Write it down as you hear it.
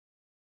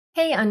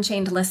Hey,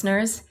 Unchained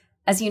listeners.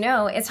 As you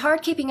know, it's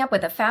hard keeping up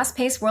with the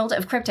fast-paced world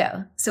of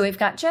crypto, so we've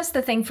got just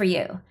the thing for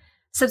you.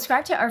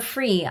 Subscribe to our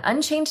free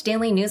Unchained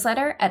daily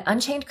newsletter at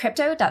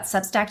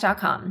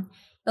unchainedcrypto.substack.com.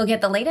 You'll get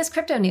the latest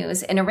crypto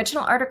news and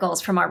original articles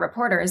from our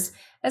reporters,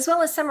 as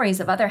well as summaries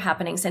of other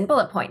happenings and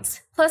bullet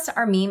points, plus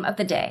our meme of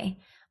the day,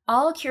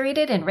 all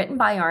curated and written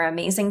by our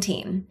amazing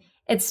team.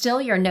 It's still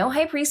your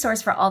no-hype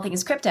resource for all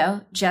things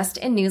crypto, just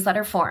in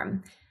newsletter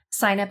form.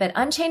 Sign up at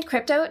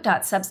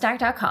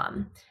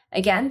unchainedcrypto.substack.com.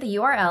 Again, the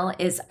URL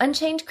is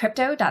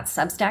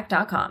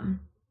unchainedcrypto.substack.com.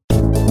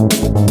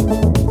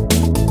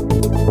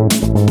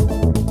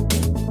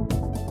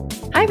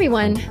 Hi,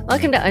 everyone.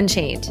 Welcome to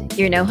Unchained,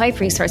 your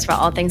no-hype resource for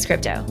all things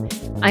crypto.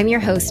 I'm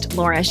your host,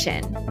 Laura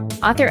Shin,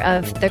 author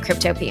of The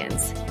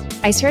Cryptopians.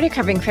 I started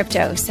covering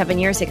crypto 7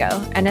 years ago,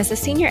 and as a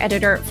senior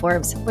editor at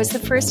Forbes, was the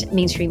first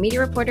mainstream media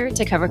reporter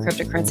to cover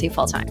cryptocurrency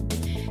full-time.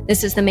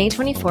 This is the May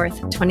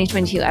 24th,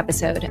 2022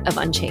 episode of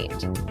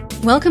Unchained.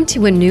 Welcome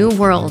to a new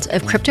world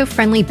of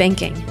crypto-friendly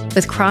banking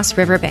with Cross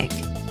River Bank.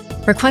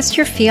 Request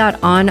your fiat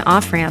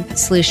on-off-ramp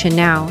solution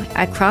now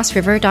at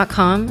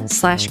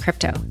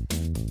crossriver.com/crypto.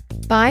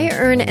 Buy,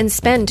 earn, and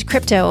spend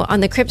crypto on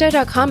the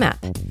Crypto.com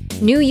app.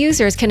 New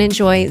users can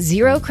enjoy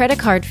 0 credit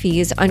card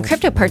fees on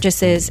crypto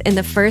purchases in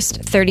the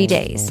first 30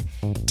 days.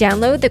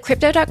 Download the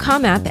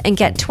Crypto.com app and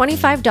get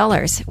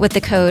 $25 with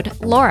the code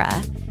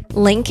LAURA.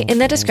 Link in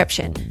the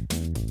description.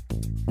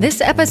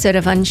 This episode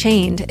of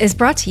Unchained is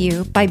brought to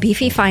you by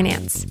Beefy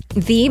Finance,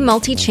 the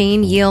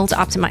multi-chain yield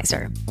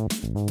optimizer.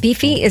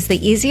 Beefy is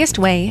the easiest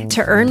way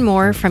to earn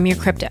more from your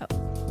crypto.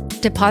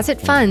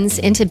 Deposit funds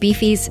into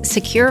Beefy's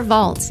secure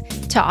vaults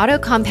to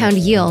auto-compound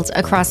yields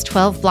across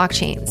 12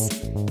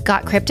 blockchains.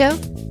 Got crypto?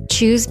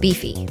 Choose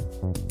Beefy.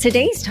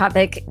 Today's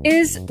topic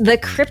is the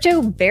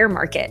crypto bear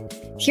market.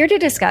 Here to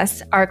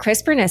discuss are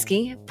Chris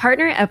Burniske,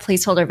 partner at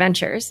Placeholder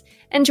Ventures,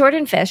 and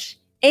Jordan Fish,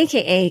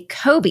 aka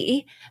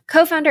Kobe,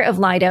 co-founder of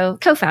Lido,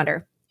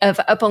 co-founder of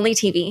Up Only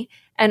TV,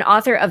 and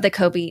author of the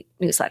Kobe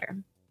newsletter.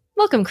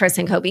 Welcome, Chris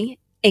and Kobe,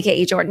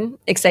 aka Jordan.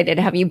 Excited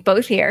to have you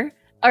both here.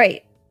 All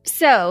right,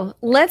 so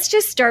let's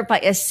just start by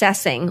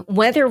assessing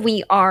whether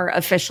we are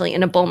officially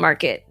in a bull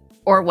market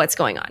or what's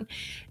going on.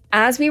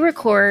 As we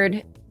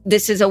record,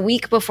 this is a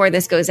week before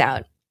this goes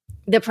out.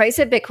 The price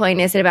of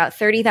Bitcoin is at about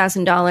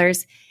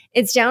 $30,000.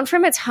 It's down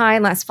from its high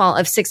last fall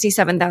of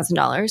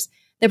 $67,000.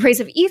 The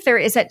price of Ether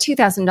is at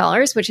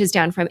 $2,000, which is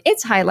down from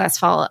its high last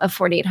fall of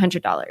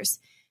 $4,800.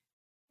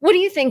 What do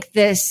you think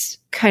this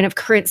kind of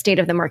current state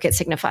of the market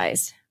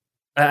signifies?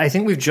 I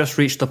think we've just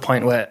reached the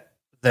point where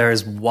there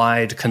is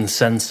wide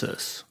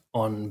consensus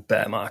on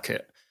bear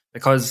market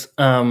because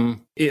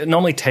it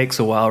normally takes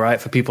a while, right,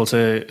 for people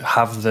to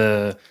have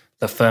the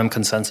firm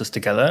consensus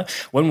together.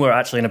 When we're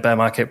actually in a bear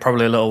market,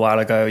 probably a little while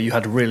ago, you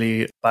had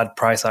really bad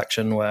price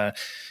action where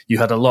you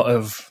had a lot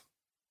of,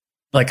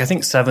 I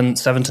think 7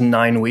 to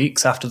 9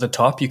 weeks after the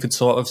top, you could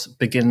sort of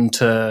begin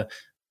to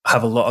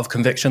have a lot of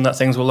conviction that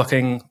things were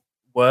looking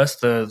worse.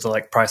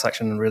 The price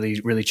action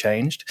really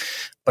changed.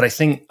 But I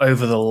think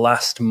over the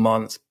last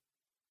month,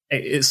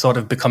 it's sort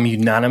of become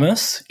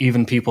unanimous.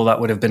 Even people that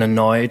would have been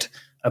annoyed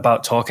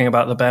about talking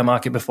about the bear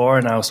market before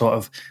are now sort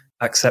of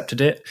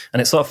accepted it.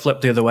 And it sort of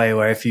flipped the other way,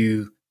 where if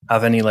you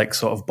have any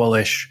sort of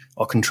bullish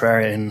or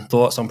contrarian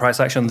thoughts on price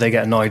action, they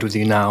get annoyed with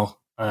you now.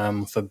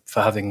 For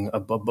having a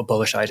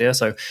bullish idea.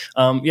 So,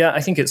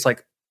 I think it's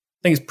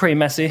pretty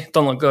messy.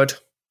 Don't look good.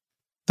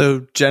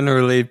 Though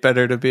generally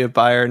better to be a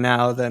buyer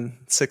now than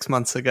 6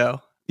 months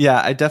ago.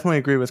 Yeah, I definitely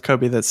agree with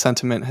Kobe that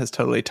sentiment has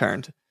totally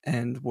turned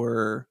and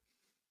we're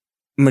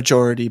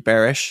majority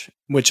bearish,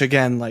 which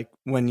again,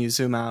 when you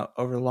zoom out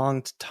over a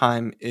long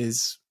time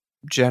is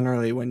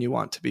generally when you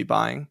want to be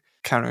buying.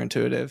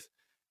 Counterintuitive.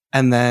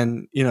 And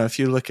then, if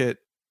you look at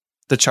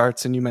the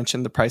charts and you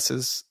mentioned the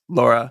prices,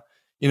 Laura,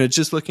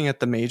 just looking at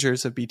the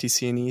majors of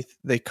BTC and ETH,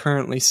 they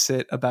currently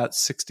sit about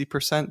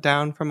 60%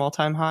 down from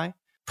all-time high.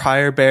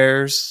 Prior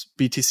bears,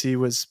 BTC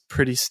was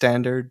pretty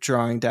standard,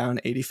 drawing down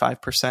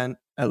 85%.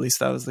 At least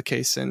that was the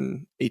case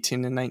in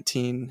 18 and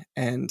 19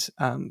 and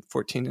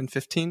 14 and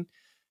 15.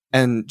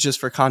 And just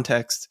for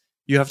context,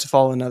 you have to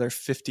fall another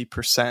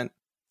 50%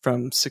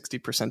 from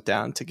 60%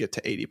 down to get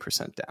to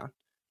 80% down.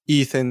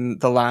 ETH in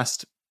the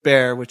last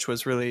bear, which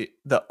was really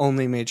the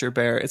only major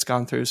bear it's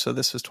gone through, so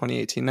this was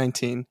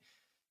 2018-19,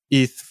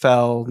 ETH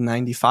fell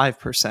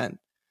 95%.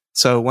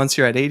 So once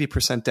you're at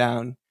 80%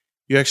 down,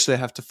 you actually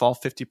have to fall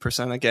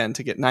 50% again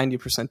to get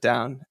 90%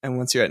 down. And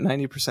once you're at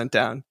 90%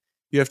 down,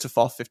 you have to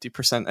fall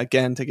 50%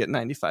 again to get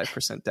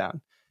 95%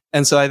 down.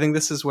 And so I think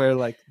this is where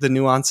the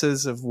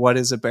nuances of what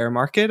is a bear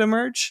market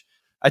emerge.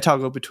 I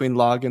toggle between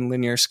log and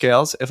linear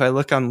scales. If I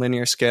look on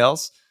linear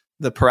scales,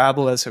 the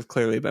parabolas have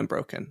clearly been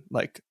broken.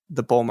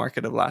 The bull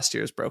market of last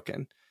year is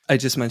broken. I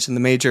just mentioned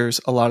the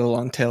majors. A lot of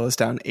long tail is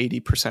down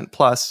 80%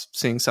 plus,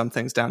 seeing some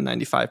things down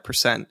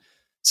 95%.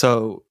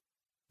 So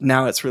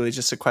now it's really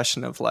just a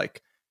question of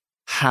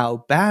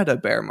how bad a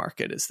bear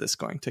market is this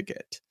going to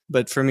get?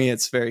 But for me,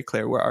 it's very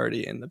clear we're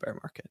already in the bear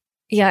market.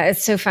 Yeah,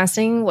 it's so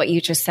fascinating what you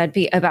just said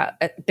about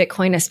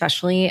Bitcoin,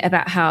 especially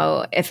about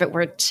how if it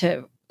were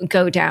to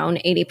go down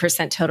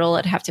 80% total,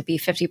 it'd have to be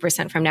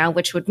 50% from now,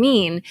 which would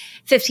mean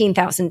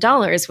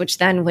 $15,000, which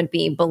then would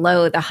be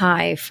below the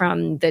high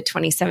from the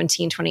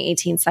 2017,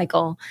 2018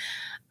 cycle.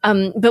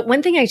 But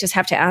one thing I just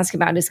have to ask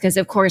about is because,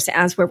 of course,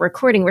 as we're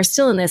recording, we're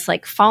still in this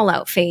like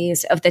fallout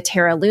phase of the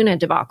Terra Luna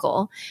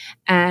debacle.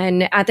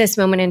 And at this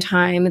moment in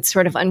time, it's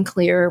sort of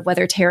unclear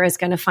whether Terra is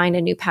going to find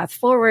a new path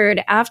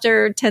forward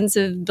after tens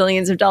of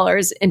billions of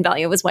dollars in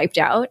value was wiped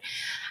out.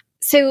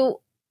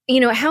 So,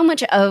 how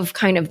much of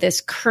kind of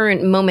this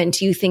current moment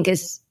do you think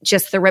is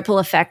just the ripple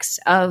effects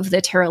of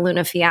the Terra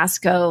Luna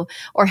fiasco?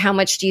 Or how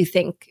much do you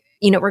think,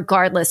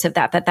 regardless of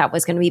that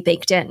was going to be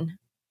baked in?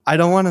 I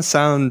don't want to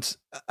sound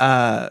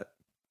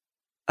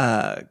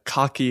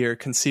cocky or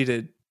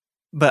conceited,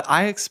 but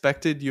I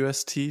expected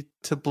UST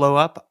to blow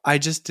up. I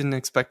just didn't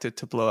expect it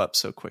to blow up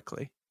so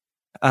quickly,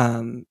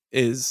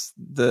 is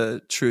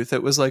the truth.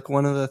 It was like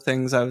one of the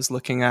things I was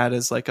looking at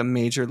as like a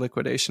major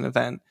liquidation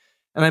event.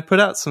 And I put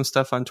out some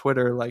stuff on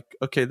Twitter like,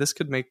 okay, this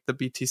could make the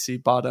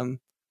BTC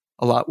bottom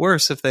a lot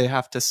worse if they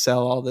have to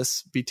sell all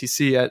this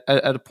BTC.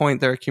 At a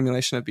point, their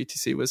accumulation of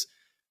BTC was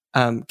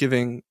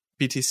giving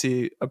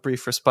BTC a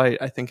brief respite,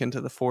 I think, into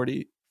the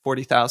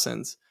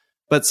 40,000s.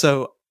 But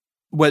so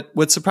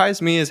what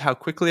surprised me is how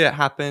quickly it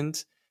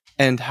happened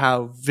and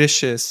how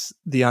vicious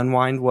the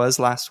unwind was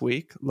last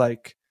week.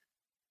 Like,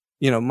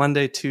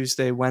 Monday,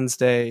 Tuesday,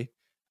 Wednesday,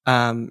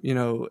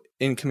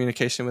 in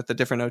communication with the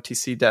different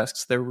OTC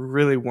desks, there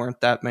really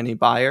weren't that many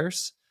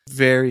buyers,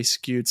 very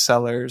skewed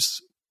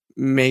sellers,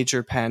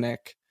 major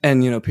panic.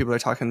 And, people are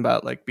talking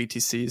about like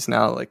BTCs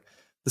now, like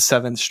the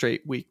 7th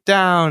straight week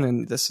down,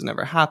 and this has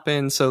never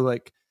happened. So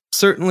like,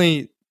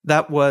 certainly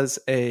that was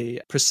a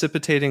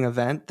precipitating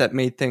event that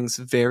made things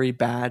very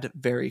bad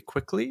very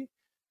quickly.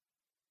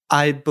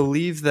 I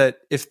believe that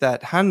if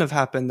that hadn't have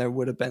happened, there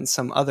would have been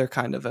some other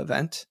kind of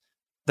event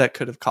that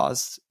could have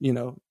caused,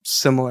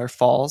 similar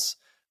falls.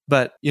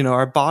 But,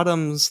 our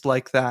bottoms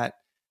like that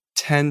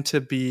tend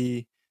to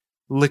be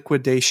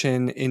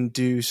liquidation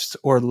induced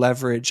or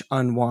leverage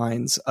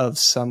unwinds of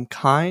some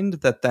kind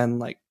that then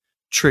like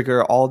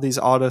trigger all these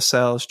auto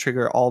sells,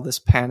 trigger all this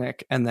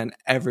panic, and then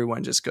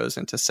everyone just goes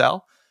into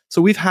sell.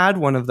 So we've had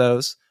one of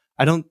those.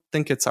 I don't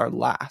think it's our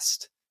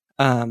last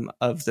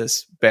of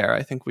this bear.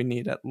 I think we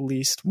need at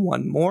least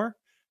one more.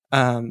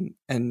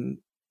 And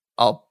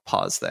I'll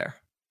pause there.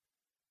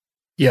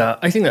 Yeah,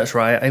 I think that's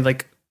right.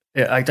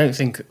 I don't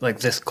think like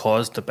this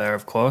caused the bear,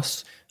 of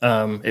course.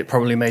 It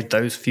probably made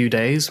those few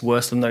days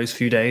worse than those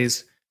few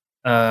days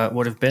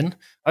would have been.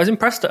 I was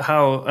impressed at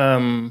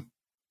how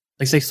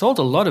they sold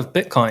a lot of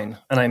Bitcoin,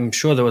 and I'm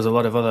sure there was a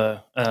lot of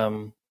other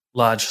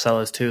large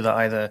sellers too that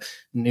either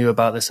knew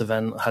about this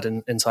event, had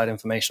inside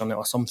information on it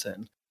or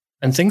something.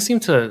 And things seem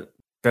to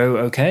go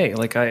okay.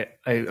 Like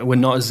we're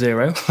not at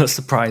zero. That's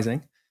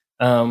surprising,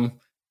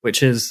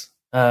 which is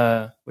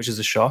a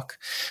shock.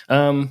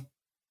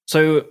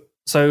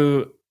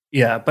 So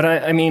yeah, but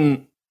I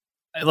mean,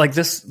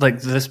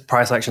 this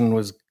price action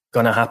was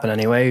going to happen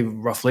anyway.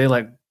 Roughly,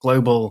 like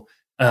global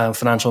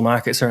financial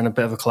markets are in a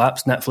bit of a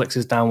collapse. Netflix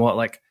is down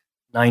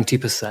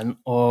 90%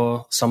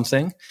 or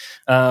something.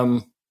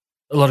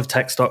 A lot of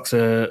tech stocks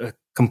are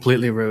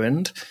completely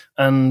ruined,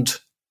 and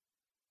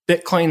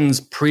Bitcoin's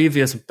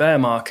previous bear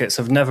markets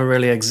have never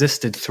really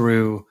existed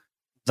through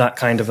that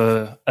kind of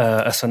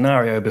a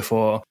scenario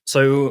before.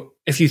 So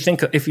if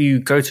you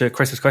go to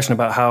Chris's question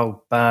about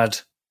how bad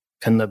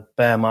can the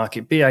bear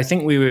market be, I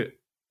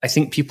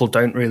think people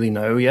don't really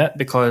know yet,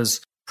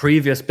 because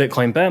previous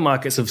Bitcoin bear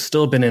markets have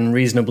still been in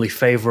reasonably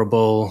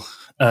favorable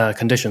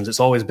conditions. It's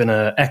always been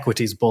an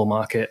equities bull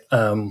market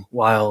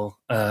while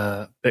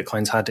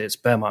Bitcoin's had its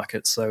bear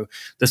market. So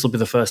this will be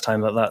the first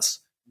time that that's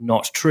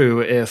not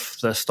true if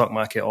the stock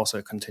market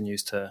also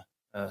continues to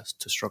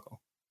struggle.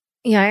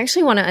 Yeah, I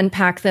actually want to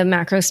unpack the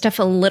macro stuff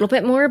a little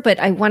bit more, but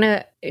I want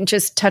to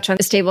just touch on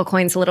the stable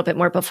coins a little bit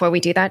more before we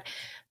do that.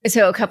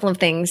 So a couple of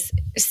things.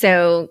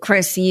 So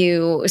Chris,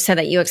 you said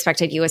that you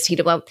expected UST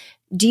to blow.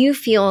 Do you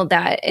feel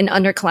that an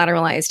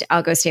under-collateralized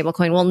algo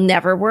stablecoin will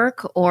never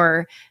work,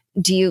 or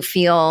do you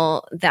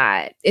feel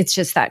that it's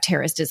just that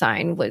Terra's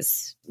design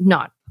was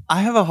not?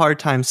 I have a hard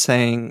time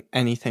saying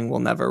anything will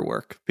never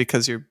work,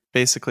 because you're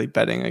basically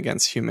betting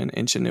against human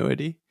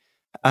ingenuity.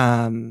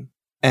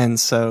 And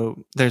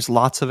so there's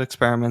lots of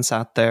experiments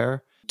out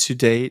there to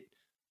date.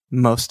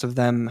 Most of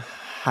them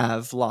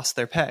have lost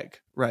their peg,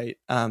 right?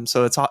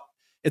 So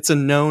it's a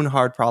known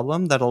hard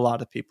problem that a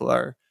lot of people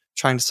are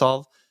trying to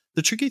solve.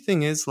 The tricky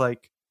thing is,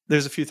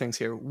 there's a few things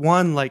here.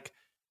 One,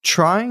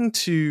 trying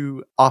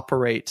to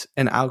operate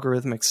an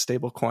algorithmic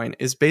stablecoin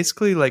is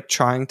basically like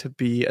trying to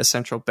be a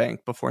central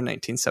bank before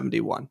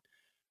 1971,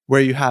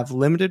 where you have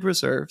limited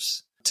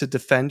reserves to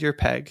defend your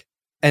peg.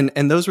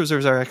 And those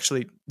reserves are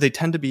they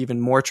tend to be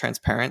even more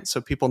transparent, so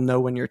people know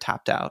when you're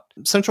tapped out.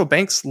 Central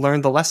banks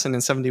learned the lesson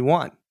in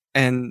 71,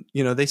 and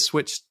they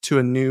switched to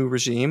a new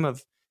regime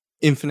of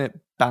infinite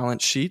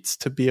balance sheets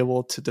to be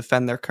able to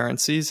defend their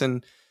currencies.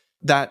 And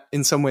that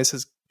in some ways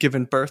has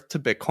given birth to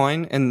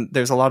Bitcoin. And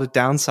there's a lot of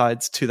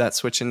downsides to that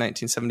switch in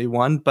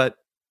 1971, but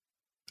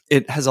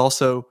it has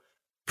also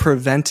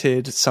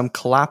prevented some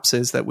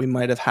collapses that we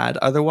might have had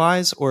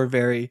otherwise, or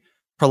very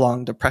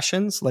prolonged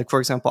depressions. Like, for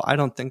example, I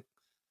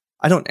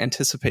don't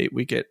anticipate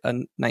we get a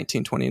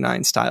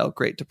 1929 style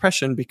Great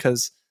Depression,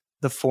 because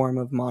the form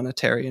of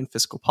monetary and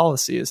fiscal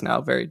policy is now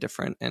very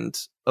different and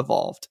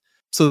evolved.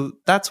 So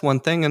that's one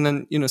thing. And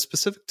then,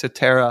 specific to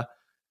Terra,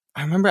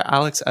 I remember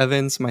Alex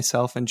Evans,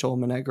 myself, and Joel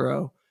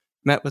Monegro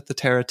met with the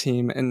Terra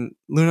team, and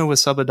Luna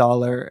was sub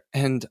 $1.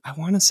 And I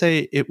want to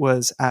say it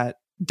was at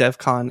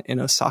DevCon in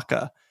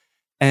Osaka.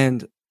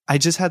 And I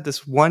just had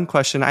this one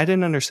question. I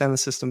didn't understand the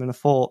system in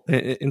full,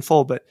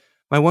 but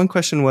my one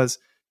question was,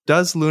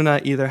 does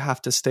Luna either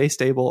have to stay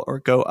stable or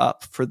go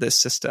up for this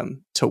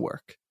system to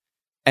work?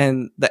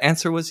 And the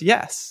answer was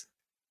yes.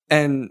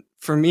 And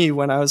for me,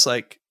 when I was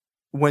like,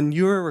 when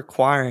you're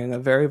requiring a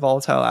very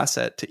volatile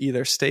asset to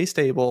either stay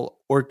stable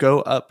or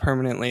go up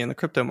permanently in the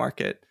crypto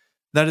market,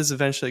 that is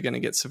eventually going to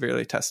get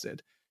severely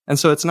tested. And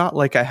so it's not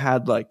like I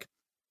had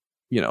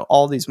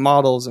all these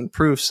models and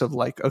proofs of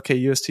okay,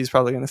 UST is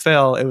probably going to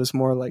fail. It was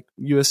more like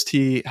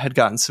UST had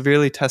gotten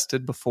severely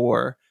tested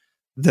before.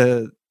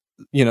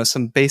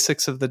 Some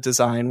basics of the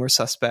design were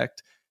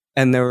suspect,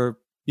 and there were,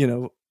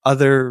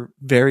 other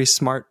very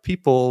smart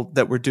people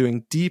that were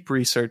doing deep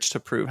research to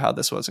prove how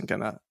this wasn't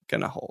gonna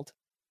hold.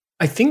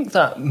 I think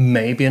that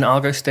maybe an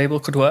algo stable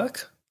could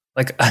work.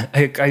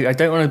 I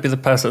don't want to be the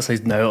person that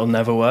says no, it'll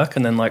never work,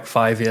 and then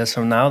 5 years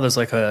from now there's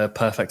a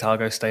perfect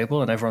algo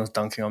stable and everyone's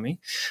dunking on me.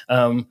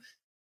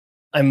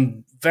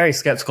 I'm very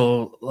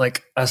skeptical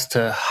as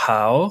to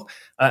how.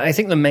 I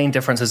think the main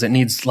difference is it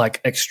needs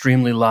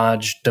extremely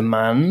large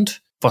demand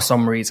for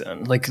some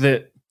reason.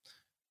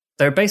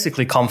 They're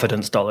basically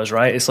confidence dollars,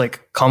 right? It's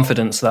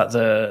confidence that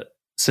the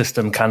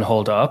system can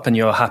hold up, and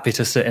you're happy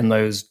to sit in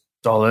those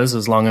dollars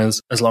as long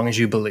as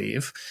you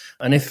believe.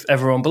 And if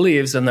everyone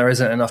believes, then there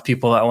isn't enough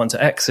people that want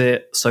to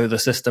exit, so the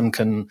system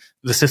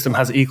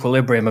has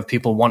equilibrium of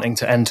people wanting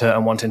to enter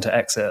and wanting to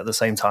exit at the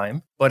same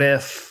time. But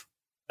if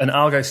an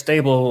algo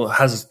stable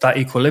has that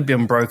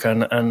equilibrium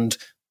broken and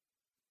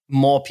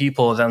more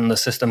people than the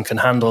system can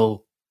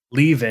handle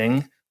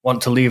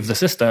want to leave the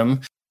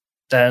system,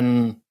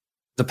 then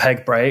the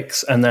peg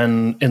breaks. And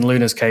then in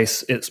Luna's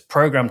case, it's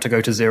programmed to go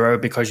to zero,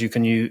 because you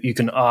can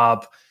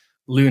ARB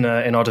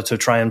Luna in order to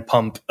try and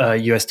pump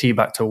UST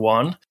back to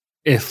 1.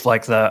 If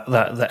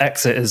the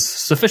exit is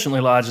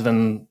sufficiently large,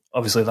 then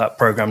obviously that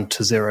program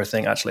to zero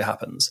thing actually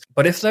happens.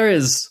 But if there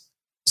is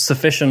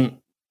sufficient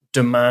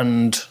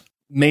demand,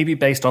 maybe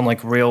based on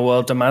real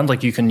world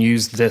demand, you can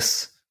use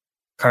this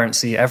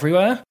currency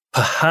everywhere,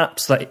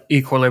 perhaps that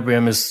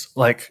equilibrium is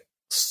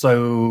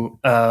so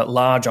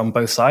large on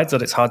both sides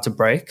that it's hard to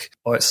break,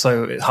 or it's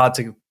hard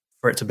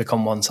for it to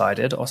become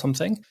one-sided or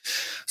something.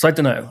 So I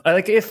don't know.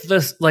 If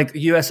this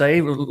USA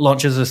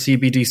launches a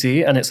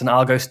CBDC and it's an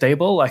algo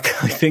stable, I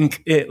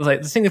think the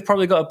thing has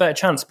probably got a better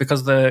chance,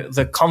 because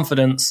the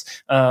confidence,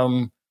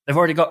 they've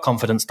already got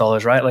confidence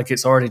dollars, right?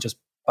 It's already just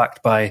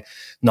backed by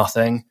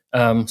nothing.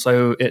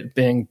 So it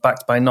being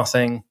backed by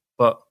nothing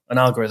but an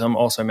algorithm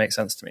also makes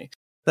sense to me.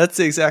 That's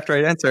the exact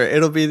right answer.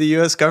 It'll be the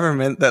US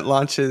government that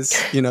launches,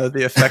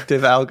 the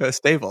effective algo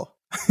stable.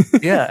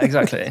 Yeah,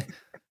 exactly.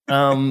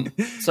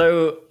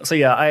 So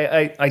yeah,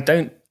 I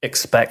don't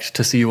expect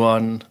to see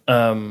one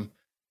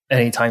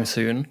anytime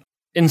soon.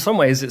 In some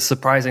ways, it's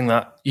surprising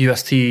that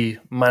UST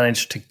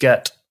managed to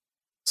get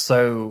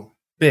so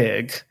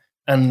big,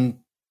 and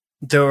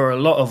there were a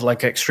lot of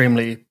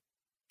extremely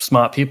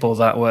smart people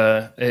that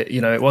were,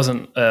 it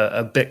wasn't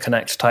a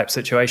BitConnect type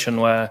situation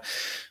where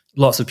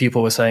lots of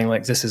people were saying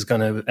this is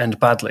going to end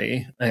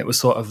badly. It was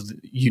sort of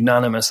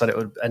unanimous that it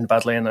would end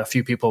badly, and a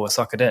few people were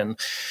suckered in.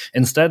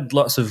 Instead,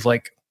 lots of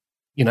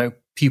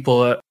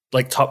people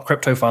at top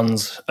crypto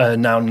funds are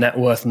now net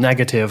worth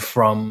negative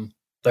from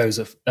those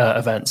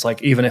events.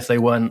 Even if they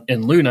weren't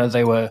in Luna,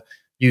 they were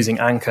using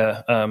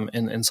Anchor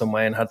in some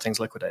way and had things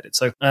liquidated.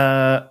 So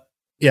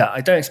yeah,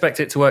 I don't expect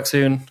it to work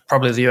soon.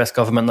 Probably the US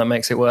government that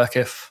makes it work,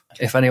 if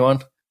anyone.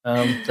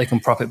 They can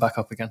prop it back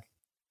up again.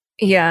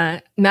 Yeah,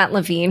 Matt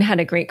Levine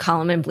had a great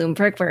column in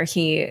Bloomberg where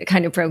he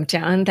kind of broke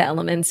down the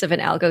elements of an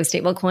algo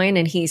stablecoin.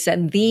 And he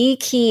said the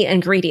key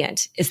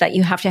ingredient is that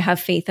you have to have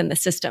faith in the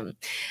system.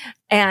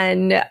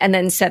 And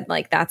then said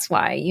that's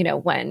why,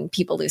 when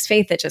people lose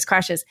faith, it just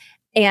crashes.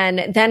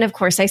 And then, of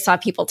course, I saw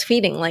people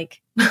tweeting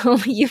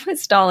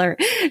US dollar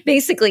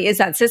basically is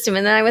that system.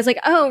 And then I was like,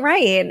 oh,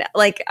 right.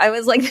 I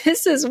was like,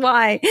 this is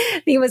why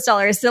the US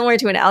dollar is similar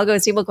to an algo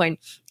stablecoin.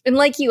 And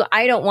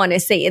I don't want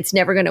to say it's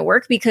never going to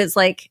work, because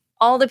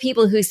all the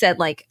people who said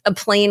a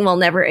plane will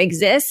never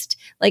exist,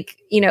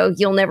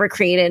 you'll never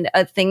create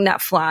a thing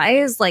that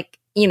flies,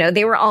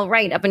 they were all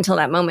right up until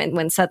that moment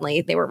when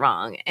suddenly they were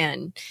wrong.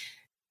 And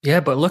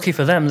yeah, but lucky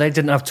for them, they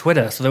didn't have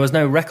Twitter, so there was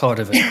no record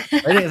of it.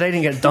 They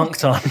didn't get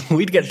dunked on.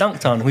 We'd get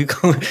dunked on.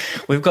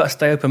 We've got to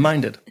stay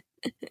open-minded.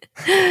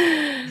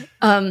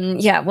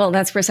 Yeah, well,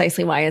 that's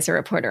precisely why as a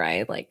reporter,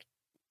 I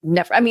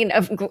never,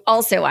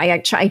 also I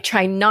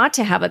try not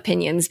to have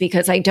opinions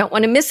because I don't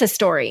want to miss a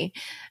story.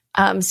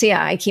 So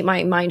yeah, I keep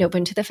my mind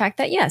open to the fact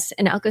that yes,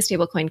 an algo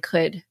stablecoin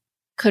could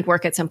could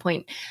work at some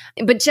point.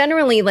 But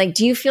generally, like,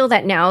 do you feel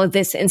that now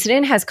this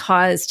incident has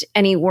caused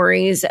any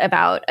worries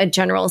about a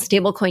general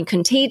stablecoin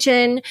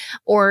contagion?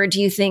 Or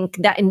do you think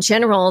that in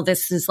general,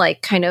 this is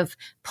like kind of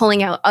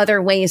pulling out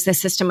other ways the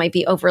system might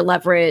be over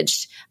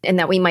leveraged and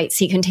that we might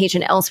see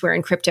contagion elsewhere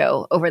in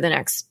crypto over the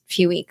next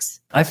few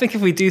weeks? I think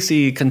if we do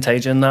see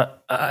contagion,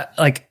 that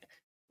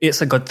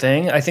it's a good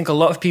thing. I think a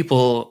lot of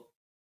people,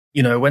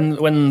 you know, when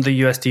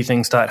the USD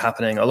thing started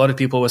happening, a lot of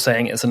people were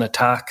saying it's an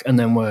attack, and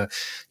then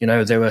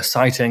they were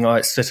citing, oh,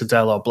 it's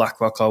Citadel or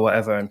BlackRock or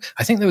whatever. And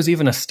I think there was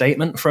even a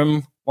statement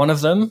from one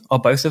of them or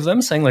both of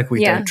them saying, like,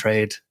 we don't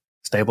trade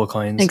stable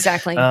coins.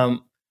 Exactly.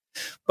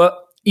 But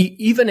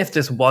even if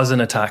this was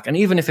an attack, and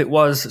even if it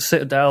was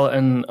Citadel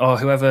or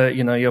whoever,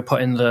 you know, you're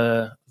putting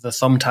the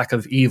thumbtack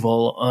of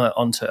evil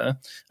onto,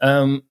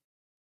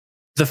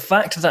 the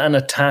fact that an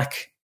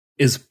attack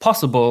is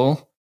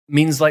possible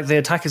means like the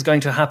attack is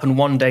going to happen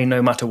one day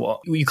no matter what.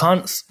 You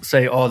can't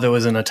say, oh, there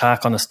was an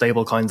attack on a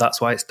stable coin,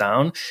 that's why it's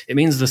down. It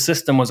means the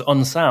system was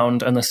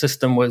unsound and the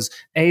system was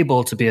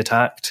able to be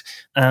attacked.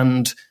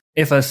 And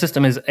if a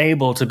system is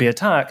able to be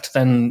attacked,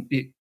 then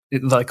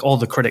like all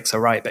the critics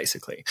are right,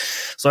 basically.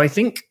 So I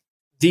think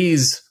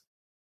these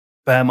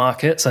bear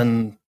markets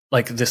and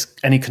like this,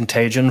 any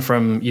contagion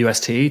from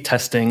UST,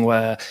 testing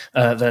where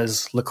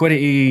there's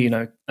liquidity,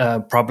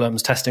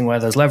 problems, testing where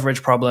there's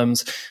leverage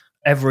problems,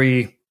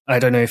 I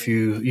don't know if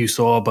you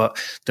saw, but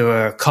there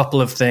were a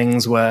couple of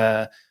things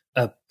where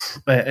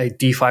a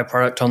DeFi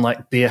product on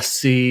like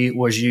BSC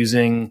was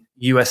using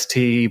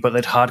UST, but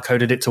they'd hard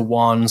coded it to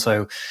 1.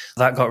 So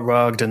that got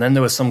rugged. And then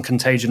there was some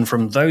contagion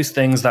from those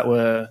things that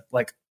were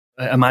like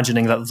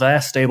imagining that their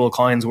stable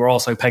coins were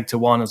also pegged to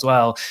 1 as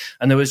well.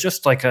 And there was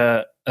just like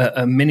a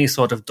mini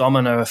sort of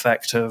domino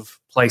effect of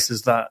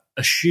places that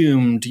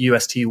assumed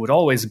UST would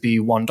always be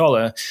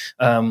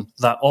 $1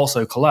 that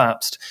also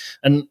collapsed.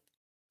 And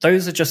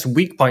those are just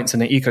weak points in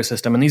the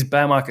ecosystem. And these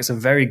bear markets are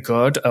very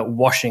good at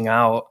washing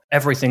out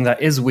everything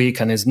that is weak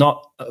and is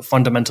not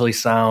fundamentally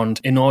sound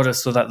in order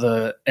so that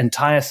the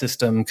entire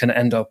system can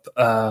end up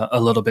a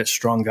little bit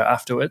stronger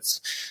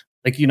afterwards.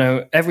 Like,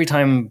 every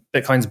time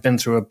Bitcoin's been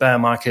through a bear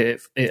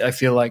market, I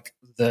feel like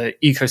the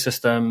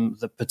ecosystem,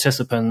 the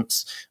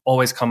participants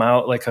always come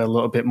out like a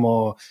little bit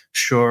more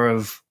sure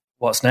of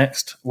what's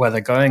next, where they're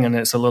going, and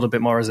it's a little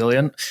bit more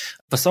resilient.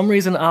 For some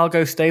reason,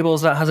 algo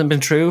stables, that hasn't been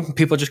true.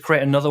 People just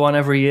create another one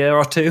every year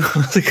or two.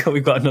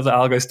 We've got another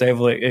algo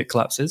stable, it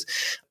collapses.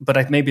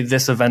 But maybe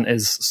this event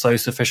is so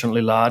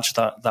sufficiently large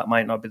that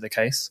might not be the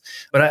case.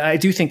 But I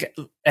do think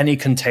any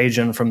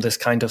contagion from this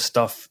kind of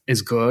stuff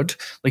is good.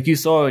 Like you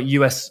saw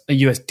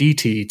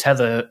USDT,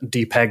 Tether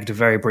depegged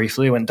very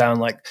briefly, went down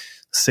like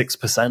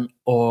 6%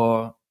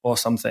 or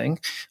something.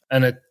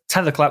 And a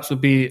Tether collapse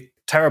would be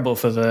terrible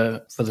for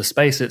the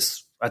space.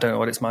 I don't know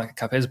what its market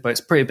cap is, but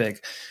it's pretty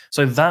big.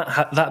 So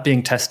that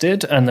being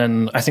tested, and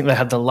then I think they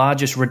had the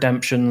largest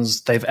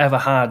redemptions they've ever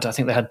had. I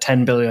think they had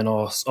 10 billion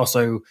or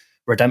so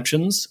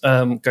redemptions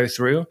go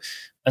through.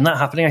 And that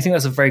happening, I think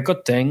that's a very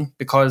good thing,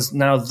 because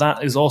now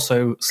that is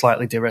also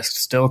slightly de-risked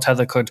still.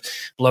 Tether could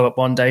blow up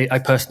one day. I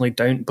personally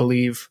don't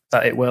believe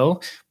that it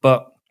will,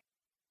 but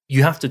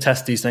you have to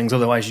test these things.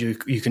 Otherwise, you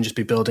can just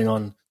be building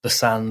on the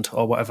sand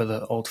or whatever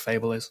the old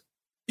fable is.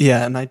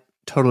 Yeah, and I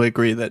totally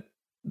agree that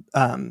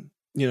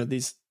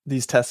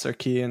these tests are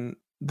key, and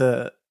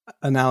the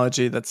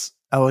analogy that's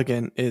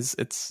elegant is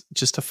it's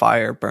just a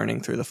fire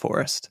burning through the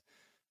forest,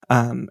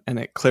 and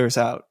it clears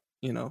out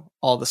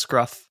all the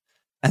scruff,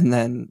 and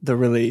then the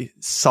really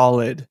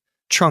solid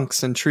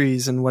trunks and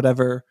trees and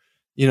whatever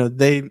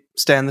they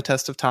stand the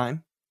test of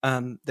time.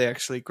 They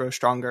actually grow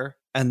stronger,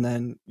 and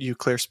then you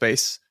clear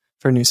space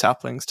for new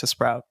saplings to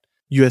sprout.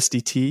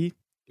 USDT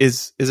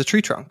is a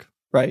tree trunk,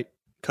 right?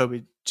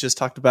 Kobe just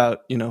talked about,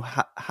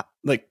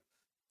 like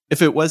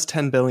if it was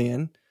 10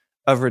 billion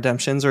of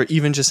redemptions, or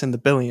even just in the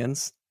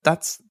billions,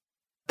 that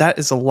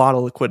is a lot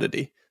of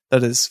liquidity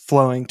that is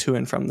flowing to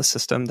and from the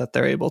system that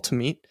they're able to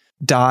meet.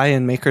 DAI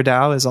and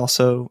MakerDAO is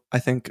also, I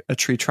think, a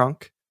tree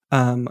trunk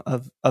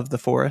of the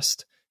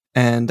forest,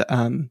 and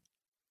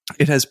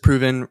it has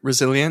proven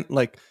resilient.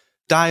 Like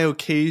DAI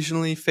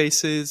occasionally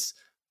faces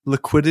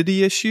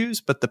liquidity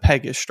issues, but the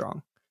peg is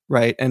strong.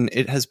 Right. And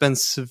it has been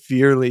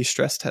severely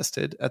stress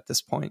tested at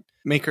this point.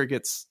 Maker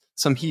gets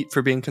some heat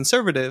for being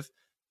conservative,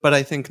 but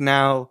I think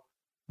now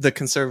the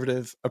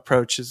conservative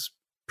approach is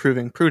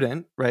proving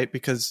prudent, right?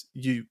 Because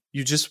you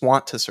just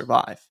want to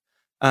survive.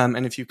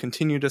 And if you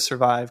continue to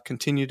survive,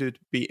 continue to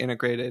be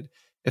integrated,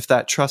 if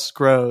that trust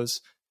grows,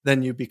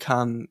 then you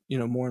become,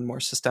 more and more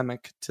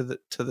systemic to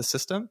the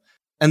system.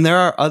 And there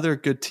are other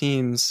good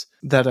teams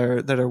that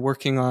are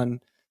working on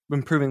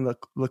improving the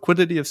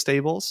liquidity of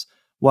stables,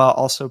 while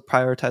also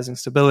prioritizing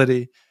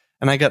stability.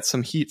 And I got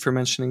some heat for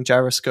mentioning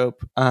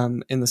Gyroscope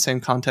in the same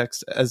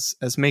context as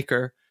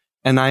Maker.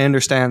 And I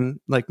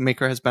understand like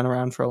Maker has been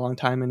around for a long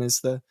time and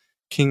is the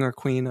king or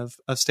queen of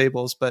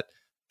stables. But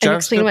and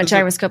explain what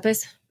Gyroscope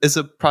is. Is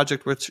a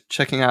project worth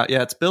checking out.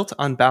 Yeah, it's built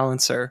on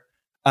Balancer.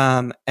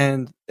 And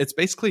it's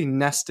basically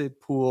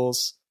nested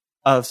pools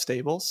of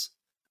stables.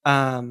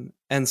 And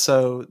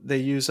so they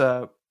use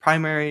a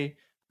primary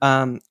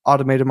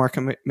automated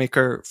market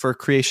maker for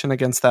creation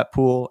against that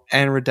pool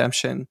and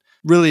redemption.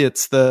 Really,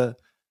 it's the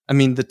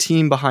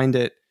team behind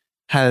it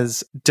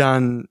has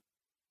done,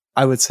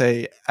 I would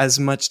say, as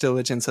much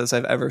diligence as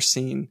I've ever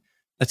seen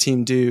a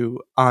team do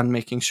on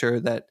making sure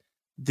that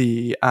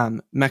the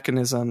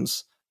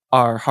mechanisms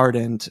are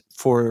hardened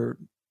for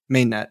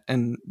mainnet.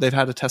 And they've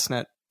had a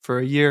testnet for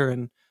a year,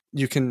 and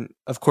you can,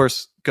 of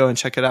course, go and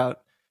check it out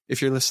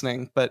if you're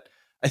listening. But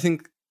I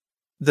think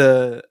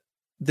the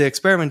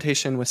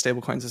experimentation with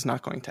stablecoins is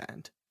not going to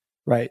end,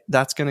 right?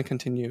 That's going to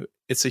continue.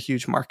 It's a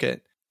huge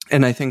market.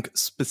 And I think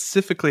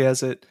specifically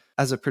as it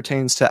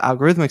pertains to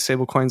algorithmic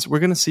stablecoins, we're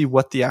going to see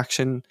what the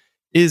action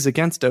is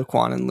against Do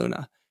Kwon and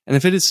Luna. And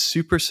if it is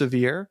super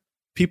severe,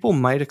 people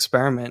might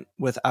experiment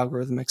with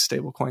algorithmic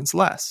stablecoins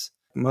less.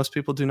 Most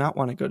people do not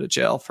want to go to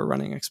jail for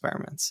running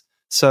experiments.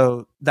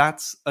 So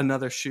that's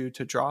another shoe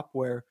to drop,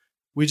 where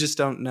we just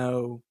don't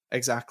know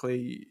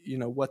exactly,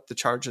 what the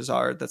charges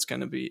are that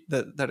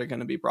are going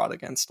to be brought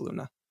against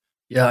Luna.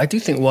 Yeah, I do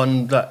think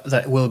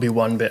that will be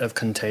one bit of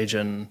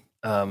contagion.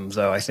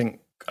 Though I think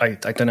I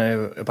don't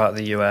know about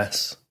the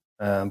US,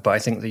 but I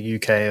think the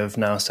UK have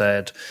now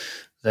said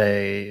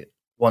they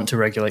want to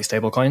regulate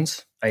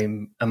stablecoins. I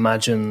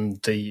imagine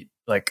the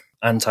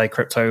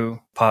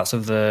anti-crypto parts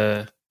of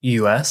the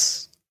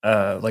US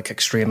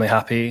extremely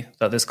happy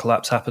that this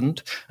collapse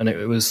happened, and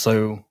it was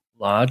so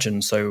large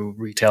and so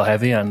retail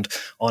heavy, and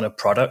on a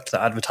product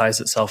that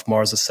advertised itself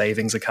more as a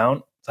savings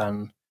account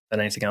than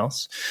anything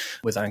else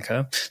with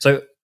Anchor.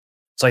 So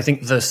I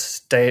think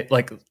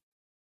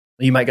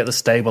you might get the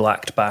Stable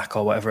Act back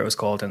or whatever it was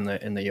called in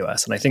the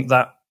US, and I think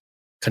that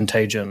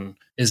contagion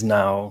is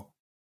now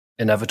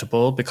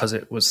inevitable because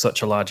it was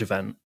such a large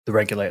event. The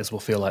regulators will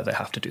feel like they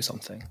have to do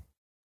something.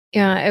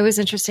 Yeah, it was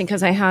interesting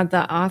because I had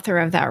the author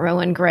of that,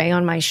 Rowan Gray,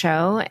 on my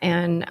show,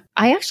 and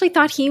I actually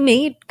thought he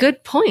made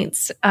good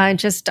points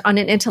just on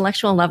an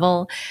intellectual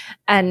level.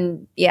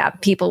 And yeah,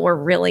 people were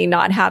really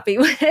not happy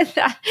with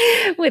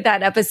that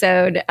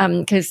episode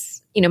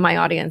because, my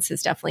audience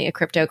is definitely a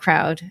crypto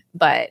crowd.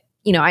 But,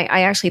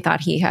 I actually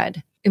thought he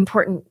had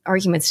important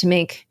arguments to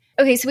make.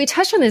 Okay, so we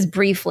touched on this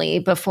briefly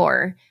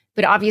before,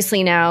 but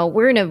obviously now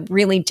we're in a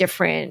really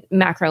different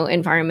macro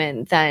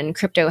environment than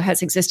crypto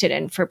has existed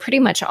in for pretty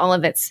much all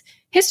of its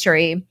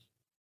history.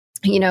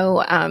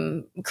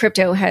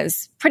 Crypto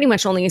has pretty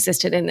much only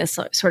existed in this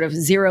sort of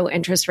zero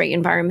interest rate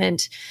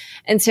environment.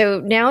 And so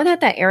now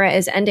that era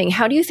is ending,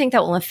 how do you think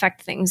that will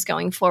affect things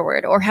going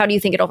forward? Or how do you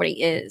think it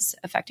already is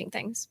affecting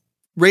things?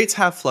 Rates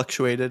have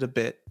fluctuated a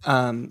bit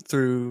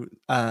through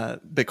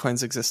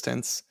Bitcoin's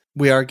existence.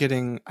 We are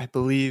getting, I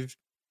believe,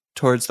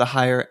 towards the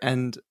higher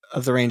end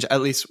of the range,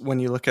 at least when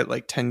you look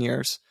at 10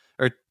 years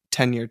or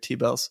 10-year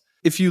T-bills.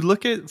 If you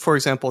look at, for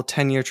example,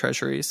 10-year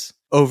treasuries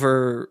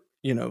over,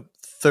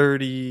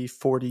 30,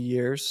 40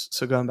 years,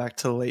 so going back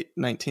to the late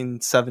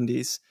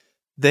 1970s,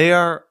 they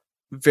are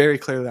very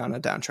clearly on a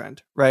downtrend,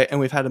 right? And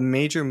we've had a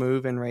major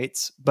move in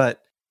rates,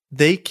 but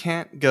they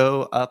can't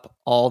go up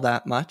all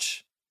that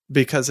much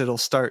because it'll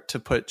start to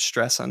put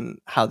stress on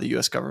how the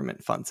US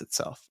government funds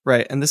itself,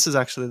 right? And this is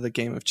actually the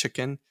game of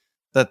chicken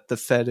that the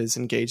Fed is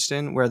engaged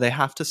in, where they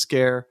have to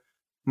scare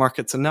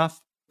markets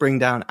enough, bring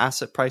down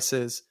asset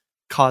prices,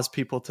 cause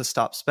people to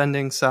stop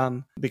spending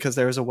some, because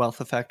there is a wealth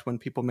effect when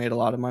people made a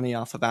lot of money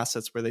off of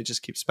assets where they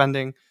just keep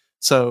spending.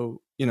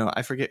 So,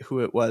 I forget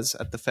who it was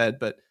at the Fed,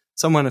 but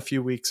someone a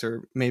few weeks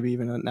or maybe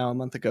even now a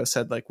month ago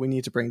said, we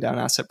need to bring down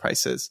asset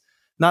prices.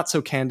 Not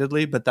so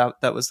candidly, but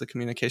that was the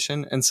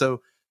communication. And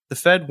so the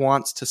Fed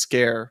wants to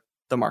scare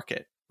the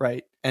market,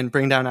 right? And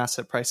bring down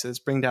asset prices,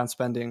 bring down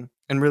spending,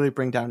 and really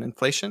bring down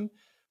inflation.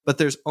 But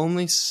there's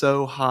only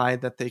so high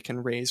that they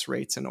can raise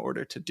rates in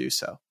order to do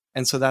so.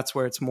 And so that's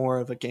where it's more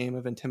of a game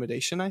of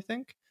intimidation, I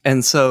think.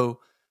 And so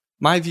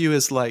my view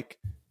is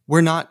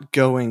we're not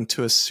going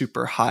to a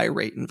super high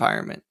rate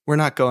environment. We're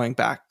not going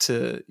back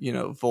to,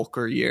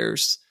 Volcker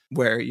years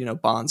where,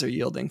 bonds are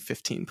yielding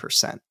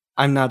 15%.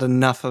 I'm not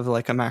enough of a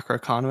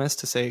macroeconomist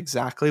to say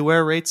exactly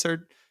where rates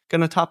are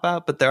going to top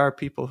out, but there are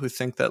people who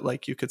think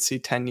that you could see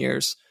 10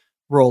 years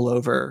roll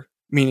over,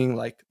 meaning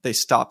they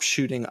stop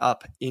shooting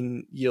up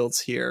in yields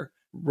here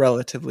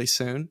relatively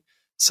soon.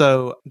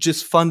 So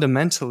just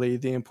fundamentally,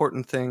 the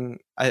important thing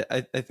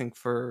I think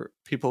for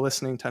people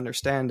listening to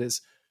understand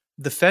is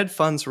the Fed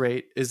funds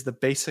rate is the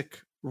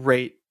basic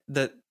rate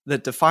that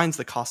defines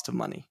the cost of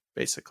money,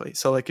 basically.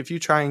 So if you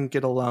try and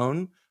get a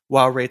loan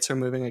while rates are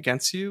moving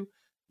against you,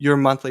 your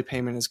monthly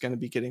payment is going to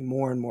be getting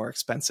more and more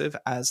expensive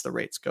as the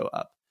rates go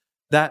up.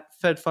 That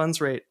Fed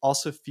funds rate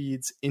also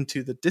feeds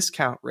into the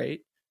discount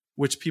rate,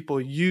 which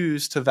people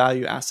use to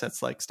value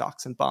assets like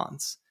stocks and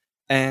bonds.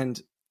 And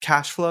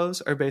cash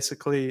flows are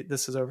basically,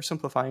 this is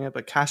oversimplifying it,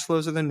 but cash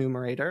flows are the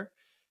numerator.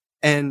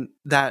 And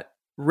that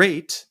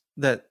rate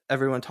that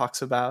everyone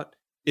talks about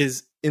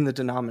is in the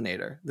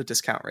denominator, the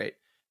discount rate.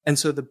 And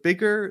so the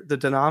bigger the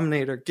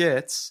denominator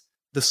gets,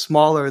 the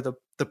smaller the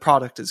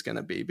product is going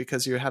to be,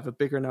 because you have a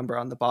bigger number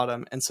on the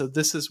bottom. And so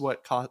this is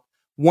what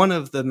one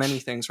of the many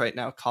things right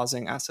now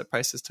causing asset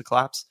prices to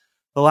collapse.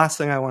 the last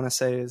thing I want to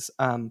say is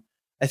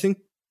I think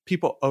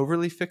people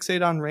overly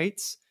fixate on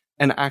rates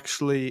and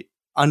actually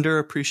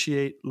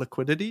underappreciate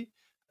liquidity.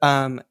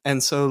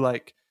 And so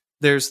like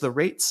there's the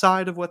rate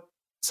side of what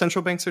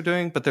central banks are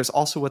doing, but there's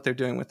also what they're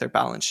doing with their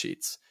balance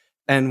sheets.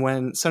 And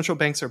when central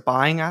banks are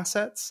buying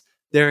assets,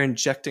 they're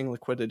injecting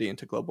liquidity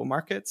into global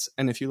markets.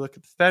 And if you look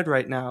at the Fed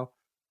right now,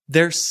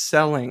 they're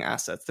selling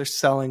assets, they're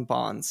selling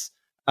bonds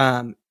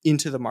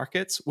into the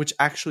markets, which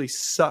actually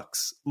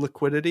sucks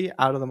liquidity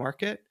out of the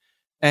market.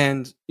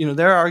 And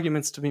there are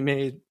arguments to be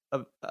made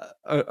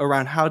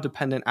around how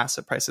dependent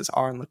asset prices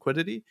are on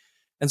liquidity.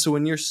 And so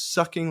when you're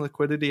sucking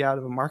liquidity out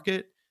of a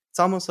market, it's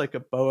almost like a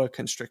boa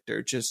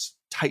constrictor just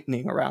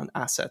tightening around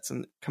assets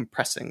and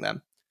compressing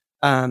them.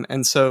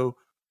 And so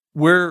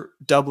we're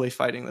doubly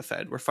fighting the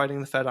Fed. We're fighting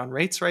the Fed on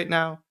rates right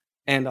now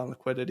and on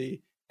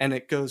liquidity. And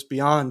it goes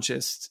beyond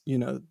just,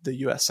 the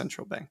US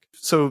central bank.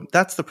 So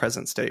that's the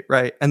present state,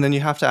 right? And then you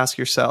have to ask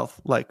yourself,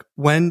 like,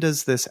 when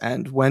does this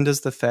end? When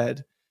does the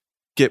Fed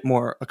get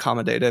more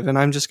accommodative? And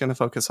I'm just going to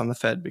focus on the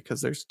Fed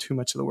because there's too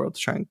much of the world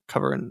to try and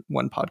cover in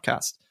one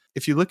podcast.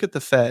 If you look at the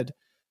Fed,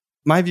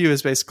 my view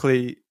is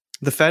basically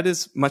the Fed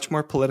is much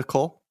more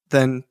political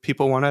than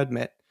people want to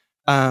admit.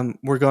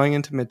 We're going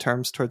into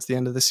midterms towards the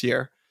end of this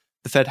year.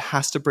 The Fed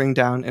has to bring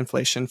down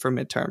inflation for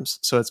midterms.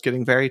 So it's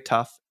getting very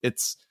tough.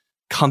 It's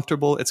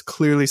comfortable. It's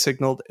clearly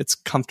signaled. It's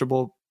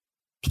comfortable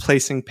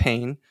placing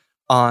pain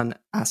on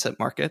asset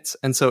markets.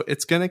 And so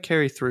it's going to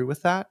carry through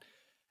with that.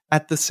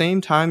 At the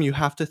same time, you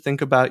have to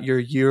think about your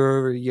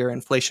year-over-year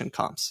inflation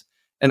comps.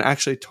 And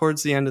actually,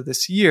 towards the end of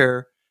this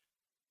year,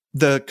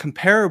 the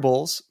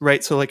comparables,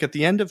 right? So like at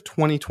the end of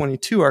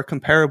 2022, our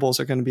comparables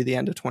are going to be the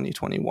end of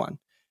 2021.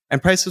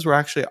 And prices were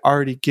actually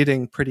already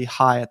getting pretty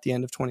high at the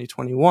end of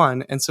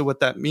 2021. And so what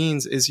that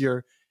means is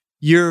your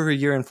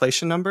year-over-year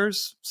inflation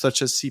numbers,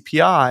 such as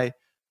CPI,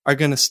 are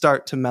going to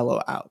start to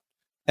mellow out.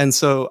 And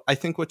so I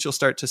think what you'll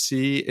start to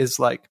see is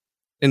like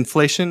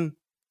inflation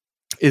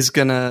is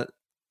going to,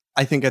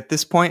 I think at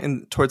this point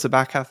and towards the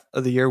back half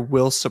of the year,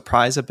 will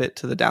surprise a bit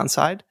to the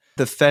downside.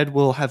 The Fed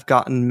will have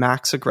gotten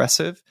max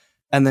aggressive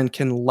and then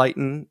can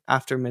lighten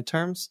after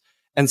midterms.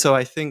 And so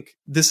I think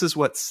this is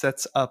what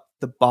sets up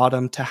the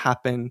bottom to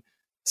happen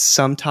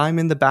sometime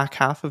in the back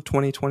half of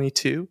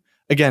 2022.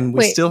 Again,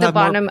 we still have the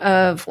bottom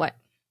of what?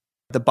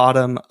 The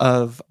bottom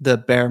of the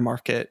bear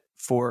market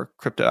for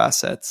crypto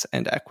assets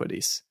and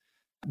equities.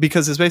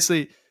 Because it's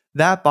basically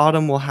that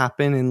bottom will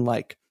happen in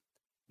like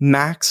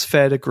max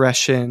Fed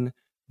aggression,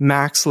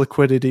 max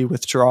liquidity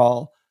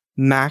withdrawal,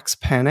 max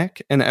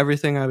panic, and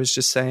everything I was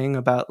just saying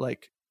about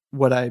like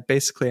what I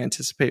basically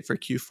anticipate for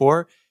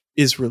Q4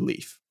 is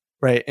relief,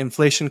 right?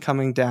 Inflation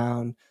coming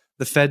down.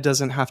 The Fed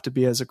doesn't have to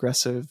be as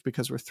aggressive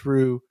because we're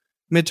through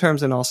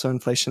midterms and also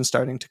inflation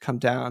starting to come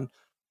down.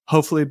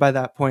 Hopefully by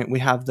that point, we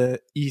have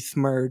the ETH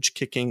merge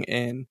kicking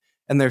in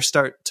and there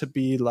start to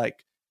be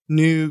like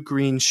new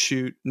green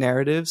shoot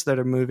narratives that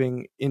are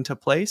moving into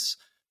place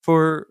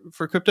for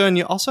crypto. And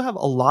you also have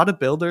a lot of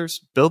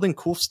builders building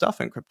cool stuff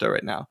in crypto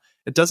right now.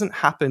 It doesn't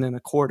happen in a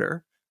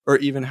quarter or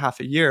even half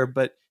a year,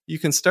 but you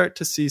can start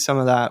to see some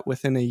of that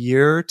within a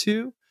year or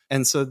two.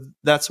 And so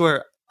that's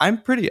where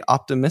I'm pretty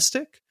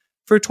optimistic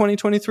for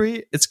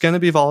 2023. It's going to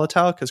be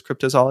volatile because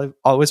crypto is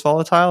always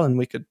volatile. And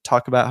we could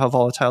talk about how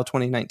volatile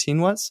 2019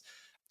 was.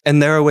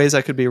 And there are ways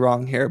I could be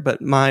wrong here,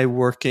 but my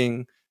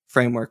working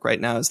framework right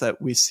now is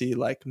that we see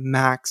like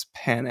max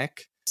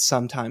panic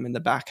sometime in the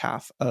back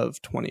half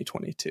of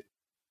 2022.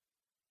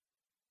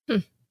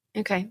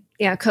 Okay.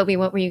 Yeah. Kobe,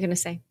 what were you going to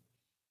say?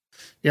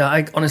 Yeah,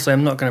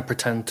 I'm not going to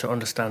pretend to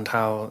understand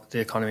how the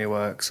economy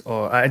works,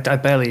 or I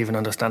barely even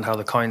understand how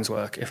the coins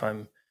work, if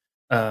I'm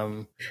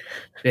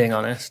being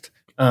honest.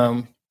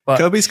 But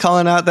Kobe's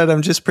calling out that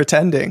I'm just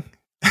pretending.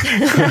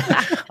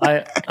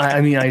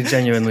 I mean, I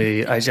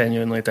genuinely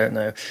don't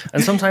know.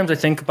 And sometimes I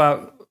think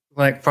about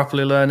like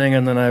properly learning,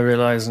 and then I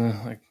realize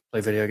like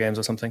play video games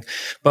or something.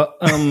 But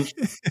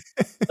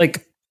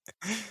like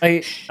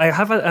I've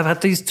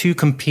had these two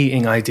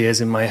competing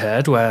ideas in my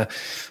head where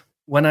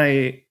when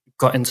I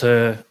got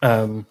into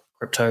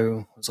crypto,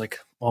 it was like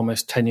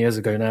almost 10 years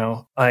ago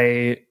now,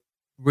 I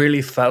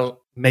really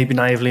felt, maybe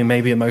naively,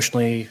 maybe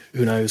emotionally,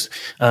 who knows,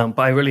 but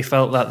I really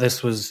felt that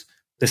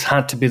this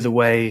had to be the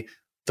way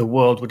the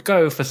world would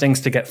go for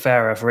things to get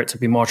fairer, for it to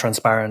be more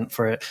transparent,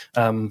 for it,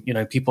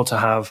 people to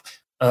have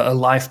a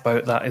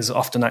lifeboat that is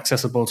often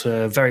accessible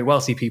to very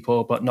wealthy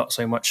people, but not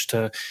so much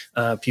to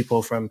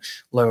people from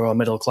lower or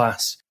middle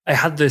class. I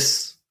had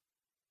this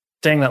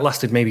thing that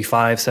lasted maybe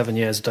 5-7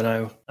 years, I don't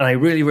know. And I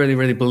really, really,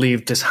 really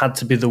believed this had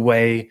to be the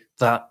way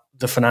that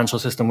the financial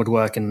system would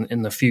work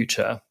in the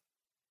future.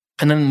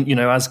 And then,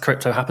 as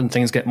crypto happened,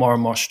 things get more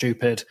and more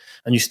stupid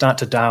and you start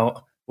to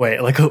doubt,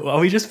 wait, like,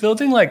 are we just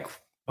building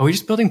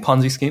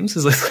Ponzi schemes?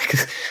 Is this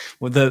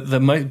like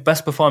the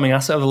best performing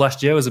asset of the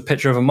last year was a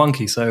picture of a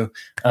monkey. So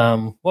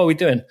what are we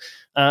doing?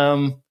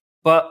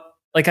 But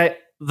like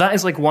that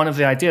is like one of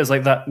the ideas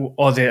like that,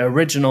 or the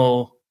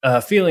original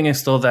feeling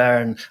is still there.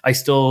 And I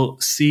still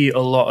see a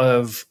lot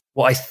of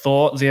what I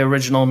thought the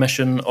original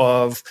mission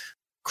of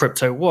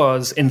crypto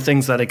was in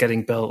things that are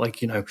getting built.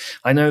 Like,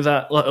 I know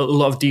that a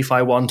lot of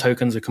DeFi 1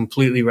 tokens are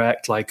completely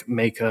wrecked, like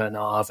Maker and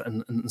Aave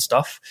and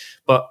stuff,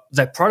 but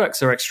their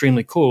products are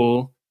extremely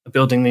cool,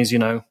 building these,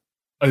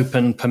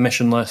 open,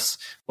 permissionless,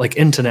 like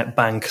internet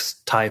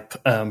banks type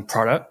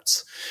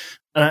products.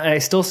 And I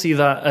still see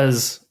that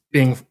as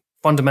being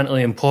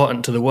fundamentally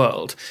important to the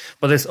world.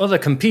 But this other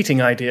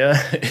competing idea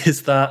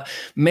is that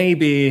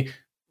maybe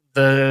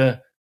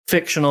the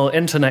fictional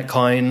internet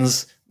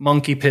coins,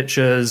 monkey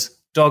pictures,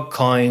 dog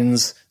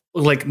coins,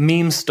 like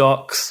meme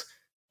stocks,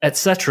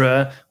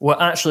 etc.,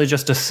 were actually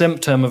just a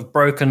symptom of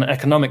broken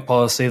economic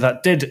policy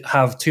that did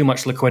have too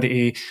much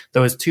liquidity.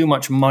 There was too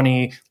much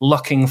money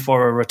looking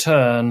for a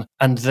return,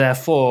 and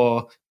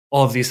therefore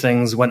all of these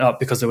things went up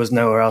because there was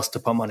nowhere else to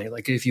put money.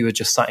 Like if you were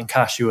just sat in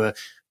cash, you were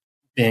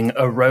being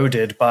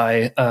eroded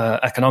by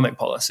economic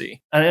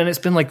policy. And it's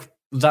been like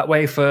that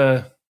way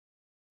for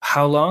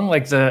how long?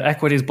 Like the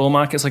equities bull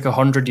market's like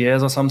 100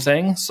 years or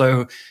something.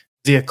 So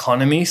the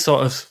economy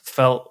sort of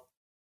felt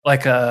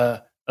like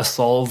a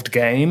solved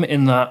game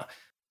in that,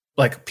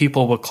 like,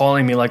 people were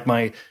calling me, like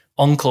my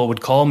uncle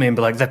would call me and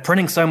be like, they're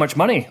printing so much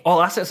money.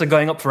 All assets are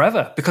going up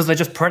forever because they're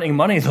just printing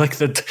money. Like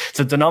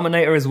the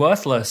denominator is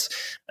worthless.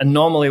 And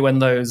normally when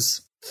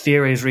those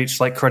theories reach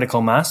like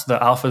critical mass,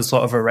 the alpha is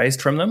sort of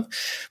erased from them.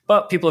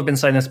 But people have been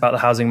saying this about the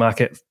housing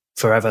market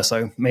forever,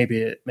 so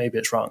maybe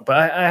it's wrong. But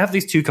I have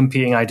these two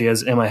competing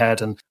ideas in my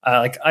head, and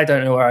I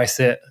don't know where I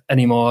sit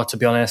anymore, to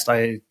be honest.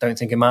 I don't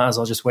think it matters.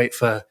 I'll just wait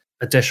for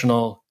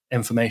additional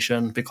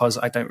information because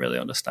I don't really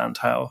understand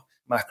how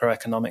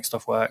macroeconomic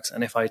stuff works.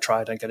 And if I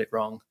tried, I'd get it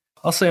wrong.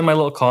 I'll sit in my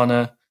little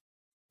corner,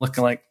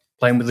 looking like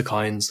playing with the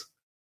coins,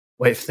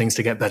 wait for things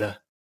to get better.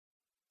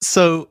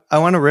 So I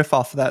want to riff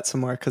off of that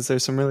some more because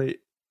there's some really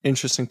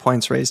interesting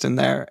points raised in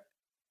there.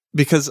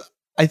 Because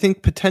I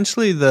think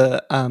potentially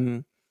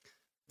the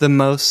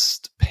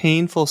most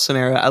painful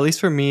scenario, at least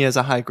for me as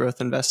a high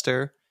growth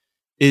investor,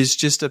 is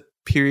just a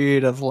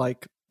period of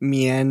like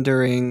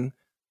meandering,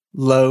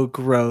 low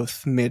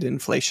growth, mid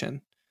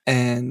inflation.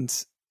 And,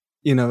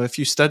 if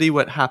you study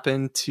what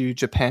happened to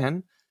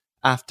Japan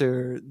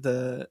after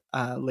the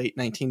late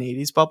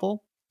 1980s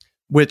bubble,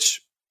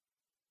 which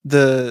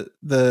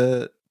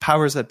the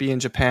powers that be in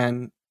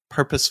Japan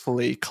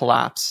purposefully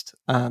collapsed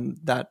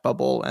that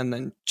bubble and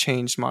then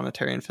changed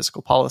monetary and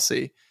fiscal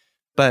policy.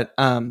 But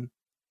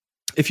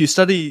if you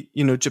study,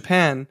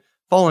 Japan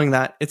following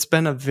that, it's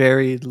been a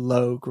very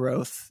low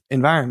growth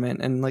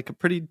environment and like a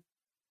pretty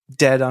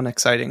dead,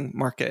 unexciting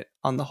market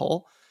on the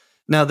whole.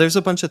 Now, there's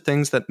a bunch of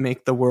things that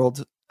make the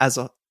world as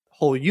a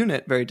whole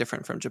unit very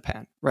different from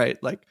Japan,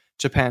 right? Like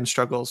Japan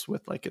struggles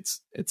with like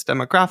its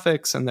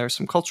demographics, and there's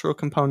some cultural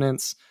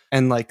components,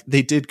 and like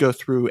they did go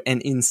through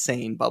an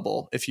insane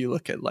bubble. If you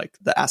look at like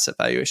the asset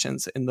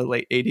valuations in the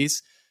late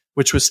 80s,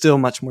 which was still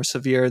much more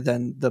severe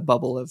than the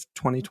bubble of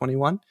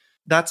 2021.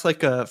 That's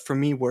like a, for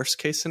me, worst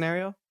case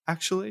scenario,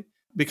 actually,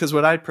 because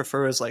what I'd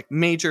prefer is like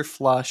major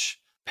flush,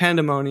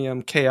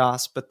 pandemonium,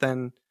 chaos, but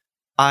then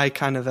I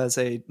kind of as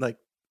a, like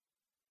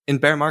in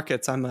bear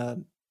markets,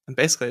 I'm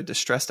basically a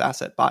distressed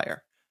asset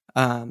buyer.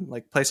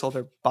 Like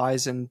placeholder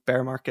buys in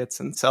bear markets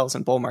and sells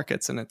in bull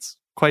markets. And it's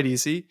quite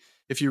easy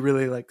if you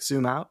really like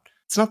zoom out.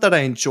 It's not that I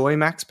enjoy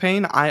max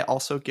pain. I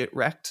also get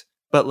wrecked,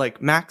 but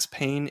like max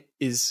pain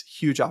is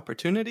huge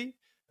opportunity,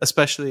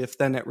 especially if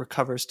then it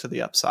recovers to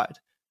the upside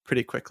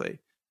pretty quickly.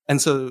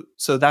 And so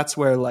that's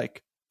where,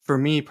 like, for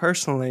me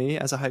personally,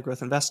 as a high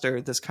growth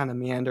investor, this kind of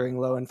meandering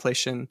low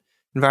inflation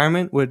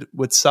environment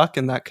would suck,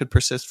 and that could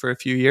persist for a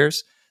few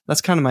years.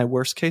 That's kind of my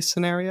worst case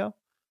scenario.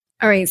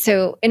 All right.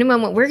 So in a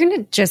moment, we're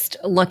going to just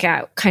look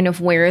at kind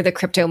of where the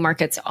crypto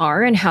markets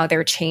are and how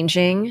they're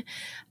changing.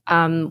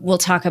 We'll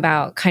talk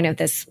about kind of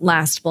this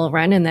last bull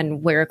run and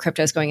then where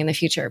crypto is going in the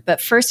future.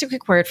 But first, a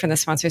quick word from the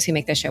sponsors who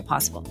make this show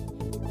possible.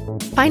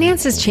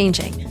 Finance is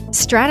changing.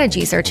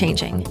 Strategies are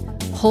changing.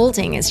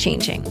 Holding is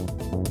changing.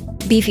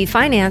 Beefy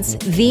Finance,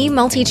 the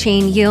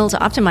multi-chain yield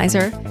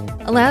optimizer,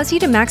 allows you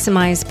to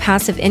maximize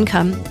passive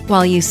income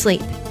while you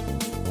sleep.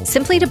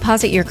 Simply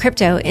deposit your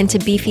crypto into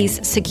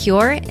Beefy's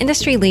secure,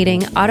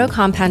 industry-leading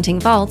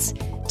auto-compounding vaults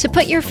to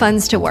put your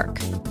funds to work.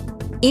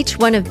 Each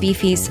one of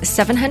Beefy's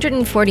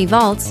 740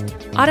 vaults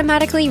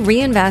automatically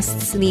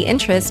reinvests the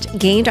interest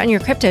gained on your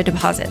crypto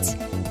deposits,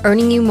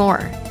 earning you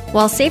more,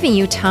 while saving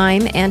you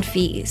time and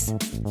fees.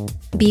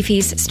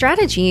 Beefy's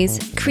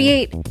strategies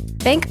create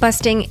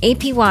bank-busting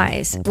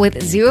APYs with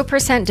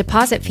 0%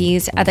 deposit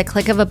fees at the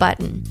click of a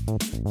button.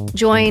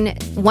 Join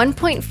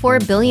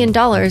 $1.4 billion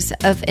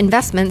of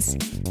investments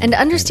and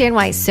understand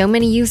why so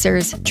many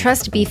users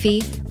trust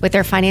Beefy with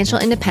their financial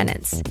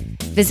independence.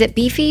 Visit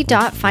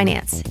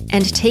beefy.finance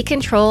and take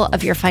control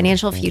of your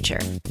financial future.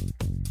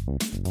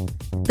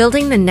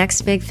 Building the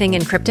next big thing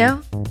in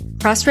crypto?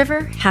 Cross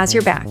River has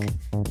your back.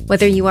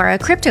 Whether you are a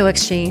crypto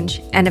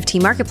exchange,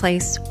 NFT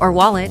marketplace, or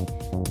wallet,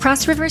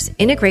 Cross River's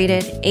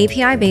integrated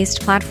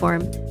API-based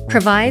platform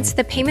provides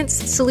the payments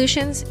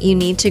solutions you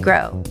need to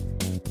grow.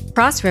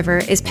 Cross River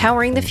is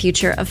powering the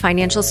future of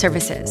financial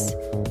services.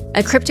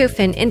 A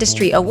CryptoFin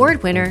Industry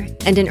Award winner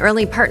and an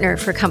early partner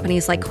for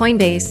companies like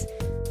Coinbase,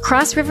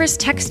 Cross River's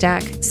tech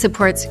stack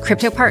supports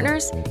crypto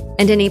partners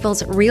and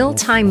enables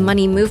real-time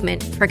money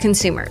movement for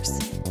consumers.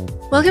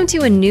 Welcome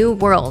to a new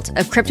world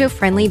of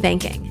crypto-friendly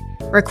banking.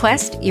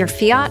 Request your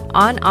fiat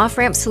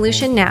on-off-ramp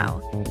solution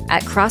now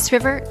at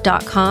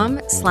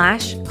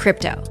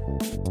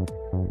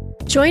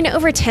crossriver.com/crypto. Join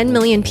over 10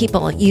 million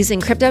people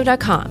using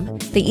Crypto.com,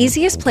 the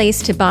easiest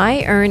place to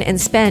buy, earn, and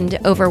spend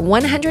over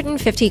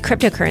 150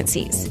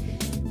 cryptocurrencies.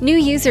 New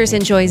users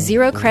enjoy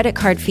zero credit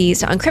card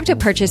fees on crypto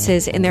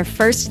purchases in their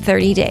first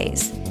 30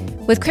 days.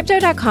 With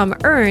Crypto.com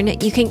Earn,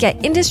 you can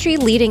get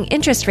industry-leading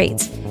interest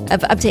rates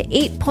of up to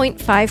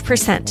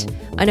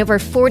 8.5% on over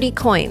 40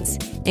 coins,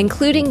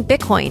 including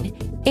Bitcoin,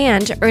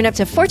 and earn up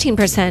to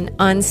 14%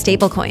 on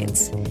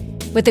stablecoins.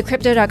 With the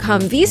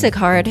Crypto.com Visa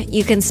card,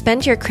 you can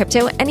spend your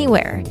crypto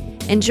anywhere.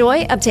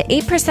 Enjoy up to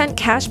 8%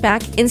 cash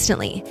back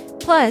instantly,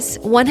 plus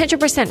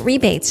 100%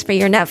 rebates for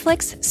your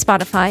Netflix,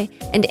 Spotify,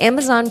 and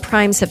Amazon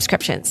Prime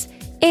subscriptions,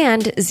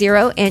 and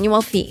zero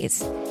annual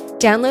fees.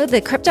 Download the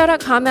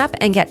Crypto.com app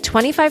and get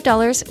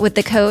 $25 with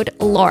the code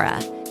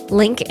LAURA.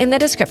 Link in the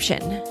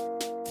description.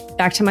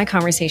 Back to my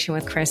conversation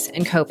with Chris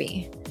and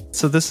Kobe.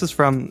 So this is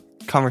from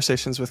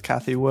Conversations with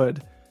Cathie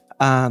Wood,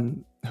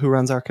 who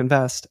runs Ark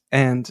Invest.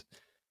 And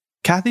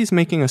Cathie's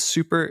making a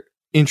super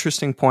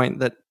interesting point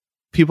that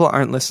people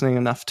aren't listening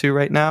enough to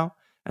right now.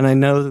 And I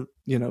know,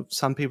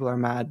 some people are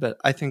mad, but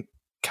I think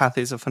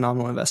Cathie's a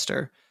phenomenal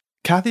investor.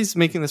 Cathie's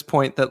making this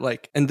point that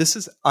and this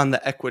is on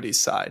the equities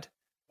side,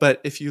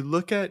 but if you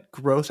look at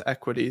growth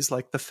equities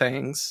like the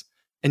FANGs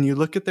and you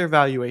look at their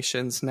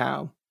valuations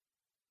now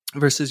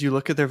versus you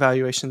look at their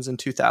valuations in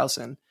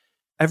 2000,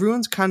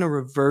 everyone's kind of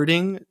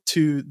reverting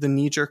to the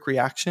knee-jerk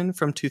reaction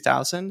from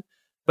 2000.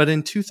 But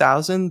in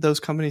 2000, those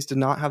companies did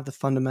not have the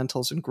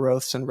fundamentals and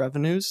growths and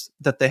revenues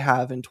that they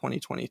have in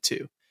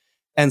 2022.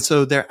 And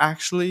so they're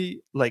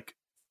actually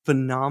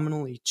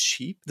phenomenally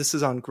cheap. This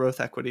is on growth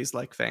equities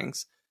like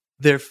FANGs.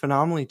 They're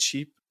phenomenally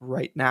cheap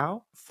right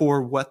now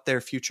for what their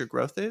future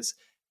growth is.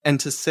 And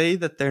to say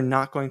that they're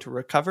not going to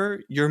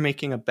recover, you're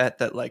making a bet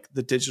that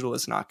the digital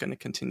is not going to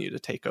continue to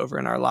take over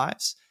in our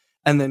lives.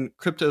 And then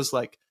crypto's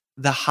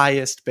the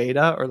highest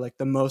beta or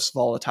the most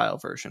volatile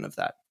version of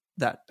that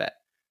bet.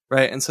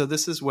 Right. And so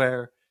this is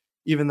where,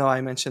 even though I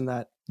mentioned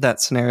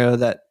that scenario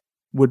that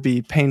would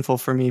be painful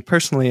for me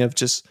personally of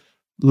just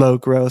low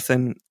growth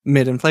and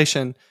mid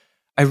inflation,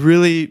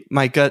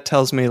 my gut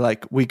tells me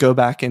we go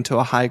back into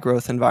a high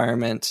growth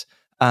environment.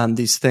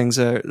 These things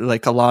are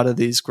a lot of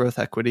these growth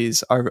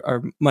equities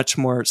are much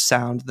more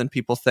sound than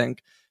people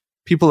think.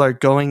 People are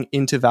going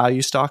into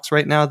value stocks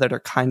right now that are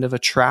kind of a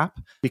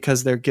trap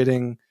because they're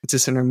getting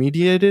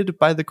disintermediated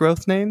by the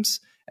growth names.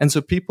 And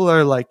so people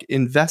are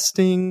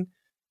investing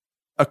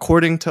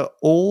according to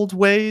old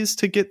ways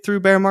to get through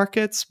bear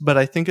markets, but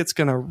I think it's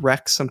going to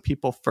wreck some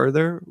people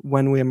further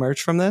when we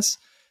emerge from this.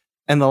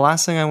 And the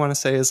last thing I want to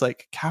say is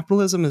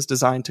capitalism is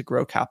designed to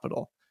grow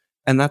capital.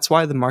 And that's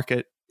why the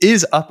market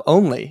is up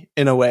only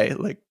in a way,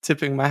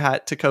 tipping my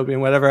hat to Kobe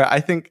and whatever.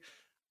 I think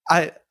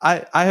I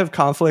have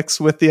conflicts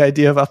with the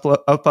idea of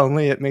up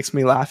only. It makes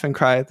me laugh and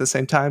cry at the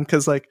same time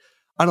because on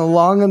a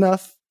long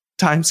enough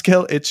time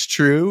scale, it's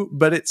true,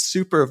 but it's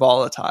super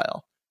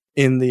volatile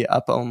in the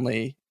up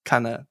only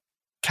kind of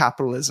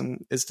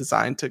capitalism is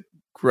designed to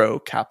grow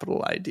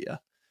capital idea.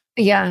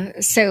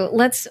 Yeah. So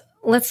let's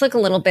look a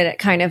little bit at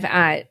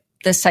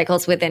the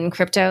cycles within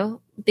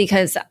crypto,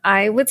 because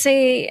I would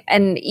say,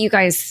 and you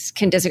guys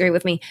can disagree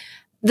with me,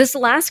 this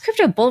last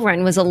crypto bull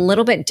run was a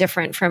little bit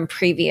different from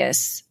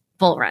previous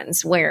bull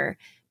runs where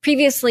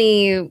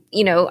previously,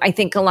 I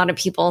think a lot of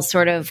people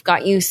sort of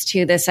got used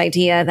to this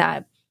idea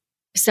that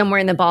somewhere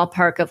in the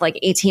ballpark of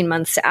 18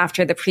 months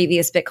after the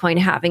previous Bitcoin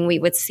halving, we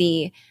would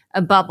see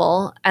a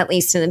bubble, at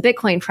least in the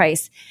Bitcoin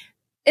price,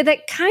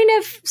 that kind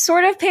of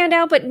sort of panned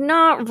out, but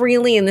not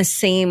really in the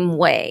same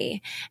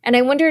way. And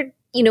I wondered,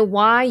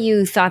 why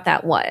you thought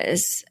that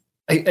was.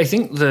 I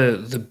think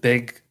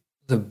the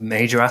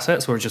major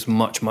assets were just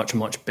much, much,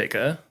 much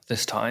bigger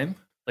this time.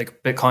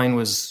 Bitcoin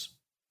was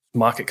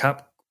market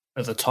cap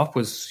at the top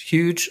was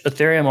huge.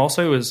 Ethereum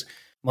also was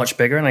much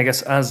bigger. And I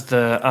guess as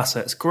the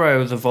assets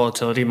grow, the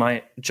volatility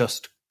might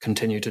just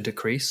continue to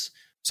decrease.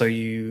 So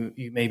you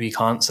maybe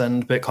can't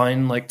send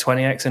Bitcoin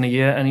 20x in a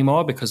year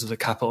anymore because of the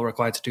capital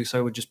required to do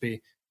so would just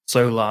be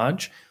so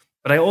large.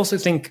 But I also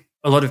think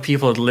a lot of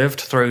people had lived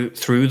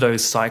through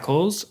those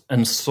cycles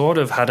and sort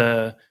of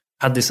had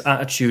this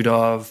attitude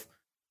of,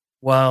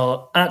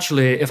 well,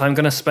 actually, if I'm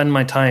going to spend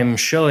my time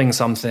shilling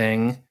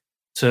something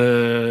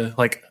to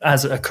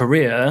as a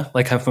career,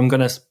 if I'm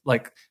going to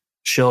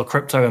shill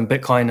crypto and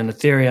Bitcoin and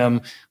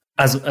Ethereum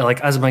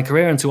as my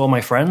career and to all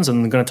my friends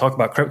and I'm going to talk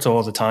about crypto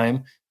all the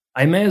time,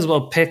 I may as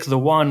well pick the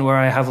one where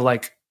I have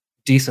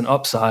decent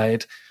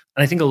upside.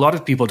 And I think a lot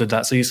of people did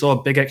that. So you saw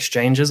big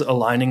exchanges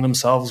aligning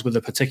themselves with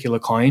a particular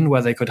coin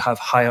where they could have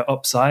higher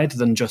upside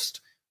than just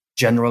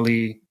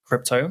generally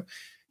crypto.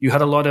 You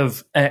had a lot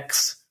of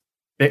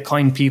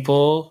ex-Bitcoin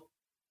people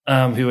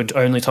who would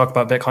only talk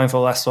about Bitcoin for the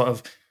last sort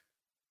of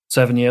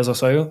 7 years or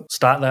so,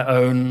 start their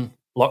own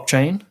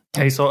blockchain.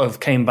 They sort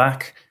of came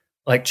back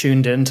like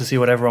tuned in to see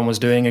what everyone was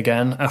doing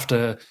again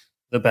after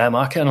the bear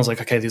market. And I was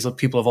like, okay, these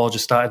people have all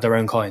just started their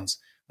own coins.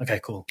 Okay,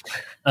 cool.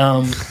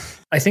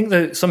 I think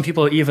that some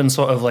people even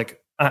sort of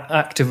like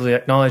actively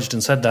acknowledged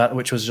and said that,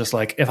 which was just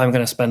like, if I'm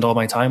going to spend all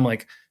my time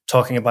like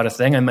talking about a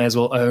thing, I may as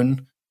well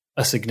own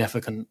a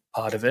significant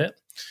part of it.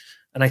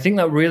 And I think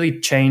that really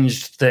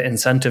changed the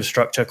incentive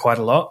structure quite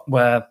a lot,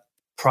 where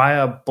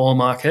prior bull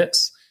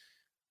markets,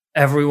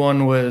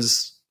 everyone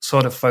was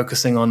sort of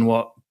focusing on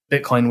what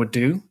Bitcoin would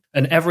do,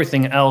 and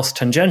everything else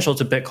tangential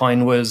to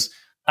Bitcoin was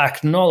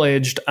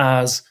acknowledged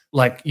as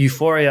like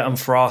euphoria and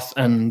froth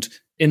and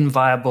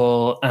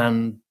inviable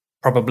and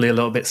probably a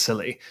little bit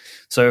silly.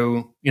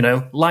 So,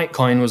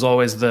 Litecoin was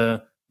always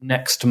the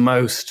next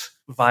most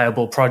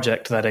viable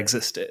project that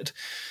existed.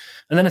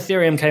 And then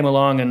Ethereum came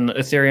along, and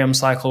Ethereum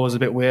cycle was a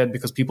bit weird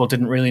because people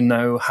didn't really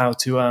know how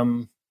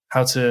to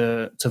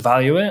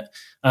value it,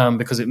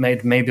 because it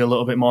made maybe a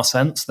little bit more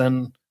sense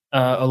than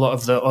a lot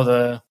of the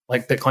other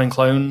like Bitcoin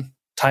clone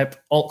type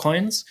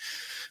altcoins.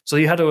 So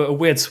you had a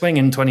weird swing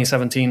in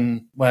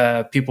 2017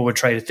 where people would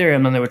trade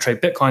Ethereum and they would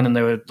trade Bitcoin, and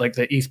they would like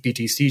the ETH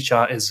BTC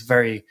chart is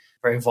very,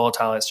 very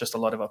volatile. It's just a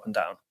lot of up and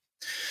down.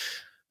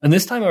 And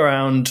this time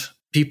around,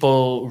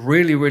 people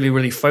really, really,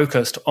 really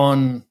focused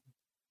on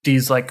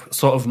these like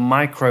sort of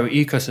micro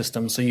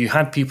ecosystems. So you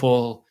had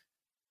people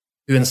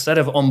who, instead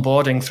of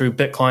onboarding through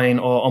Bitcoin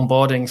or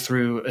onboarding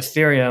through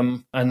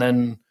Ethereum and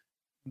then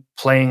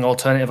playing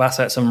alternative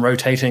assets and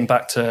rotating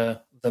back to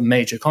the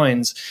major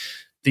coins,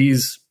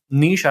 these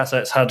niche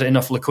assets had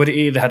enough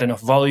liquidity, they had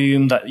enough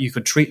volume that you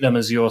could treat them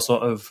as your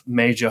sort of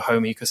major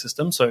home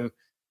ecosystem. So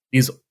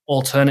these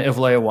alternative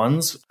layer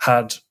ones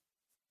had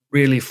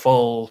really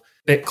full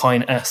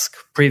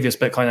previous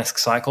Bitcoin-esque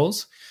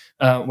cycles,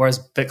 whereas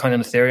Bitcoin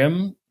and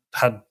Ethereum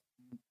had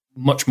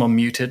much more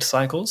muted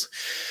cycles.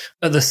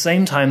 At the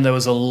same time, there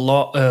was a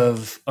lot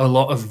of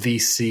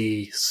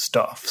VC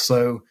stuff.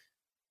 So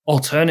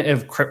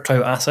alternative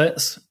crypto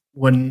assets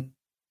were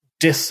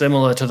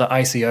dissimilar to the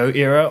ICO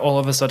era all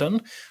of a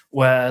sudden,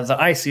 where the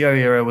ICO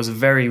era was a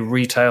very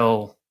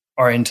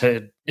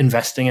retail-oriented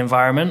investing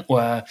environment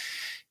where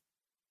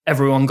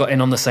everyone got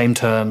in on the same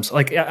terms.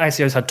 Like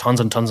ICOs had tons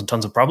and tons and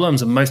tons of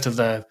problems, and most of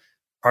their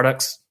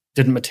products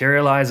didn't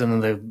materialize,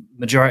 and the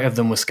majority of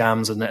them were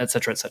scams, and et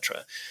cetera, et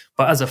cetera.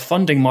 But as a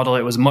funding model,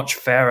 it was much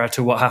fairer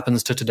to what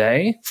happens to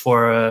today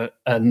for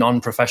a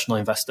non-professional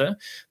investor,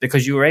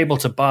 because you were able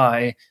to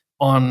buy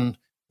on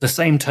the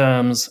same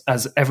terms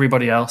as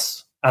everybody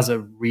else as a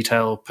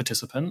retail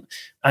participant,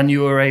 and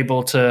you were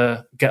able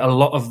to get a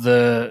lot of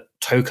the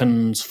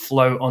tokens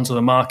flow onto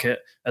the market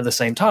at the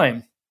same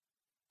time.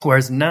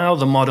 Whereas now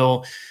the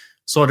model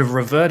sort of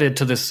reverted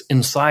to this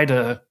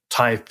insider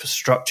type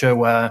structure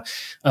where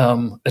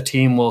a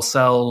team will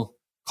sell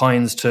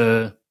coins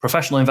to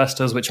professional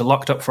investors, which are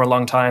locked up for a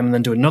long time, and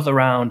then do another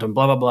round and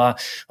blah, blah, blah.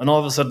 And all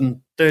of a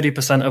sudden,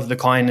 30% of the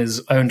coin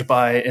is owned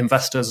by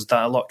investors that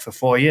are locked for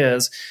 4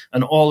 years.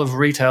 And all of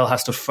retail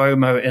has to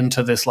FOMO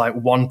into this like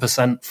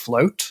 1%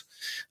 float.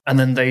 And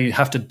then they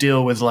have to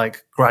deal with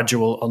like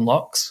gradual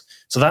unlocks.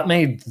 So that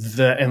made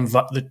the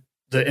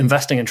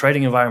investing and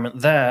trading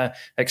environment there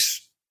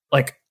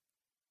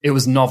it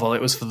was novel.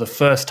 It was for the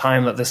first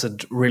time that this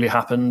had really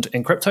happened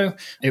in crypto.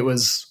 It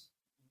was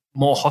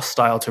more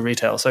hostile to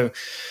retail. So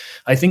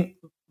I think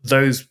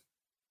those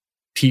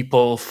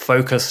people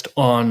focused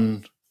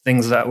on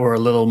things that were a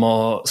little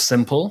more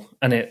simple,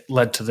 and it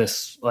led to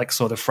this like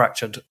sort of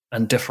fractured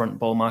and different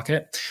bull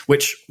market,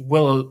 which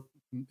will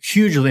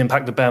hugely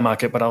impact the bear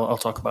market, but I'll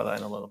talk about that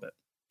in a little bit.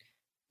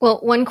 Well,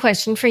 one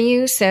question for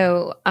you.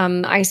 So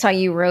I saw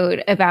you wrote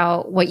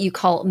about what you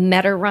call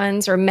meta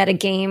runs or meta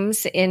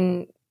games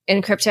in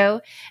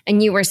crypto,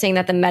 and you were saying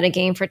that the meta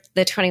game for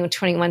the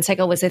 2021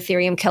 cycle was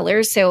Ethereum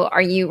killers. So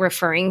are you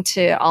referring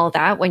to all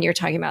that when you're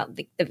talking about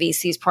the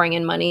VCs pouring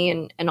in money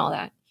and all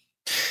that?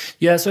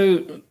 Yeah, so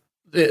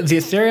the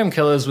Ethereum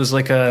killers was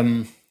like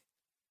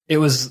it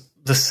was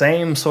the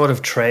same sort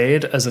of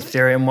trade as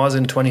Ethereum was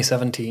in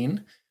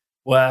 2017,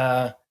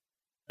 where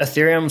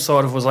Ethereum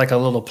sort of was like a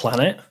little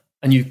planet.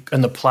 And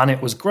the planet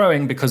was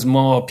growing because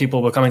more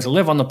people were coming to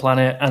live on the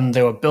planet, and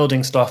they were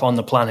building stuff on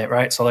the planet,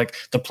 right? So like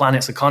the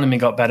planet's economy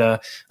got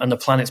better, and the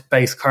planet's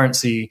base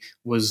currency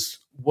was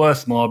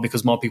worth more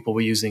because more people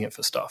were using it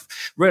for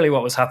stuff. Really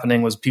what was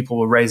happening was people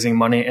were raising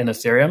money in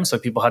Ethereum. So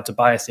people had to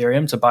buy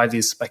Ethereum to buy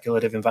these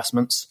speculative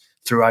investments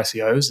through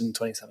ICOs in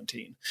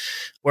 2017.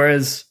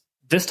 Whereas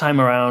this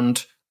time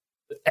around,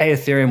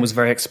 Ethereum was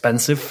very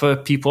expensive for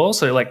people.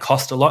 So it like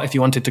cost a lot if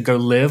you wanted to go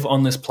live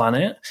on this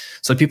planet.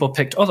 So people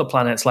picked other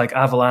planets like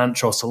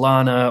Avalanche or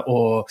Solana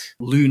or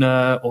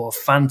Luna or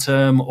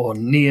Phantom or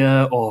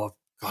Nia or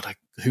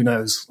who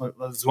knows?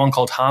 There's one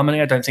called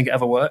Harmony. I don't think it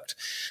ever worked.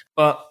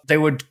 But they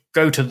would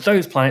go to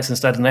those planets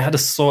instead, and they had a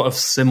sort of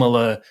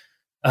similar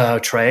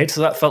trade.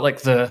 So that felt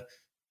like the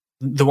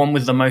one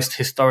with the most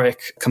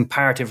historic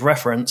comparative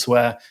reference,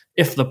 where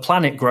if the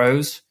planet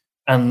grows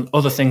and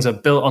other things are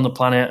built on the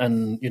planet,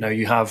 and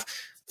you have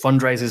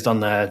fundraisers done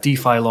there,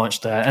 DeFi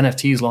launched there,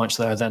 NFTs launched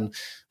there, then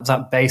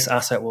that base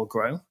asset will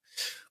grow.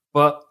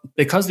 But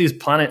because these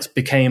planets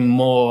became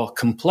more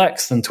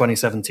complex than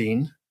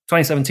 2017,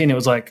 it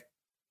was like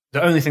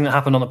the only thing that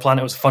happened on the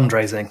planet was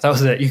fundraising. That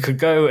was it. You could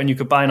go and you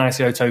could buy an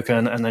ICO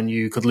token and then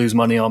you could lose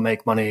money or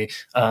make money,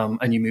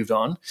 and you moved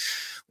on.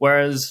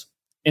 Whereas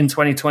in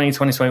 2020,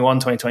 2021,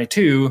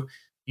 2022,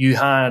 you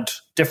had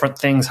different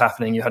things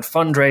happening. You had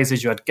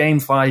fundraisers, you had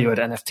GameFi, you had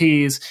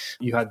NFTs,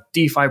 you had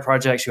DeFi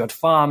projects, you had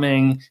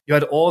farming, you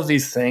had all of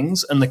these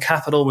things, and the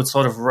capital would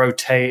sort of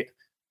rotate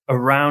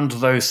around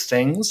those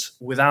things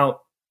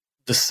without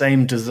the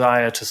same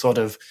desire to sort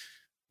of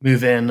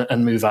move in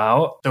and move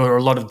out. There were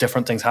a lot of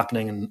different things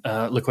happening,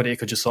 and liquidity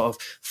could just sort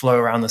of flow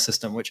around the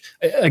system, which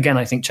again,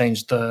 I think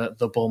changed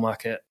the bull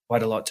market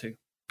quite a lot too.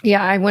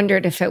 Yeah, I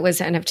wondered if it was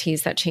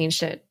NFTs that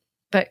changed it.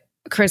 But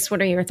Chris,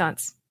 what are your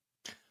thoughts?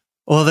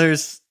 Well,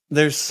 there's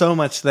so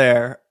much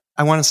there.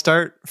 I want to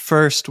start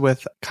first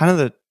with kind of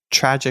the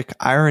tragic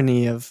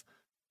irony of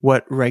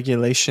what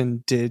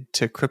regulation did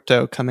to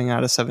crypto coming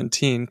out of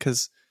 17,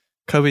 because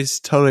Kobe's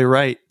totally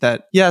right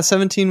that, yeah,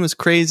 17 was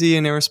crazy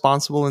and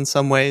irresponsible in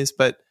some ways,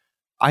 but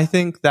I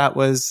think that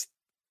was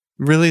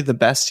really the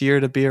best year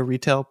to be a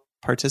retail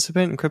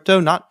participant in crypto.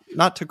 Not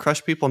to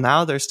crush people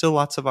now. There's still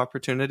lots of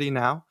opportunity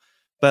now,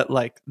 but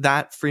like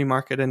that free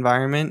market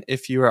environment,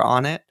 if you were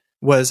on it,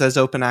 was as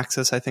open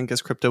access, I think,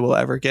 as crypto will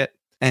ever get.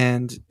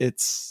 And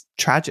it's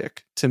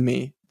tragic to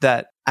me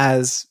that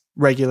as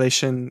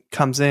regulation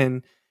comes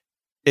in,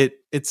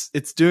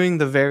 it's doing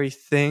the very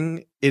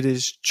thing it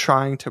is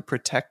trying to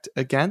protect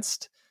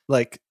against.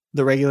 Like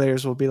the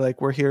regulators will be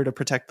like, we're here to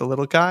protect the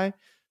little guy,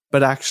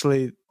 but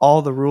actually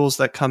all the rules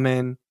that come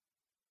in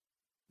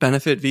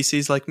benefit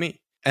VCs like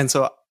me. And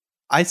so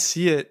I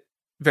see it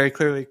very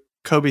clearly.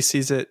 Kobe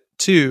sees it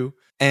too.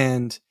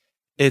 And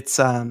it's,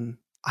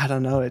 I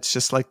don't know, it's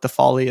just like the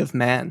folly of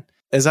man.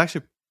 It's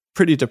actually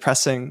pretty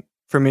depressing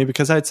for me,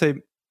 because I'd say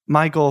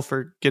my goal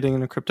for getting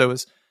into crypto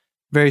was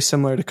very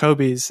similar to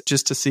Kobe's,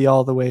 just to see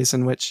all the ways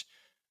in which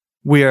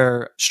we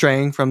are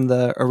straying from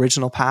the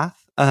original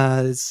path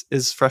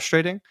is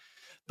frustrating.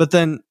 But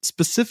then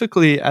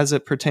specifically as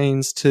it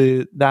pertains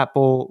to that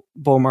bull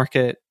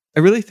market, I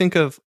really think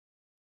of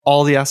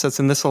all the assets,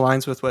 and this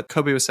aligns with what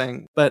Kobe was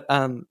saying, but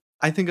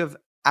I think of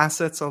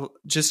assets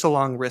just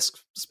along risk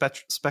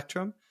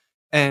spectrum.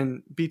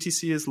 And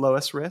BTC is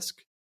lowest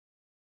risk,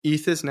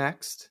 ETH is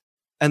next,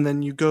 and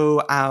then you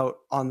go out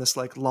on this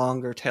like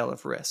longer tail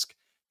of risk.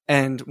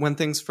 And when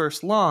things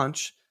first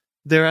launch,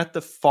 they're at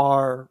the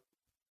far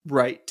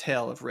right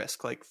tail of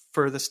risk, like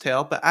furthest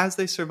tail. But as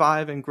they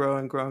survive and grow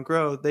and grow and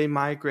grow, they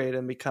migrate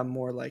and become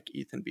more like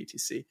ETH and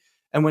BTC.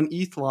 And when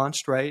ETH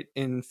launched, right,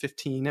 in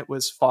 15, it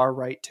was far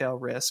right tail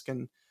risk.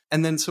 And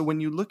then so when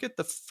you look at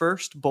the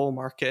first bull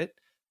market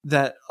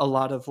that a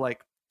lot of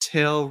like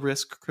tail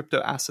risk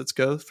crypto assets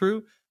go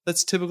through,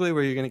 that's typically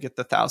where you're going to get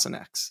the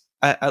 1000x,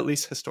 at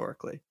least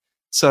historically.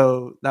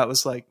 So that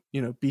was like,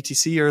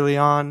 BTC early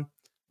on,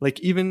 like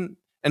even,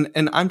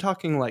 and I'm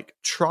talking like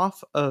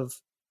trough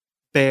of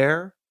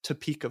bear to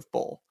peak of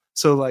bull.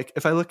 So like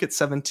if I look at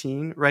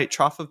 17, right,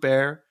 trough of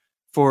bear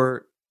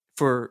for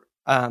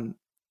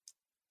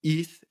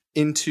ETH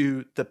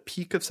into the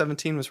peak of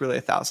 17 was really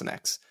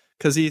 1000x,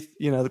 because ETH,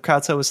 the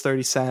crowd sale was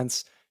 30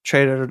 cents,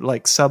 traded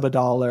like sub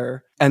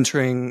 $1,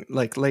 entering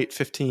like late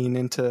 15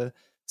 into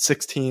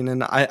 16.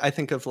 And I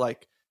think of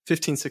like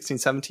 15, 16,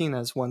 17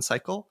 as one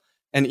cycle.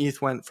 And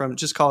ETH went from,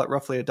 just call it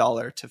roughly $1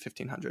 to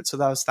 1500. So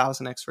that was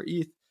 1000x for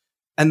ETH.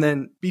 And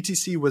then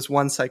BTC was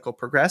one cycle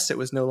progressed. It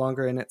was no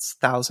longer in its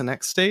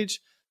 1000x stage.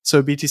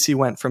 So BTC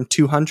went from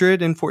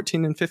 200 in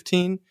 14 and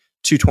 15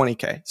 to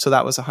 20K. So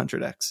that was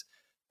 100x.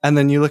 And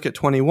then you look at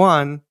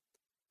 21,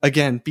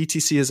 again,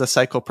 BTC is a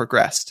cycle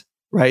progressed,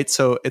 right?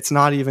 So it's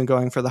not even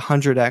going for the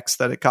 100x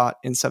that it got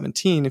in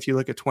 17. If you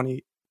look at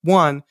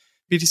 21,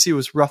 BTC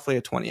was roughly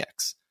a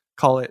 20x.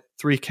 Call it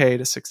 3K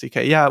to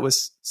 60K. Yeah, it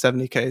was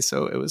 70K,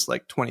 so it was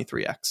like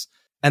 23x.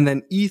 And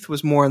then ETH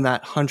was more in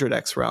that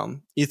 100x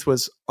realm. ETH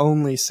was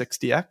only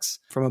 60x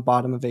from a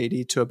bottom of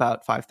 80 to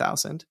about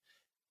 5,000.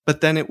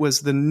 But then it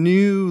was the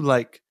new,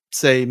 like,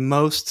 say,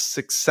 most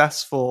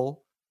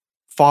successful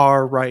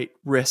far right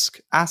risk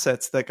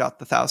assets that got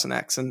the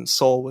 1000x, and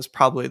Sol was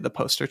probably the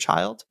poster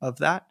child of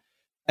that.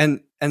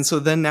 And so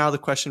then now the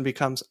question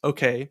becomes,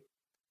 okay,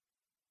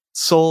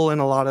 Sol and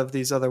a lot of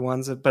these other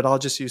ones, but I'll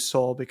just use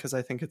Sol because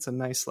I think it's a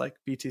nice like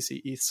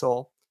BTC ETH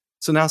Sol.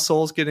 So now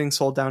Sol's getting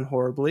sold down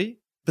horribly,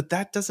 but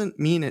that doesn't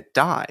mean it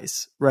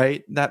dies,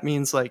 right? That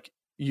means like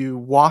you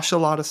wash a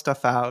lot of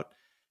stuff out.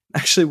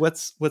 Actually,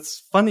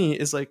 what's funny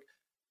is like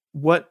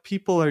what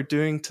people are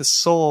doing to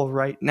Sol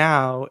right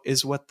now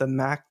is what the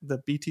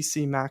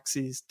BTC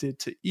maxis did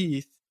to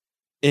ETH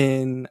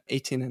in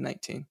 18 and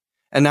 19.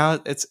 And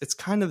now it's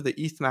kind of the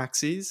ETH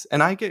maxis,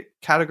 and I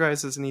get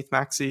categorized as an ETH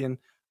maxi, and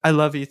I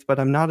love ETH, but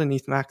I'm not an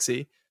ETH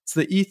maxi. It's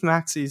the ETH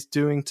maxis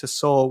doing to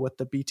Sol what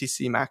the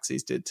BTC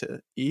maxis did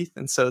to ETH.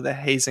 And so the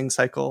hazing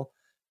cycle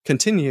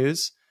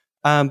continues.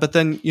 But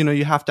then,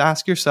 you have to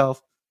ask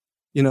yourself,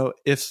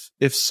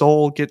 if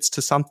Sol gets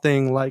to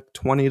something like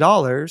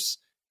 $20,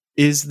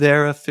 is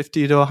there a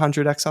 50 to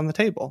 100x on the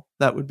table?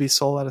 That would be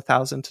SOL at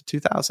 1,000 to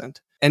 2,000.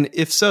 And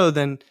if so,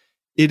 then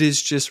it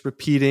is just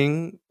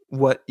repeating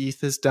what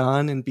ETH has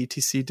done and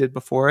BTC did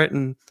before it.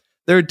 And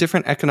there are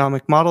different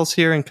economic models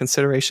here and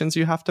considerations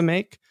you have to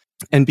make.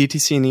 And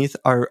BTC and ETH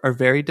are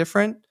very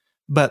different.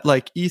 But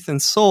like ETH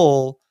and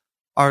SOL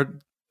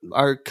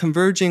are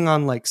converging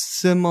on like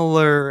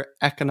similar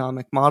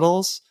economic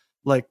models.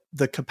 Like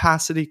the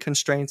capacity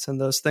constraints and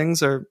those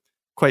things are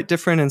quite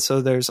different. And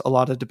so there's a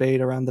lot of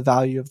debate around the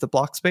value of the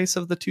block space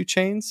of the two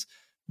chains.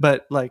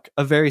 But like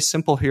a very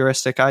simple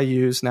heuristic I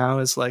use now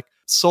is like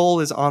SOL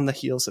is on the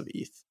heels of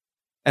ETH.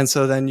 And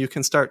so then you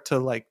can start to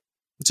like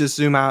just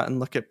zoom out and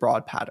look at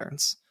broad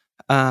patterns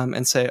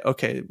and say,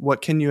 okay,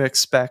 what can you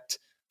expect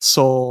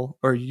SOL,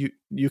 or you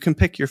can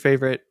pick your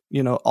favorite,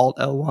 alt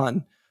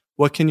L1.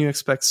 What can you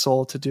expect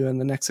SOL to do in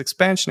the next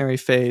expansionary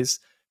phase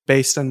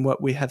based on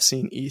what we have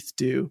seen ETH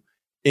do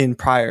in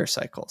prior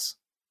cycles?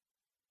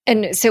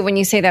 And so when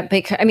you say that,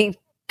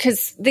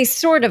 because they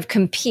sort of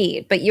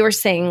compete, but you're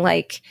saying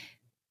like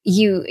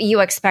you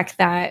expect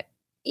that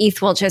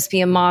ETH will just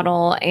be a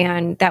model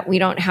and that we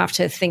don't have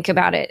to think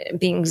about it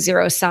being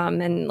zero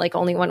sum and like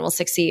only one will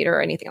succeed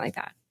or anything like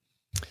that.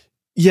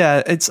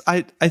 Yeah,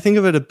 I think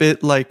of it a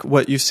bit like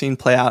what you've seen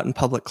play out in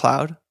public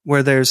cloud,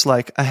 where there's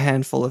like a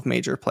handful of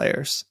major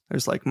players.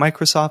 There's like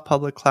Microsoft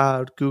public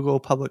cloud, Google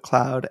public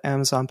cloud,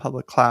 Amazon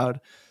public cloud,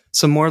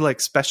 some more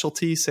like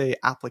specialty, say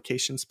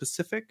application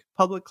specific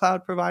public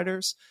cloud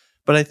providers.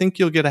 But I think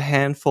you'll get a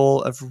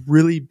handful of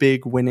really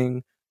big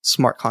winning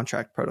smart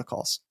contract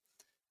protocols.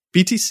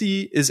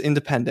 BTC is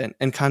independent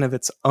and kind of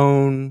its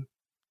own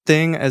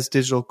thing as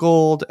digital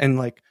gold, and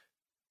like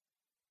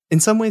in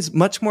some ways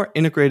much more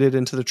integrated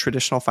into the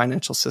traditional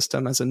financial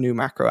system as a new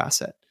macro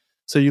asset.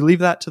 So you leave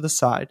that to the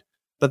side,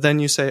 but then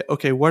you say,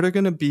 okay, what are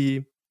going to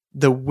be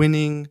the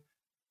winning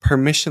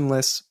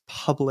permissionless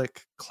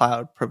public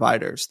cloud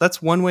providers?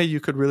 That's one way you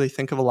could really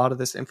think of a lot of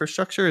this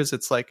infrastructure, is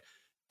it's like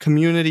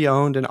community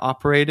owned and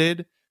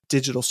operated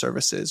digital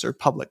services or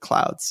public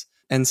clouds.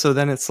 And so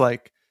then it's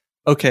like,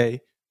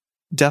 okay,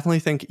 definitely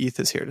think ETH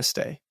is here to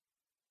stay.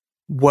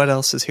 What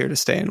else is here to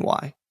stay and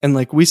why? And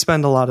like we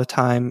spend a lot of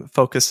time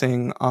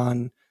focusing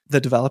on the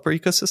developer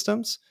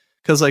ecosystems,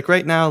 because like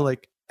right now,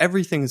 like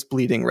everything is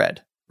bleeding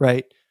red,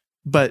 right?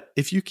 But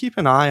if you keep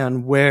an eye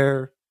on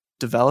where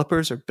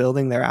developers are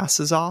building their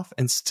asses off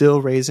and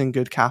still raising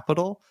good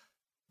capital,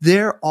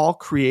 they're all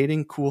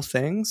creating cool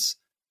things,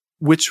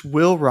 which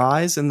will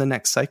rise in the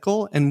next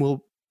cycle and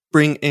will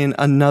bring in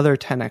another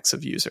 10x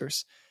of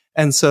users.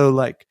 And so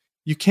like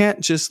you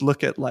can't just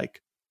look at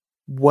like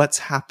what's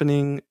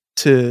happening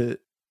to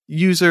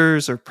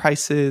users or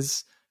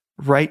prices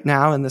right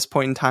now in this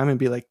point in time and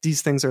be like,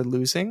 these things are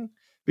losing,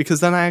 because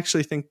then I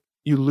actually think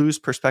you lose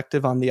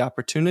perspective on the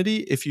opportunity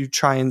if you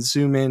try and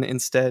zoom in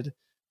instead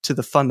to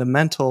the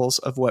fundamentals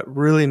of what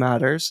really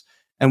matters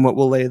and what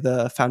will lay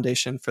the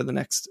foundation for the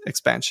next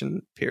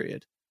expansion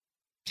period.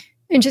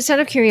 And just out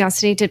of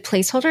curiosity, did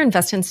Placeholder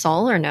invest in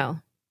SOL or no?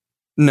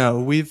 No,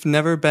 we've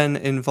never been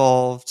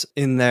involved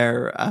in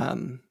their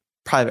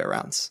private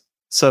rounds.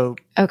 So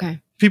okay.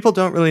 People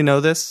don't really know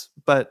this,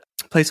 but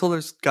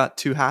Placeholder's got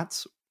two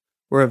hats.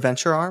 We're a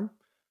venture arm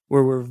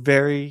where we're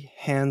very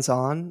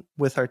hands-on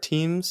with our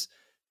teams,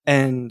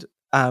 and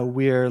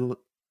we're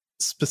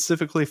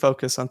specifically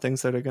focused on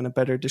things that are going to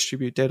better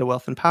distribute data,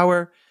 wealth, and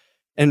power.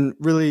 And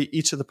really,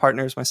 each of the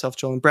partners, myself,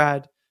 Joel, and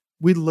Brad,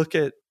 we look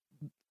at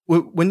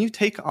when you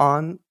take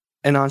on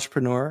an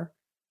entrepreneur,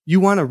 you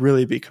want to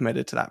really be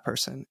committed to that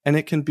person. And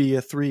it can be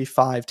a 3,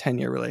 5,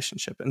 10-year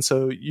relationship. And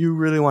so you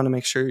really want to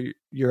make sure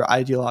you're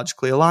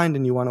ideologically aligned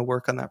and you want to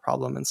work on that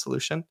problem and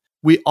solution.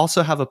 We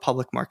also have a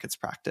public markets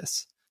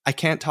practice. I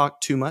can't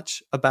talk too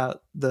much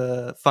about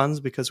the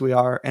funds because we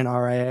are an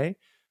RIA,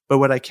 but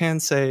what I can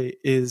say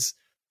is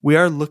we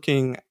are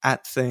looking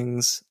at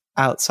things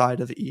outside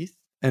of ETH,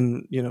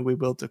 and we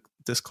will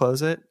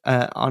disclose it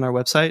on our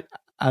website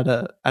at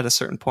a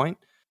certain point.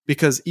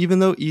 Because even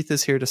though ETH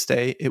is here to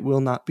stay, it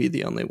will not be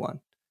the only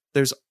one.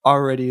 There's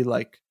already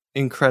like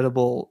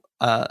incredible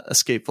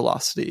escape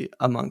velocity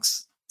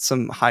amongst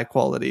some high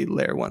quality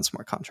layer 1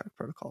 smart contract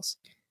protocols.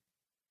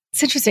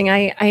 It's interesting.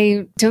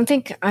 I don't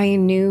think I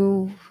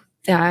knew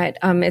that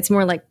it's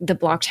more like the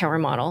block tower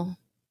model,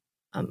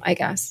 I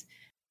guess.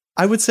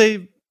 I would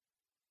say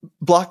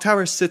Block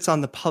Tower sits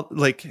on the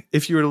like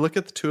if you were to look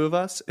at the two of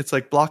us, it's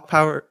like Block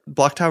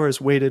Tower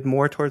is weighted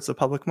more towards the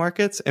public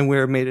markets and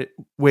we're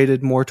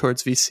weighted more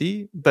towards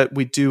VC, but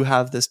we do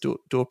have this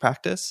dual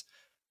practice.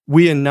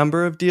 We, a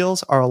number of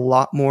deals are a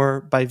lot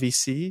more by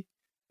VC,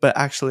 but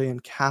actually in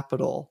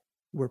capital,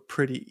 we're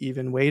pretty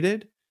even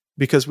weighted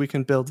because we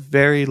can build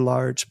very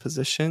large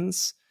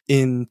positions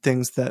in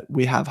things that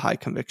we have high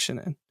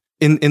conviction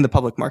in the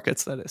public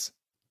markets, that is.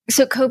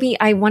 So, Kobe,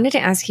 I wanted to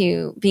ask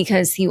you,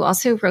 because you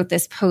also wrote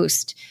this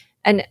post,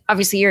 and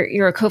obviously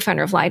you're a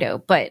co-founder of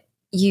Lido, but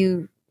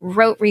you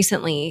wrote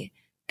recently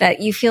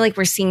that you feel like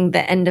we're seeing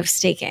the end of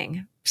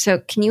staking. So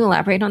can you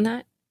elaborate on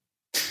that?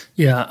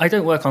 Yeah, I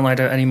don't work on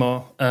Lido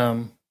anymore,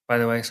 by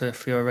the way, so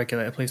if you're a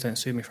regulator, please don't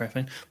sue me for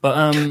anything.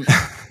 But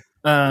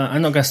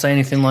I'm not going to say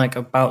anything like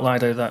about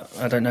Lido that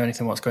I don't know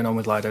anything what's going on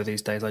with Lido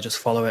these days. I just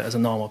follow it as a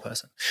normal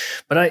person.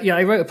 But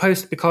I wrote a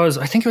post because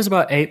I think it was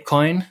about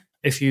ApeCoin.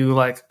 If you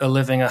like are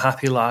living a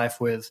happy life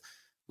with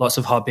lots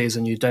of hobbies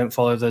and you don't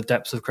follow the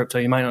depths of crypto,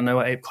 you might not know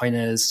what ApeCoin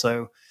is.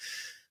 So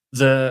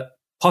the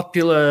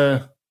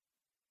popular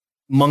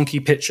monkey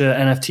picture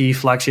NFT,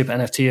 flagship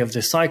NFT of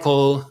this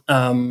cycle,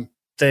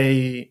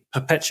 they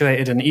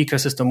perpetuated an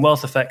ecosystem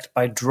wealth effect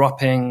by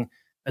dropping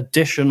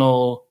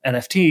additional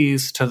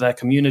NFTs to their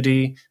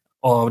community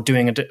or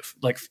doing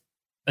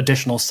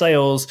additional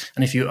sales.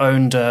 And if you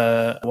owned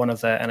one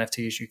of their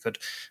NFTs, you could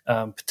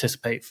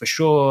participate for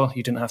sure.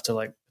 You didn't have to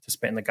like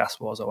participate in the gas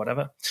wars or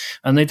whatever.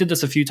 And they did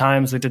this a few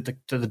times. They did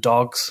the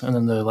dogs and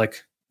then the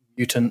like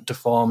mutant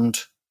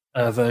deformed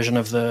version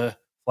of the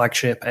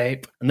flagship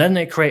ape. And then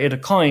they created a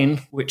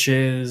coin, which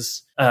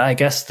is, I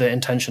guess the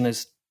intention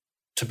is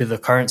to be the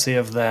currency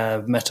of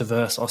their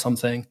metaverse or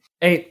something.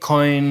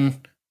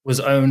 ApeCoin was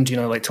owned,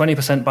 like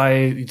 20%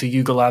 by the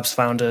Yuga Labs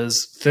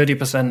founders,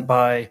 35%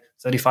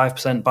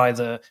 by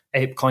the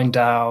ApeCoin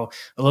DAO,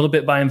 a little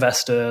bit by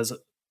investors.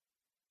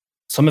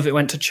 Some of it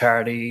went to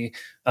charity.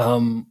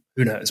 Who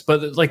knows?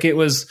 But like it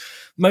was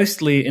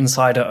mostly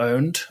insider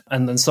owned,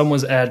 and then some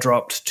was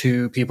airdropped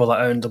to people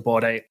that owned the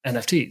Bored Ape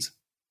NFTs.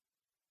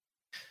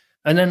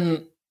 And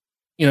then,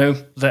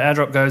 the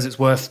airdrop goes, it's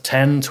worth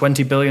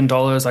 $10-20 billion.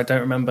 I don't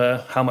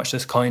remember how much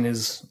this coin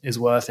is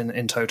worth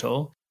in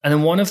total. And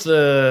then one of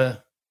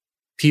the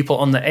people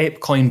on the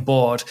ApeCoin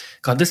board,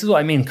 God, this is what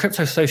I mean.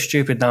 Crypto's so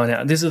stupid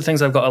now. These are the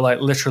things I've got to like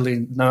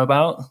literally know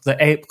about. The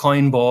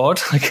ApeCoin board,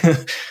 like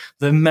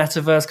the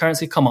metaverse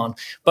currency. Come on.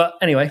 But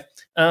anyway,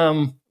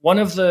 one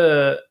of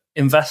the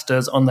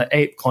investors on the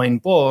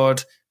ApeCoin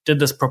board did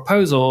this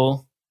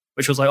proposal,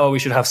 which was like, oh, we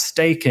should have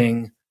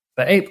staking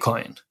for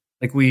ApeCoin.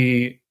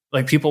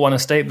 Like people want to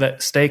stake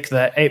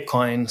their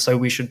ApeCoin, so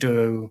we should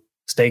do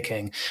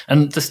staking.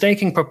 And the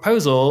staking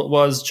proposal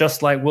was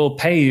just like, we'll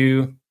pay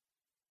you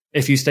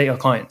if you stake your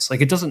coins.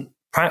 Like it doesn't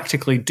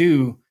practically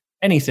do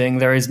anything.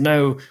 There is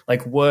no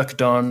like work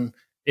done.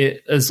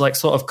 It is like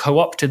sort of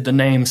co-opted the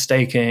name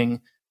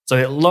staking. So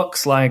it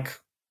looks like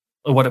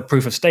what a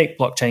proof of stake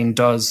blockchain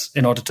does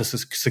in order to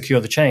secure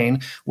the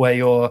chain, where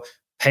you're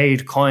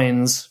paid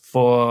coins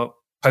for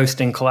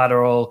posting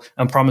collateral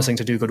and promising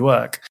to do good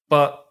work.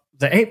 But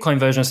the ApeCoin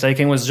version of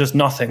staking was just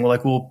nothing.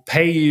 Like, we'll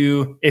pay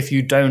you if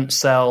you don't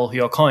sell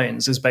your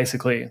coins is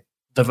basically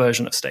the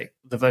version of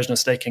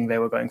staking they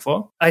were going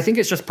for. I think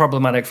it's just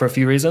problematic for a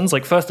few reasons.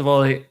 Like, first of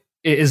all, it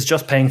is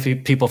just paying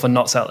people for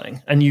not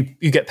selling. And you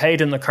get paid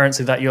in the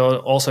currency that you're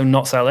also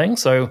not selling.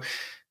 So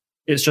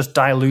it's just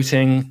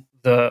diluting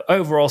the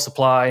overall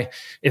supply.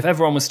 If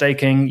everyone was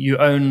staking, you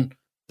own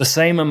the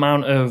same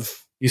amount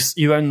of,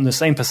 you own the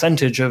same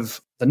percentage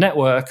of the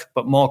network,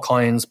 but more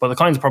coins, but the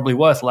coins are probably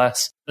worth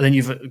less. And then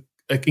you've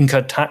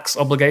incurred tax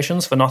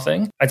obligations for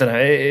nothing. I don't know.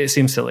 It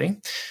seems silly.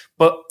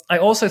 But I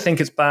also think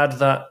it's bad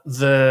that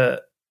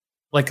the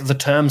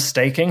term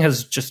staking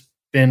has just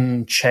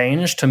been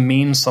changed to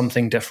mean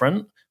something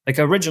different. Like,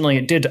 originally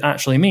it did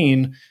actually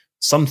mean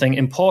something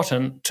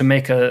important to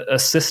make a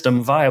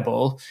system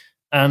viable,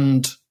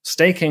 and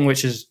staking,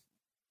 which is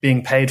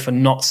being paid for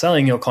not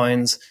selling your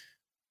coins,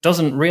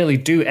 doesn't really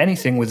do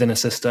anything within a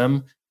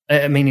system.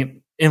 I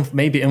mean, it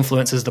maybe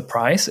influences the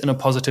price in a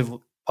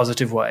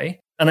positive way.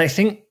 And I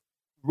think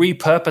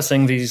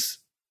repurposing these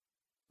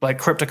like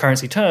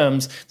cryptocurrency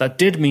terms that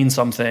did mean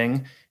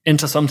something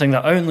into something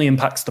that only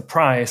impacts the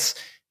price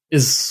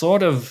is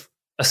sort of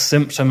a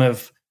symptom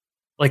of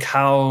like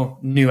how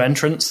new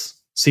entrants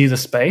see the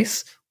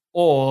space,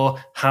 or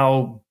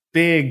how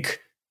big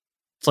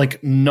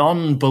like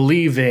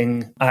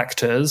non-believing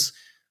actors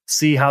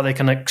see how they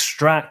can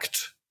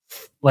extract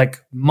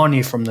like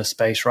money from the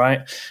space,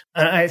 right?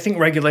 And I think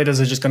regulators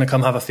are just going to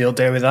come have a field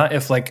day with that.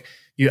 If like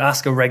you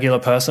ask a regular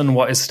person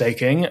what is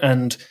staking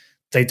and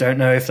they don't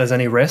know if there's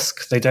any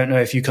risk, they don't know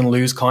if you can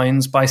lose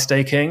coins by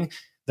staking,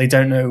 they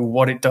don't know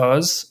what it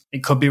does.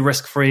 It could be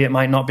risk-free, it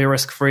might not be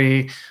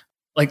risk-free.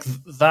 Like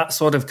that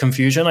sort of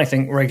confusion, I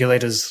think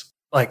regulators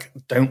like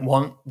don't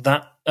want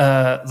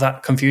that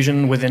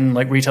confusion within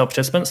like retail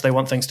participants. They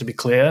want things to be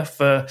clear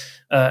for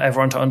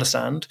everyone to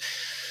understand.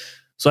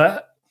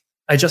 So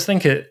I just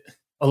think a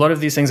lot of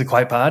these things are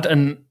quite bad.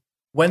 And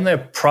when they're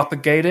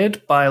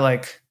propagated by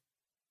like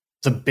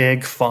the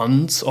big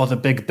funds or the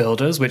big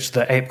builders, which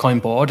the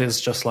ApeCoin board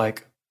is just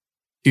like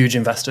huge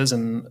investors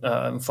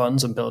and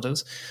funds and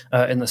builders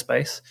in the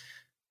space,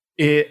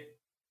 you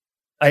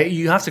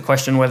have to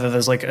question whether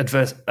there's like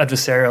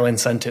adversarial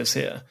incentives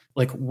here.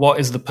 Like, what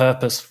is the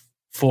purpose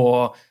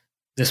for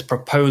this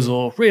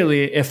proposal,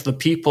 really, if the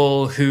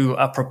people who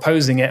are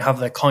proposing it have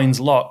their coins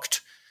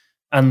locked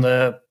and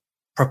the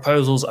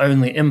proposal's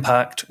only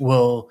impact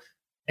will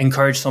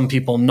encourage some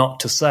people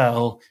not to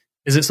sell?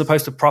 Is it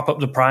supposed to prop up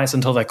the price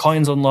until their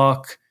coins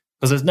unlock?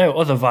 Because there's no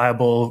other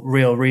viable,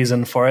 real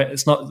reason for it.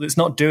 It's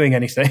not doing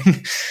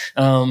anything.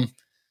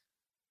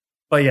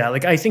 But yeah,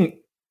 like I think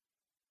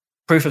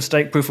proof of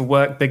stake, proof of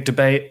work, big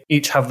debate,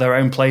 each have their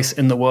own place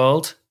in the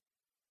world.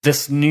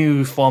 this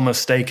new form of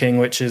staking,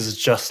 which is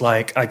just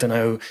like, I don't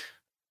know,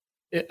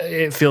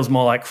 it feels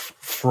more like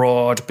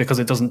fraud because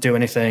it doesn't do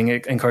anything.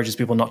 It encourages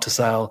people not to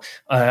sell.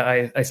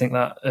 I think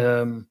that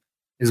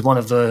is one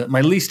of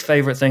my least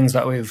favorite things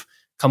that we've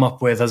come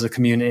up with as a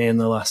community in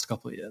the last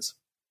couple of years.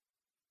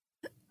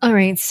 All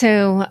right.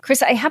 So,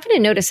 Chris, I happen to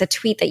notice a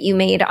tweet that you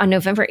made on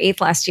November 8th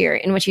last year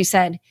in which you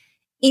said,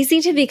 "Easy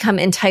to become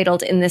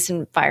entitled in this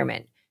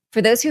environment.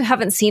 For those who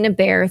haven't seen a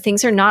bear,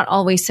 things are not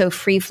always so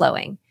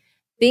free-flowing.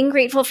 Being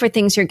grateful for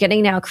things you're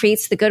getting now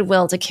creates the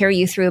goodwill to carry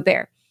you through a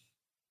bear."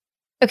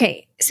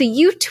 Okay, so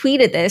you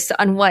tweeted this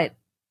on what,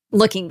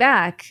 looking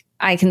back,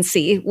 I can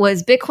see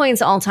was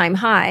Bitcoin's all-time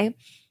high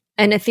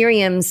and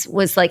Ethereum's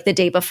was like the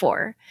day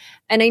before.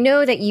 And I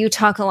know that you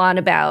talk a lot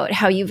about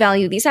how you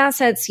value these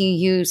assets. You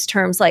use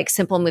terms like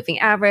simple moving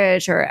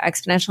average or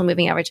exponential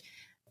moving average.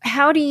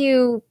 How do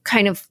you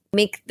kind of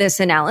make this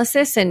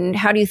analysis, and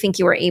how do you think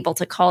you were able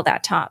to call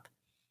that top?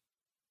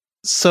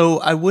 So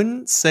I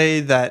wouldn't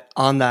say that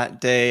on that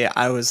day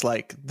I was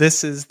like,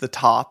 this is the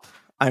top.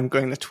 I'm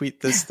going to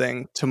tweet this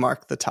thing to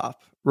mark the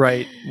top,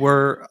 right?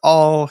 We're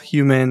all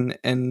human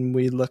and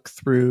we look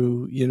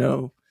through,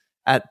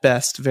 at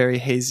best, very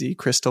hazy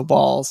crystal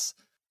balls.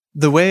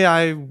 The way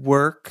I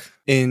work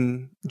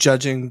in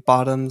judging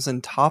bottoms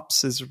and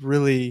tops is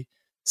really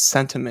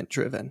sentiment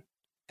driven.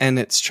 And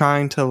it's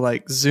trying to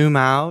like zoom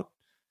out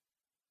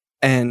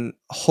and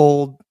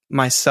hold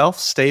myself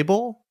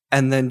stable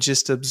and then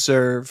just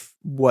observe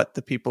what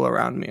the people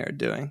around me are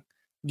doing.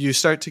 You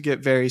start to get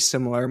very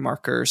similar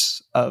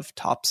markers of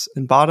tops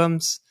and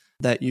bottoms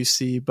that you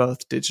see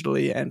both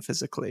digitally and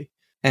physically.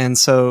 And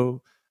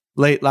so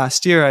late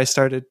last year, I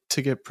started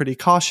to get pretty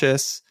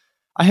cautious.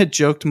 I had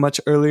joked much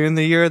earlier in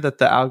the year that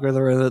the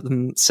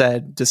algorithm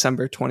said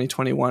December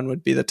 2021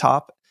 would be the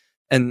top.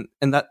 And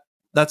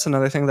that's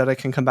another thing that I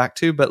can come back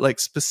to. But like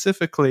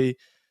specifically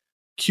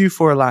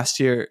Q4 last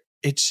year,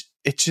 it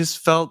just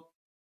felt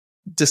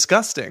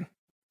disgusting.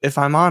 If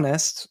I'm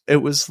honest, it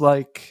was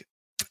like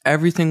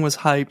everything was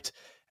hyped.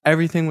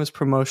 Everything was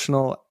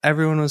promotional.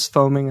 Everyone was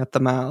foaming at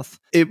the mouth.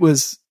 It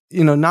was,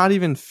 not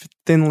even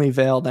thinly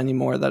veiled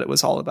anymore that it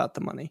was all about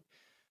the money.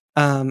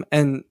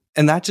 And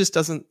that just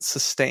doesn't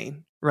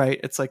sustain, right?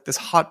 It's like this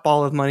hot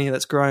ball of money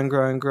that's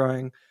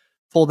growing,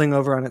 folding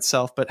over on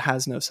itself, but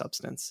has no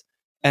substance.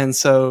 And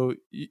so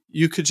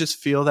you could just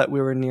feel that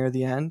we were near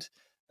the end.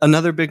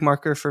 Another big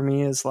marker for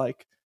me is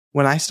like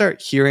when I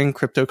start hearing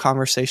crypto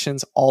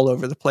conversations all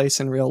over the place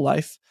in real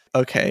life,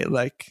 okay,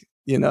 like,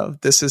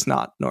 this is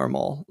not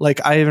normal.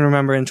 Like I even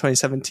remember in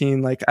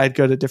 2017, like I'd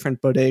go to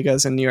different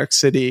bodegas in New York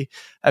City.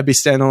 I'd be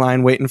standing in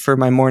line waiting for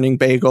my morning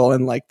bagel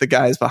and like the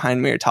guys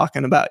behind me are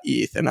talking about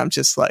ETH. And I'm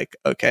just like,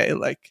 okay,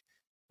 like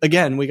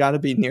again, we got to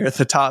be near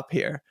the top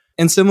here.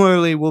 And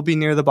similarly, we'll be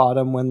near the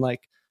bottom when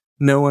like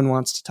no one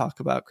wants to talk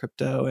about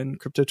crypto and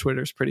crypto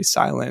Twitter is pretty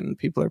silent and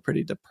people are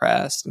pretty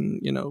depressed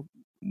and,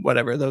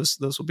 whatever, those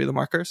will be the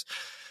markers.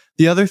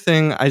 The other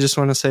thing I just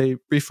want to say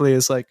briefly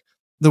is like,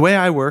 the way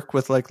I work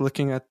with like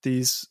looking at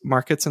these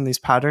markets and these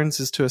patterns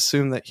is to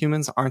assume that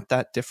humans aren't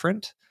that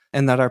different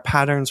and that our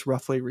patterns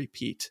roughly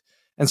repeat.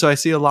 And so I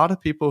see a lot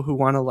of people who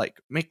want to like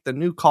make the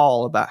new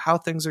call about how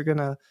things are going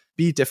to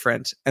be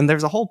different. And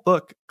there's a whole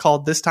book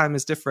called This Time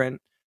is Different,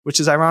 which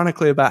is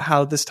ironically about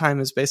how this time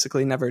is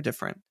basically never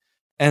different.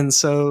 And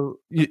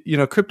so,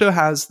 crypto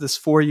has this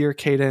 4-year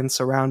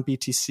cadence around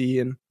BTC.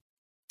 And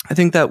I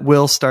think that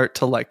will start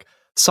to like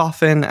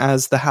soften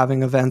as the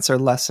halving events are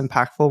less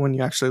impactful when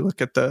you actually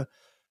look at the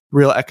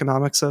real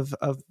economics of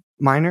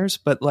miners.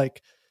 But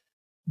like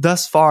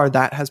thus far,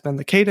 that has been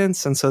the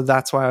cadence. And so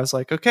that's why I was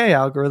like, okay,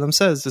 algorithm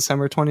says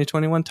December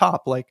 2021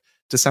 top. Like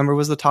December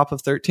was the top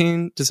of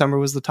 13. December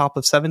was the top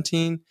of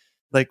 17.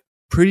 Like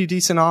pretty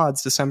decent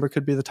odds December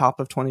could be the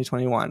top of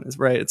 2021,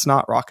 right? It's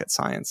not rocket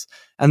science.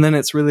 And then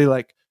it's really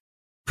like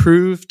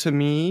prove to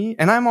me,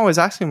 and I'm always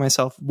asking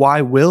myself,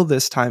 why will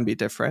this time be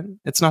different?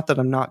 It's not that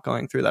I'm not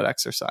going through that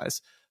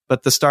exercise,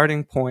 but the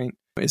starting point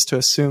is to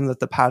assume that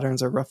the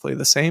patterns are roughly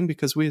the same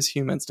because we as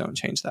humans don't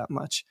change that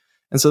much.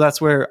 And so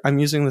that's where I'm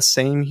using the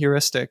same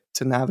heuristic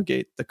to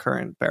navigate the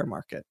current bear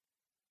market.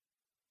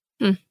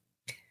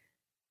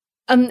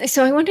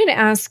 So I wanted to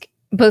ask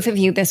both of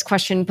you this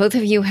question. Both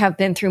of you have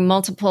been through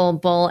multiple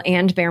bull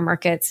and bear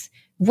markets.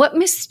 What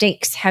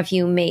mistakes have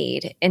you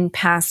made in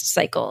past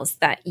cycles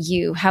that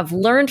you have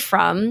learned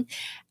from?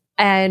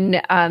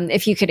 And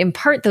if you could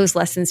impart those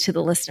lessons to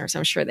the listeners,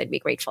 I'm sure they'd be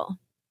grateful.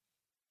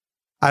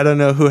 I don't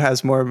know who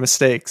has more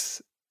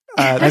mistakes.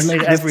 I've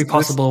made every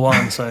possible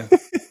one. So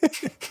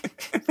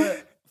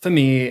for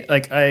me,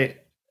 like I've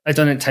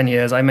done it 10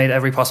 years. I made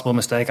every possible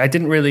mistake. I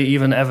didn't really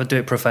even ever do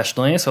it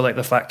professionally. So like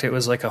the fact it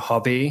was like a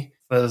hobby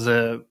for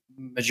the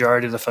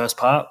majority of the first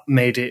part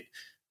made it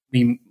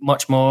me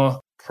much more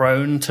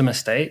prone to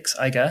mistakes,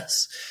 I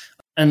guess.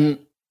 And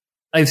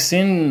I've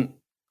seen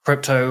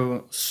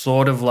crypto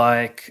sort of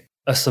like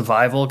a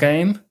survival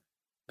game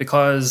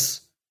because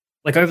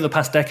like over the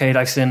past decade,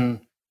 I've seen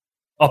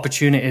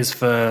opportunities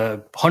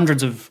for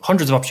hundreds of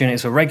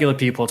opportunities for regular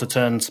people to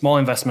turn small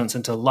investments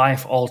into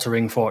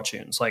life-altering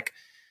fortunes. Like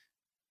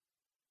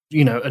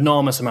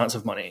enormous amounts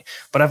of money.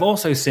 But I've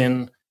also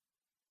seen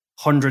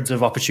hundreds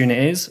of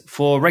opportunities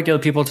for regular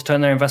people to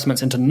turn their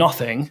investments into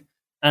nothing.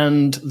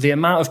 And the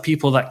amount of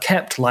people that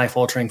kept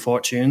life-altering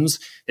fortunes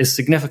is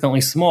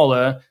significantly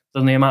smaller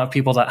than the amount of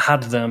people that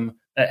had them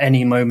at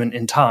any moment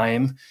in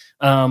time.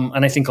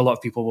 And I think a lot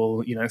of people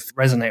will,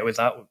 resonate with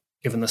that,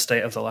 given the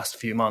state of the last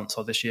few months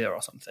or this year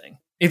or something.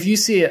 If you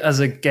see it as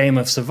a game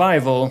of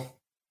survival,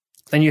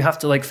 then you have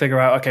to figure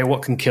out, okay,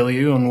 what can kill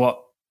you and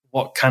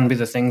what can be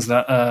the things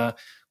that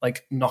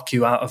knock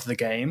you out of the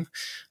game.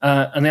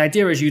 And the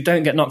idea is you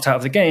don't get knocked out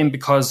of the game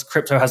because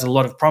crypto has a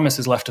lot of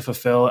promises left to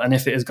fulfill. And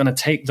if it is going to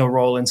take the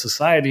role in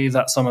society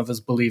that some of us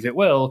believe it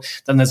will,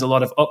 then there's a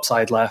lot of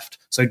upside left.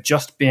 So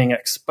just being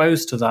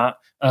exposed to that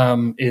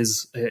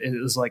is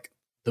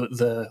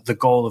the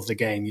goal of the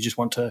game. You just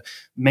want to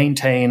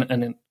maintain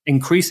an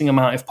increasing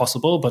amount if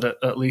possible,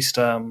 but at least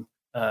a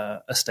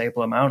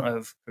stable amount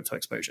of crypto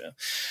exposure.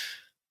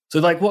 So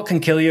what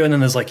can kill you? And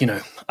then there's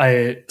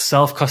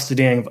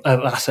self-custodying of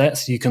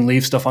assets. You can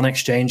leave stuff on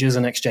exchanges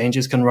and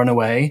exchanges can run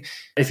away.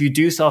 If you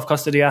do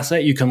self-custody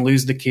asset, you can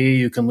lose the key,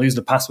 you can lose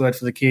the password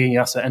for the key, and you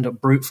have to end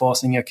up brute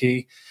forcing your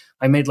key.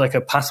 I made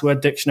a password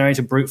dictionary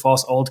to brute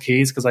force old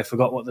keys because I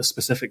forgot what the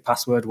specific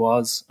password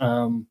was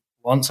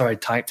once, or I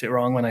typed it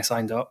wrong when I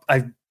signed up.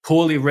 I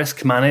poorly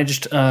risk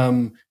managed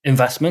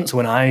investments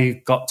when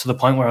I got to the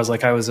point where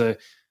I was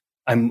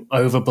I'm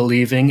over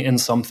believing in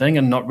something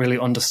and not really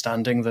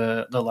understanding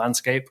the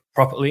landscape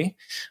properly.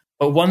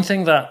 But one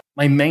thing that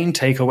my main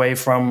takeaway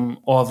from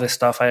all of this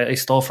stuff, I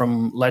stole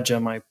from Ledger,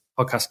 my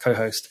podcast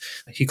co-host.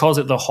 He calls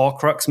it the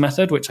Horcrux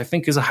method, which I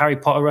think is a Harry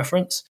Potter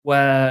reference,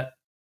 where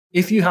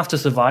if you have to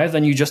survive,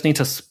 then you just need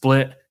to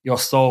split your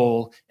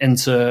soul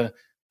into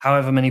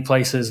however many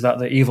places that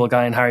the evil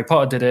guy in Harry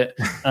Potter did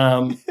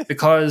it.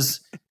 Because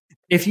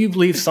if you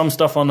leave some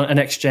stuff on an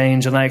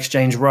exchange and that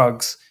exchange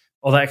rugs,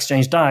 or that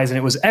exchange dies and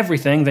it was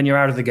everything, then you're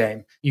out of the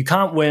game. You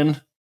can't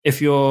win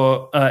if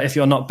you're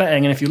not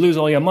betting, and if you lose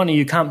all your money,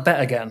 you can't bet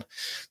again.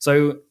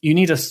 So you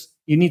need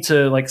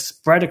to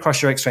spread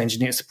across your exchange. You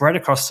need to spread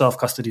across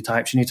self-custody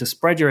types. You need to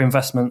spread your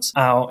investments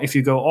out. If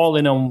you go all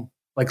in on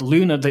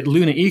Luna, the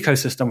Luna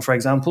ecosystem, for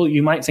example,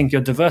 you might think you're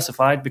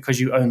diversified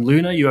because you own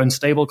Luna, you own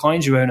stable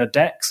coins, you own a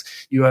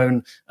DEX, you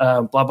own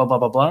blah, blah, blah,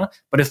 blah, blah.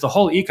 But if the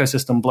whole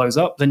ecosystem blows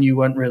up, then you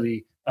weren't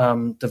really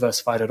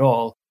diversified at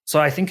all. So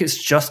I think it's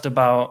just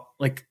about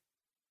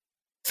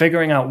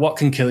figuring out what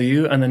can kill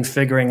you and then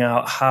figuring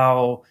out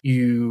how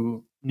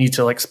you need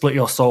to split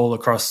your soul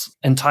across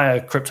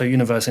entire crypto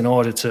universe in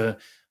order to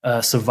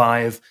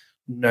survive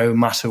no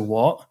matter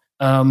what.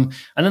 And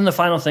then the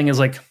final thing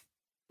is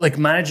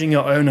managing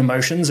your own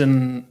emotions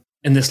in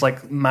this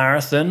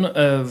marathon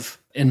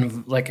of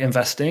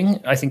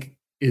investing, I think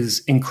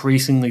is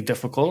increasingly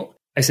difficult.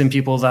 I've seen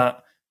people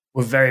that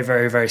were very,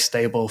 very, very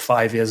stable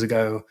 5 years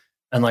ago,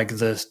 and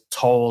the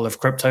toll of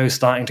crypto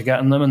starting to get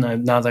on them,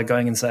 and now they're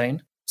going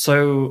insane.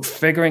 So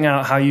figuring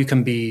out how you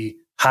can be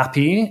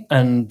happy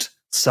and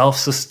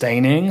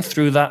self-sustaining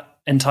through that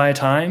entire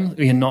time,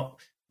 you're not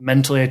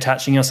mentally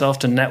attaching yourself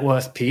to net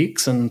worth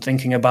peaks and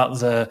thinking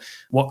about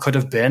what could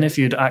have been if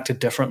you'd acted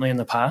differently in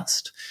the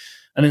past,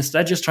 and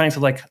instead just trying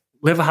to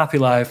live a happy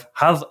life,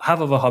 have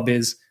other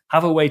hobbies,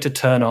 have a way to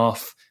turn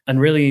off,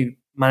 and really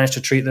manage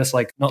to treat this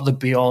not the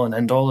be all and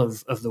end all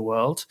of the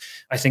world,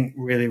 I think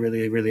really,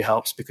 really, really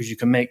helps, because you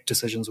can make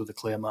decisions with a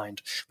clear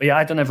mind. But yeah,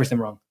 I've done everything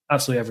wrong.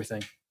 Absolutely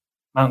everything.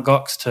 Mount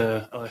Gox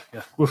to,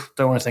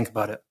 don't want to think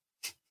about it.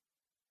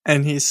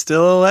 And he's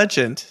still a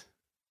legend.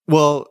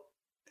 Well,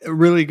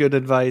 really good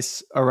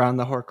advice around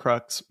the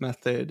Horcrux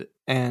method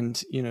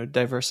and,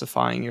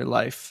 diversifying your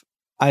life.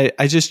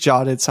 I just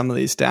jotted some of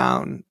these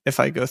down if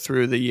I go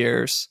through the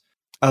years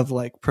of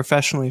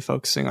professionally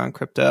focusing on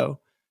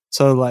crypto.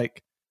 So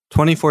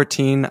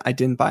 2014, I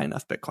didn't buy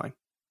enough Bitcoin,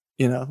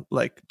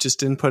 just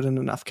didn't put in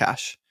enough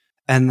cash.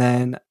 And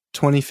then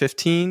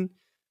 2015,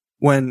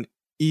 when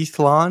ETH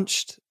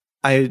launched,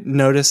 I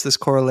noticed this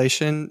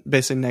correlation,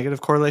 basically negative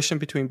correlation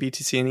between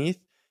BTC and ETH.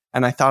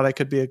 And I thought I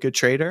could be a good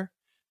trader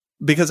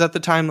because at the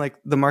time,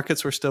 the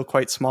markets were still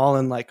quite small.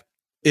 And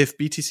if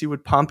BTC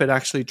would pump, it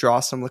actually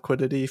draw some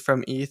liquidity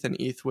from ETH, and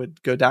ETH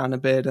would go down a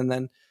bit, and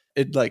then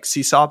it'd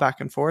seesaw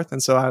back and forth.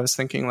 And so I was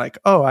thinking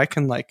I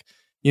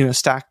can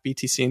stack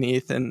BTC and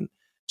ETH, and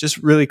just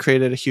really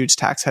created a huge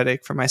tax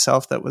headache for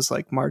myself that was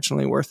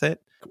marginally worth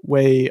it.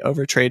 Way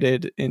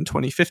overtraded in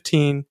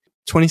 2015.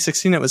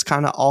 2016, it was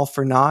kind of all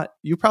for naught.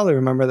 You probably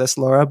remember this,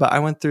 Laura, but I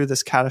went through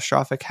this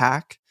catastrophic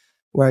hack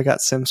where I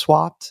got SIM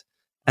swapped,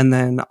 and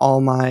then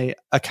all my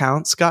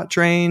accounts got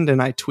drained,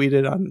 and I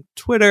tweeted on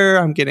Twitter,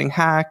 I'm getting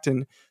hacked.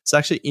 And it's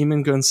actually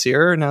Eamon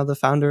Gunseer, now the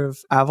founder of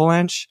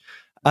Avalanche,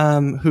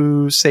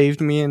 who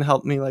saved me and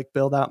helped me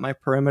build out my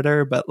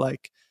perimeter. But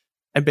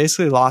I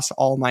basically lost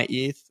all my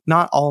ETH,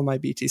 not all my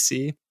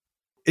BTC.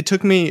 It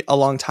took me a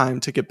long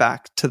time to get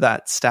back to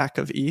that stack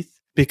of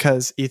ETH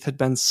because ETH had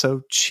been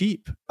so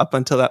cheap up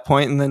until that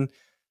point. And then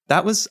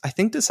that was, I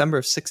think, December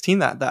of 16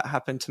 that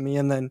happened to me.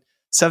 And then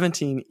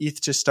 17,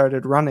 ETH just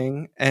started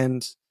running,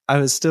 and I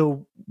was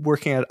still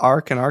working at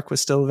ARK, and ARK was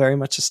still very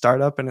much a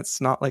startup, and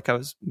it's not like I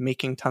was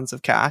making tons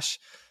of cash.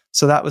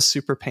 So that was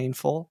super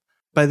painful.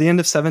 By the end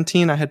of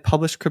 17, I had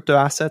published crypto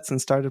assets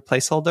and started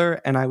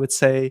Placeholder, and I would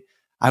say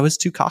I was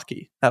too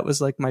cocky. That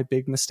was like my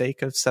big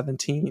mistake of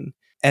 17.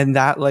 And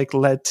that like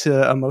led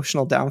to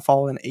emotional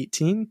downfall in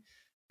 18.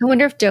 I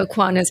wonder if Do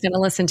Kwon is going to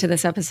listen to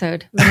this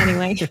episode. But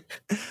anyway.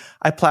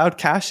 I plowed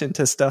cash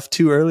into stuff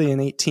too early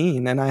in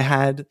 18, and I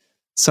had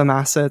some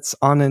assets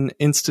on an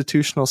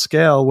institutional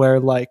scale where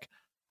like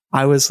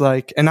I was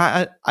like, and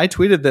I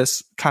tweeted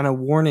this kind of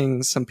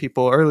warning some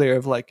people earlier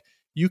of like,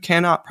 you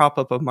cannot prop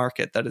up a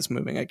market that is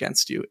moving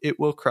against you. It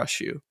will crush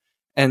you.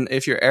 And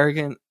if you're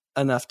arrogant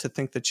enough to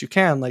think that you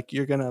can, like,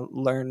 you're going to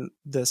learn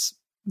this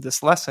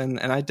lesson.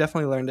 And I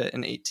definitely learned it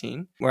in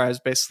 18, where I was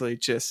basically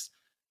just,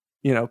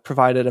 you know,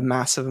 provided a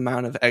massive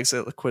amount of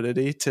exit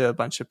liquidity to a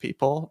bunch of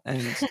people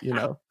and, you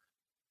know,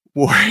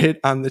 wore it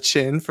on the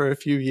chin for a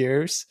few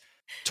years.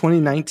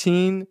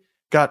 2019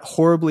 got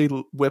horribly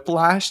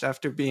whiplashed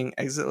after being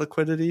exit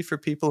liquidity for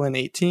people in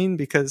 18,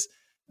 because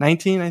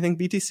 19, I think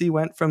BTC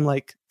went from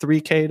like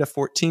 3K to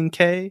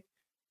 14K. It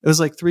was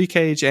like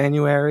 3K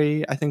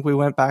January. I think we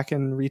went back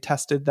and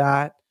retested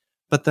that.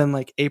 But then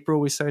like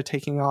April, we started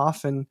taking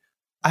off. And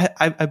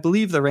I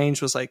believe the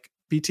range was like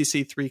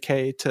BTC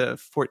 3K to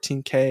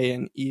 14K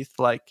and ETH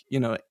like, you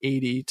know,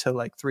 80 to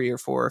like 3 or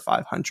 4 or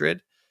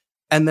 500.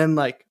 And then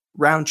like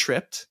round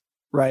tripped,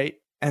 right?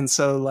 And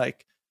so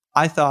like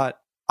I thought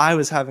I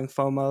was having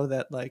FOMO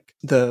that like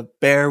the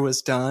bear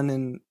was done.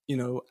 And, you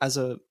know, as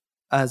a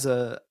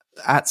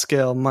at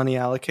scale money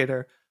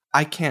allocator,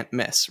 I can't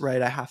miss,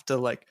 right? I have to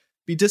like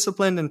be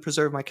disciplined and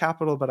preserve my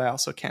capital, but I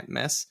also can't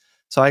miss.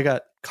 So I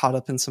got caught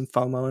up in some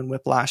FOMO and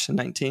whiplash in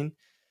 19.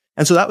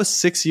 And so that was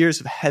 6 years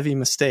of heavy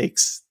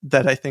mistakes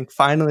that I think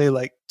finally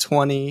like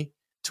 20,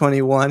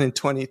 21 and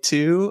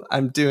 22,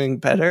 I'm doing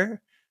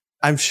better.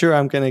 I'm sure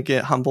I'm going to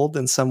get humbled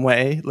in some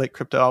way, like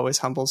crypto always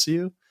humbles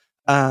you.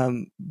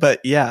 But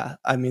yeah,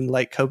 I mean,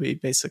 like Kobe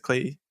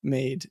basically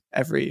made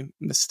every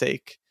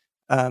mistake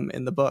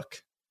in the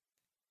book.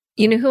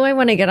 You know who I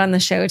want to get on the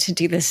show to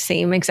do the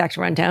same exact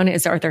rundown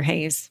is Arthur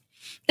Hayes.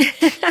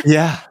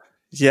 Yeah.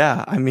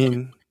 I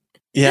mean,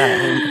 yeah,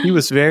 and he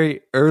was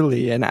very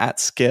early and at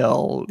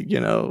scale, you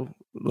know,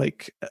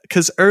 like,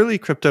 because early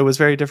crypto was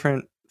very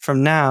different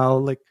from now.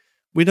 Like,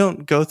 we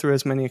don't go through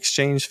as many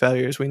exchange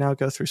failures. We now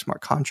go through smart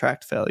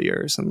contract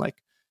failures and like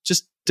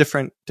just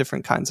different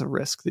kinds of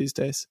risk these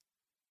days.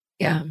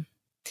 Yeah.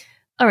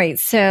 All right.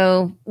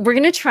 So we're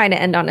going to try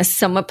to end on a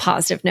somewhat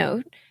positive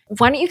note.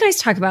 Why don't you guys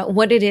talk about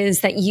what it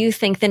is that you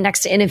think the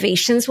next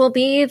innovations will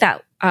be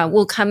that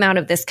will come out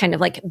of this kind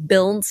of like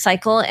build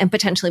cycle and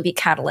potentially be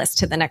catalyst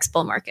to the next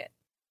bull market?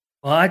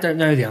 Well, I don't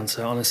know the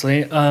answer,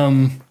 honestly.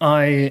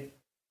 I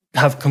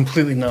have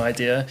completely no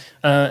idea.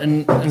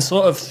 And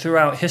sort of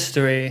throughout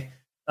history,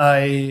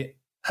 I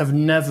have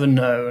never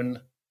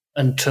known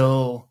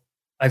until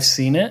I've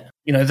seen it.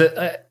 You know,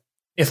 that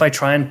if I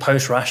try and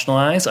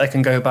post-rationalize, I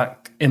can go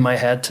back in my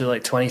head to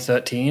like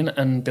 2013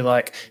 and be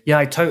like, yeah,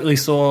 I totally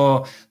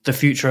saw the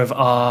future of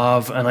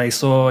Aave and I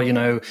saw, you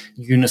know,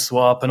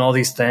 Uniswap and all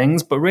these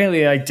things. But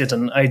really, I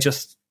didn't. I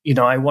just... You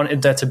know, I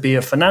wanted there to be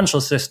a financial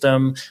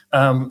system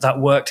that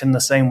worked in the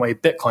same way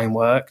Bitcoin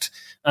worked.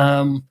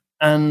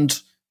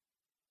 And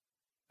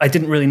I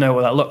didn't really know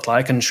what that looked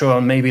like. And sure,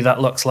 maybe that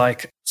looks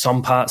like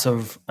some parts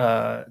of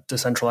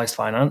decentralized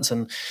finance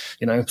and,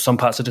 you know, some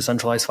parts of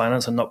decentralized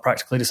finance are not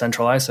practically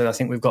decentralized. So I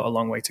think we've got a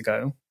long way to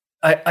go.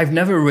 I've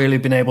never really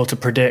been able to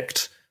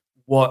predict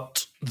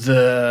what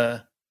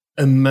the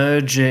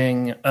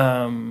emerging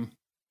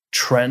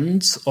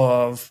trends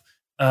of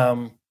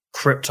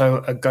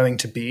crypto are going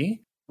to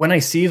be. When I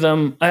see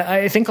them,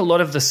 I think a lot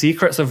of the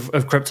secrets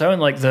of crypto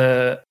and like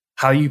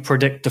how you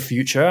predict the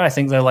future, I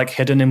think they're like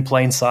hidden in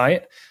plain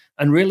sight.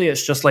 And really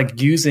it's just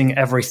like using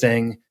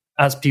everything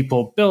as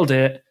people build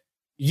it,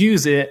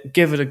 use it,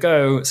 give it a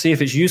go, see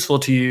if it's useful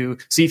to you,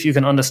 see if you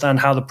can understand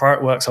how the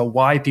product works or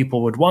why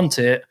people would want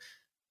it.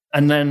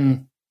 And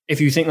then if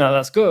you think that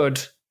that's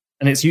good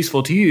and it's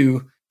useful to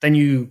you, then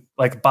you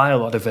like buy a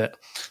lot of it.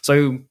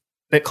 So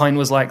Bitcoin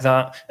was like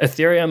that.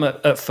 Ethereum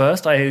at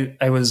first I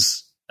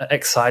was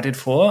excited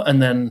for,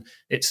 and then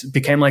it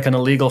became like an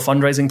illegal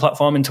fundraising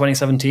platform in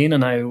 2017,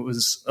 and I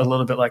was a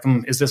little bit like,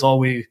 is this all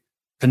we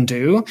can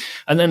do?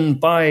 And then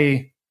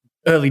by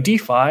early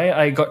DeFi,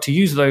 I got to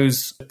use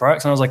those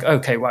products, and I was like,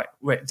 okay,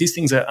 wait, these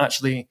things are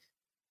actually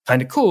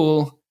kind of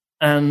cool,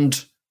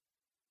 and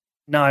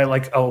now I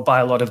will buy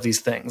a lot of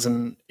these things.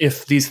 And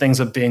if these things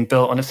are being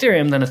built on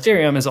Ethereum, then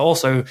Ethereum is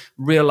also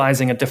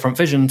realizing a different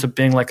vision to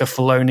being like a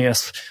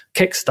felonious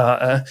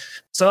Kickstarter.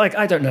 So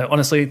I don't know,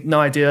 honestly, no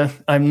idea.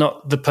 I'm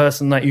not the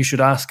person that you should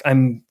ask.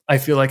 I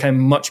feel like I'm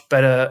much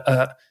better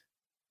at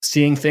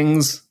seeing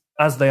things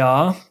as they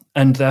are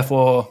and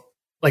therefore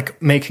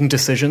like making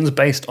decisions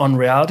based on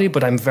reality,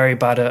 but I'm very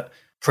bad at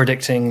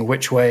predicting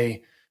which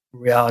way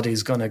reality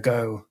is going to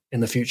go in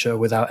the future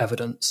without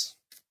evidence.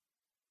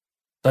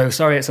 So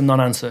sorry, it's a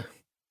non-answer.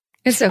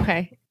 It's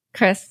okay.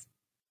 Chris?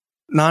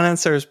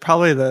 Non-answer is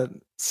probably the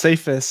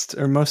safest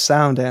or most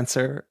sound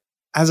answer.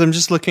 as I'm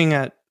just looking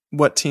at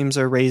what teams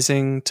are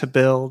raising to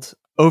build,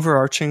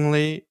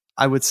 overarchingly,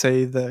 I would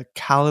say the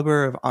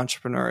caliber of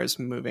entrepreneur is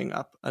moving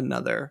up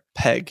another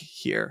peg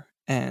here.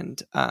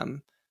 And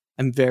I'm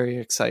very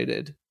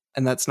excited.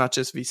 And that's not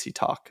just VC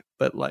talk,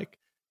 but like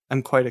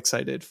I'm quite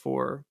excited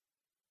for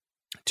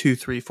 2,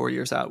 3, 4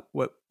 years out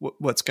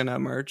what's going to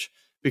emerge,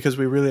 because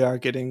we really are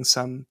getting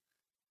some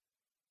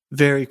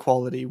very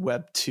quality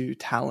Web2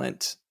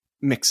 talent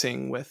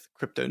mixing with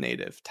crypto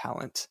native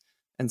talent.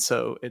 And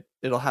so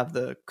it'll have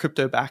the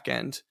crypto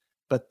backend,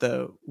 but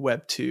the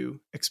Web2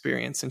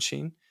 experience in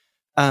Sheen.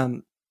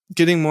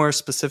 Getting more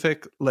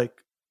specific, like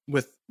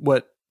with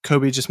what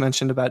Kobe just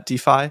mentioned about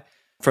DeFi,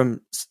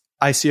 from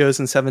ICOs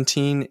in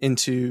 17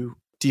 into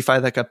DeFi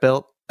that got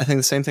built, I think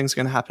the same thing's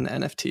going to happen to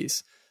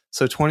NFTs.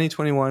 So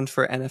 2021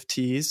 for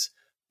NFTs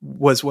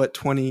was what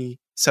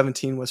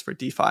 2017 was for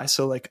DeFi.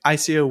 So like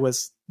ICO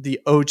was the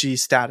OG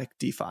static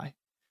DeFi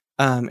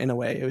in a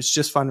way. It was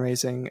just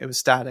fundraising. It was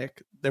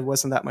static. There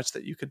wasn't that much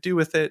that you could do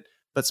with it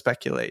but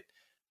speculate.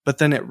 But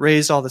then it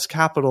raised all this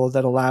capital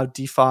that allowed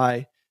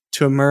DeFi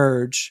to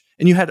emerge.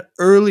 And you had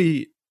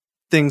early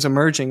things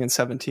emerging in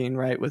 17,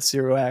 right? With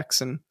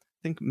 0x, and I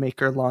think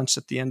Maker launched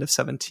at the end of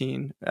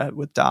 17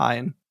 with DAI.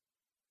 And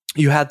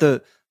you had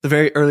the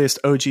very earliest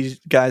OG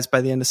guys by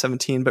the end of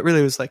 17, but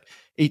really it was like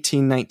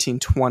 18, 19,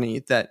 20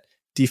 that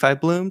DeFi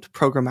bloomed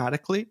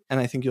programmatically. And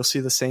I think you'll see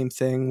the same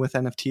thing with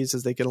NFTs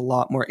as they get a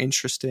lot more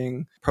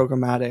interesting,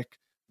 programmatic,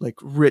 like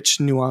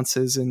rich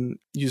nuances in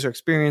user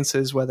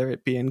experiences, whether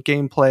it be in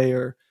gameplay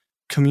or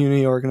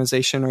community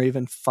organization or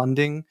even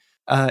funding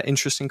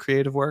interesting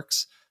creative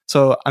works.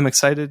 So I'm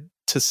excited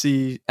to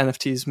see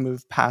NFTs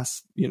move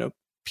past,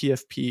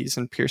 PFPs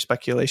and peer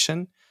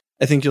speculation.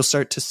 I think you'll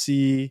start to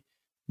see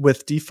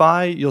with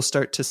DeFi, you'll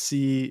start to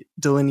see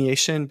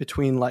delineation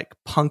between like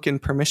punk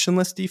and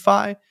permissionless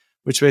DeFi,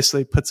 which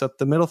basically puts up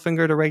the middle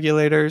finger to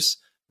regulators,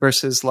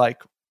 versus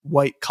like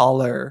white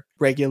collar,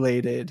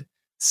 regulated,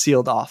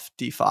 sealed off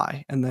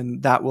DeFi. And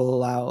then that will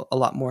allow a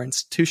lot more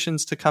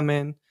institutions to come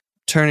in.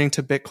 Turning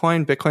to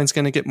Bitcoin, Bitcoin's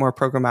going to get more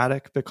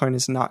programmatic. Bitcoin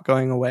is not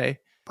going away.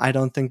 I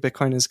don't think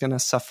Bitcoin is going to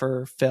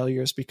suffer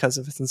failures because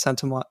of its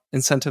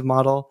incentive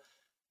model.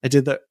 I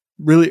did the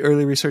really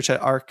early research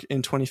at ARK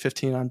in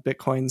 2015 on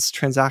Bitcoin's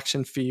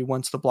transaction fee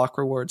once the block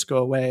rewards go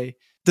away.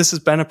 This has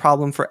been a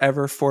problem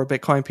forever for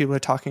Bitcoin. People are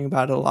talking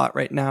about it a lot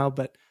right now,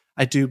 but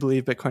I do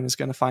believe Bitcoin is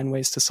going to find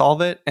ways to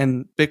solve it.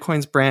 And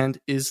Bitcoin's brand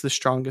is the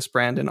strongest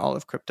brand in all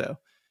of crypto.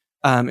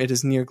 It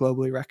is near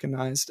globally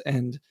recognized,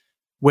 and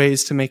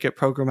ways to make it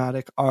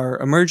programmatic are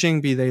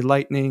emerging, be they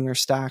Lightning or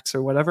Stacks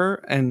or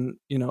whatever. And,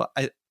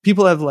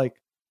 people have like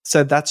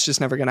said that's just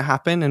never going to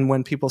happen. And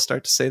when people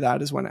start to say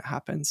that is when it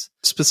happens.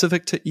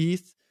 Specific to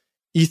ETH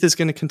is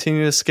going to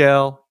continue to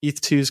scale.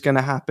 ETH2 is going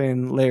to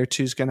happen. Layer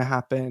 2 is going to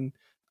happen.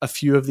 A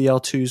few of the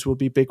L2s will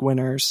be big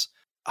winners.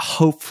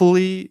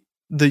 Hopefully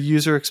the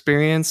user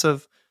experience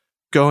of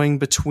going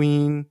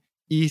between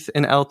ETH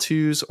and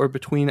L2s or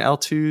between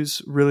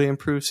L2s really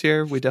improves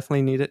here. We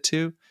definitely need it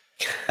to.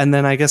 And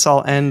then I guess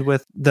I'll end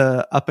with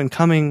the up and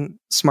coming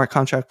smart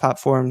contract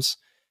platforms.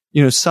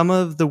 Some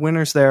of the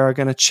winners there are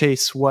going to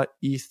chase what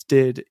ETH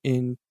did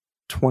in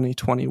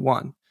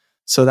 2021.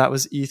 So that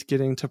was ETH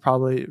getting to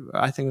probably,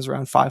 I think it was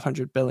around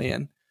 500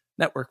 billion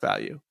network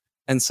value.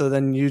 And so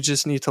then you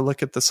just need to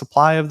look at the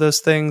supply of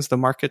those things, the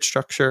market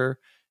structure,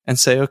 and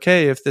say,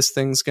 okay, if this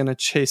thing's going to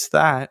chase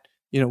that,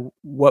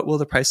 what will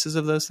the prices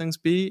of those things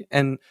be?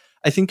 And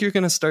I think you're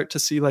going to start to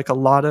see like a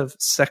lot of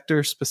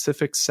sector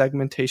specific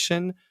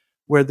segmentation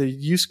where the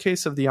use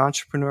case of the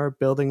entrepreneur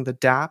building the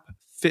dApp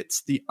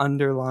fits the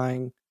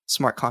underlying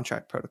smart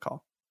contract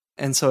protocol.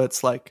 And so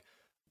it's like,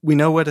 we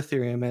know what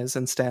Ethereum is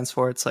and stands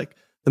for. It's like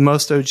the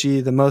most OG,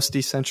 the most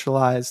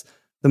decentralized,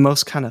 the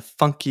most kind of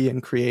funky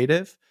and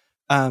creative.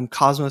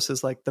 Cosmos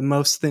is like the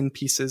most thin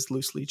pieces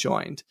loosely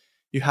joined.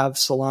 You have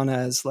Solana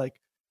as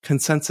like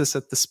consensus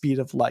at the speed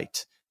of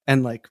light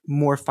and like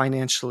more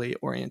financially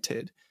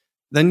oriented.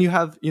 Then you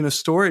have,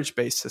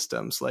 storage-based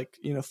systems like,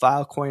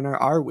 Filecoin or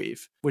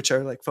Arweave, which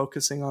are like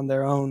focusing on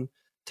their own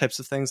types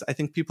of things. I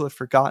think people have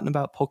forgotten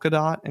about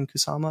Polkadot and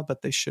Kusama,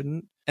 but they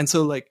shouldn't. And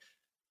so like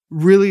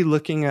really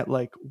looking at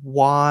like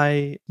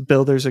why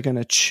builders are going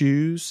to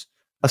choose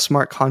a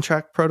smart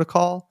contract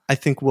protocol, I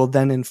think will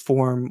then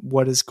inform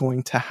what is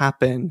going to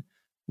happen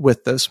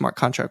with those smart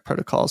contract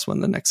protocols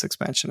when the next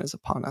expansion is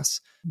upon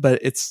us.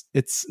 But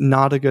it's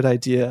not a good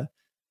idea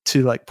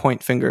to like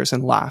point fingers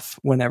and laugh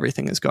when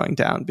everything is going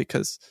down,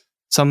 because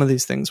some of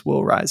these things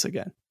will rise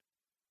again.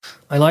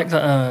 I like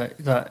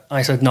that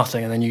I said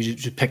nothing and then you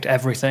just picked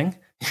everything.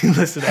 You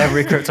listed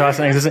every crypto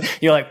asset existing.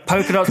 You're like,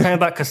 Polkadot's coming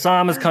back,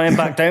 Kusama's coming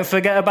back, don't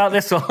forget about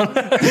this one.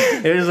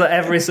 It was like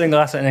every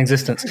single asset in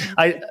existence.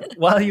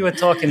 While you were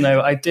talking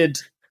though, I did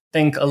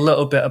think a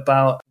little bit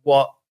about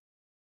what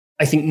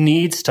I think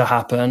needs to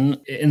happen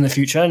in the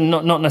future.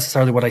 Not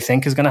necessarily what I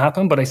think is going to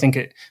happen, but I think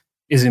it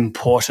is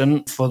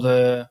important for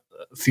the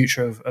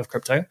future of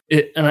crypto.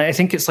 And I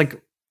think it's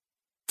like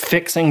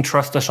fixing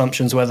trust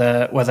assumptions where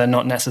they're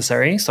not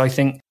necessary. So I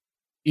think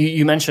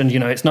you mentioned,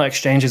 it's not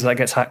exchanges that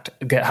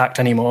get hacked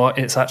anymore.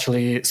 It's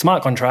actually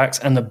smart contracts.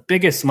 And the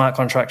biggest smart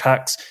contract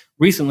hacks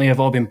recently have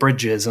all been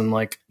bridges. And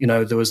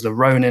there was the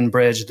Ronin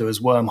bridge, there was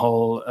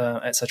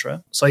Wormhole,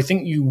 etc. So I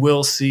think you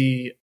will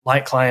see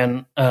light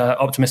client,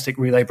 optimistic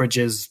relay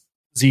bridges,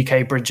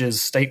 ZK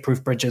bridges,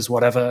 state-proof bridges,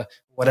 whatever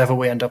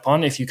we end up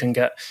on, if you can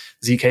get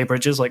ZK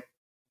bridges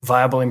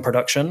viable in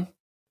production,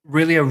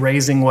 really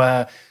erasing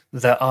where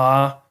there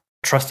are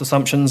trust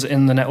assumptions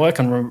in the network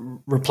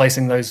and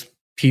replacing those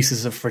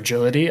pieces of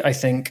fragility, I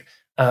think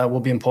will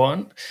be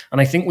important.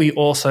 And I think we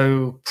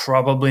also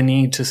probably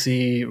need to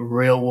see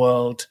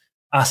real-world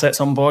assets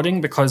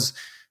onboarding, because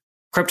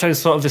crypto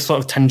is sort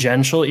of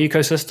tangential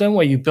ecosystem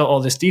where you built all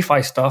this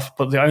DeFi stuff,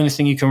 but the only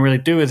thing you can really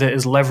do with it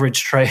is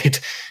leverage trade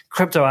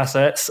crypto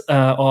assets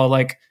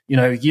or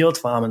yield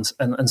farm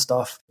and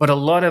stuff. But a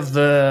lot of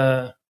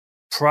the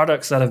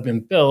products that have been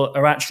built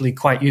are actually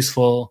quite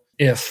useful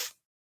if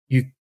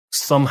you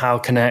somehow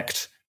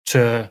connect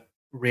to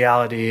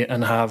reality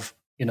and have,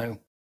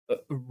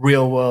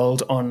 real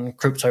world on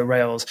crypto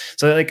rails.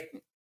 So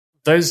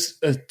those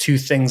are two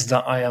things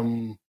that I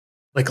am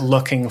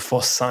looking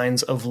for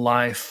signs of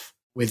life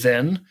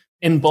within.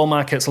 In bull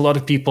markets, a lot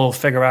of people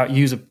figure out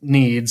user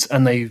needs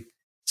and they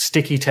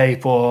sticky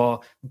tape or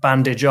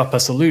bandage up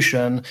a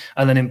solution.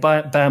 And then in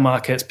bear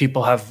markets,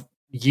 people have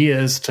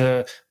years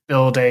to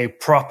build a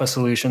proper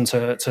solution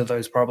to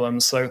those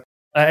problems. So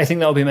I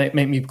think that will make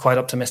me quite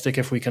optimistic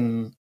if we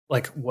can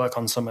work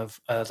on some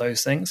of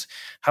those things.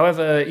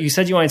 However, you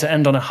said you wanted to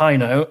end on a high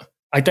note.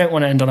 I don't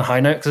want to end on a high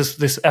note because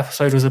this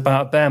episode was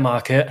about a bear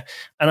market.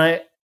 And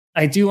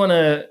I do want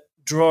to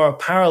draw a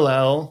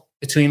parallel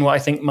between what I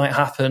think might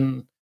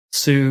happen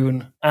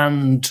soon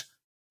and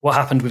what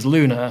happened with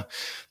Luna,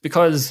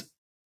 because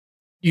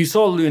you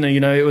saw Luna,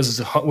 it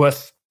was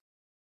worth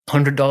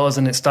 $100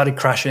 and it started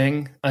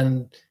crashing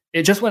and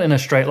it just went in a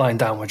straight line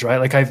downwards,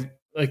 right?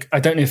 I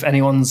don't know if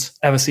anyone's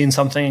ever seen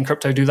something in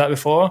crypto do that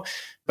before,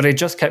 but it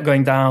just kept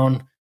going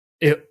down.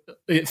 It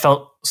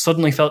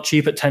suddenly felt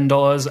cheap at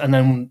 $10, and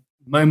then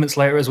moments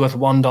later it was worth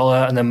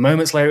 $1, and then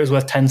moments later it was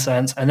worth 10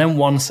 cents, and then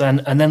 1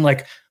 cent, and then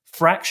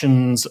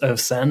fractions of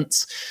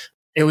cents.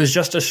 It was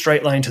just a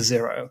straight line to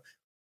zero.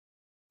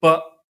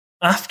 But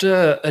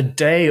after a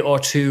day or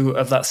two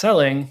of that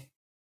selling,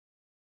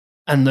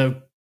 and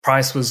the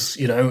price was,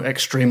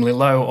 extremely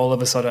low all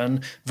of a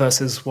sudden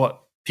versus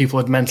what people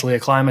had mentally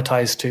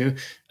acclimatized to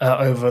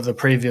over the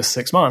previous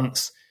 6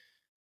 months,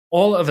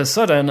 all of a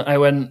sudden I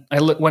went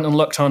and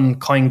looked on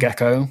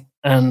CoinGecko,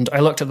 and I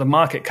looked at the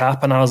market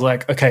cap, and I was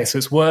like, okay, so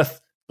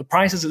the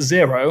price is at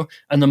zero,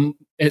 and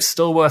it's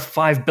still worth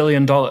 $5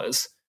 billion. How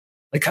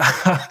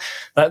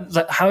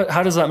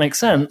does that make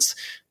sense?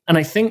 And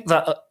I think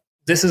that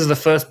this is the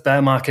first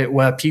bear market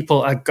where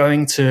people are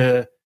going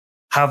to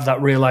have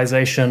that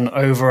realization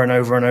over and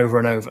over and over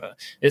and over.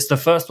 It's the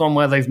first one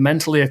where they've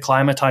mentally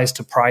acclimatized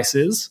to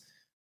prices,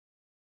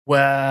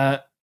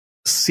 where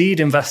seed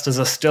investors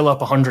are still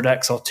up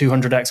 100x or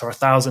 200x or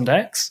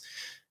 1000x,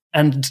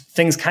 and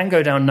things can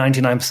go down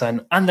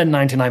 99% and then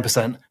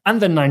 99%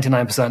 and then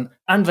 99%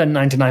 and then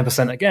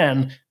 99%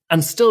 again,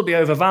 and still be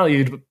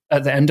overvalued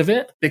at the end of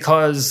it,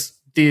 because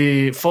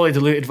the fully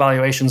diluted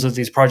valuations of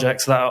these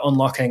projects that are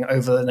unlocking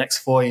over the next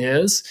 4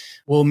 years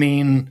will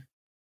mean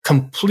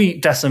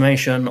complete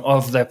decimation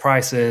of their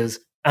prices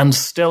and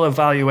still a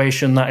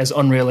valuation that is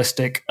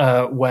unrealistic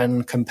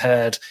when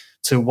compared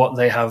to what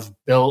they have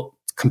built,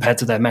 compared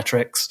to their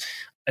metrics,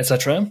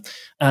 etc.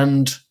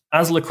 And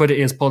as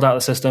liquidity is pulled out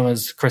of the system,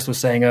 as Chris was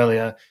saying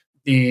earlier,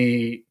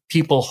 the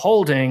people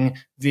holding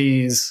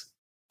these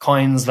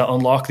coins that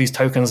unlock, these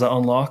tokens that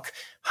unlock,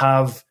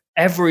 have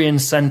every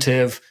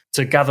incentive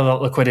to gather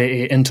that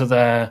liquidity into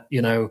their,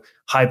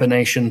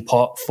 hibernation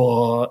pot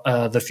for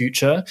the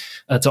future,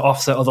 to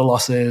offset other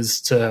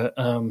losses,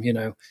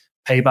 to,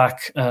 pay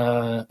back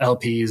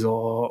LPs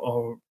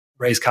or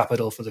raise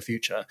capital for the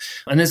future.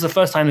 And this is the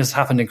first time this has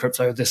happened in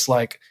crypto, this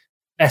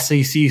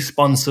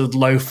SEC-sponsored,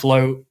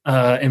 low-float,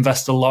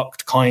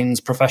 investor-locked coins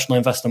professional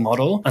investor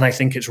model. And I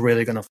think it's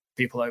really going to f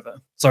people over.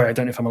 Sorry, I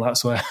don't know if I'm allowed to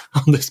swear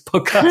on this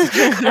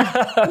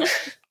podcast.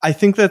 I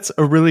think that's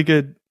a really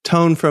good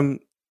tone from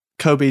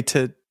Kobe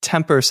to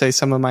temper, say,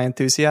 some of my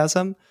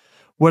enthusiasm.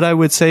 What I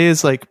would say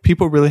is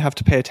people really have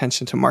to pay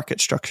attention to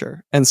market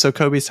structure. And so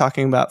Kobe's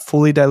talking about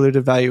fully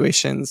diluted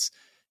valuations,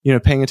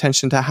 paying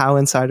attention to how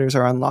insiders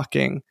are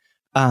unlocking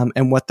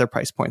and what their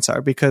price points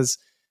are, because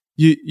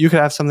you could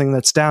have something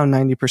that's down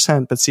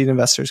 90%, but seed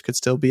investors could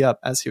still be up,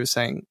 as he was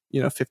saying,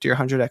 50 or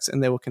 100x,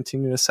 and they will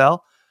continue to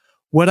sell.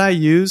 What I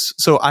use,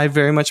 so I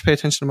very much pay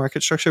attention to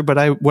market structure,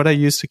 but what I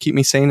use to keep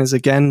me sane is,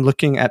 again,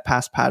 looking at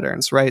past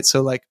patterns, right?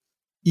 So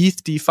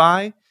ETH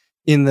DeFi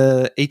in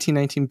the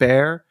 1819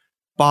 bear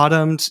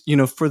bottomed,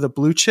 for the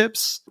blue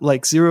chips,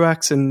 like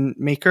 0x and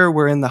Maker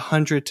were in the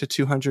 100 to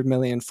 200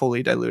 million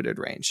fully diluted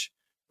range,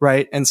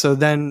 right? And so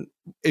then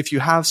if you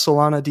have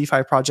Solana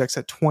DeFi projects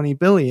at 20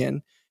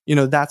 billion,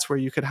 that's where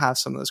you could have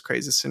some of those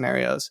crazy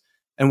scenarios,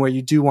 and where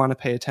you do want to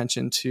pay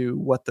attention to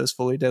what those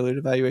fully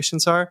diluted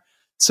valuations are.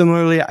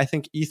 Similarly, I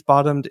think ETH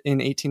bottomed in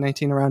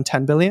 1819 around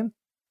 10 billion.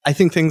 I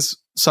think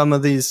some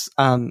of these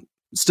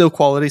still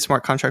quality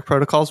smart contract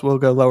protocols will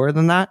go lower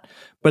than that.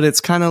 But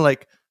it's kind of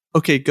like,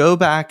 okay, go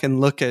back and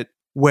look at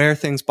where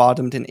things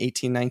bottomed in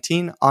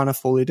 1819 on a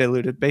fully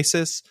diluted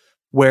basis,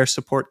 where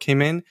support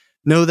came in.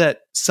 Know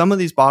that some of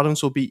these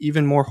bottoms will be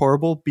even more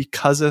horrible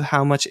because of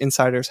how much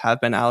insiders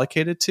have been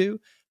allocated to.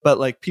 But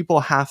like,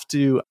 people have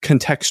to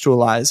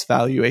contextualize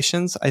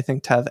valuations, I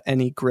think, to have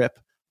any grip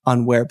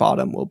on where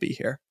bottom will be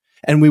here.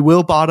 And we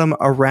will bottom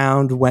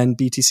around when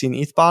BTC and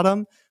ETH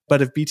bottom.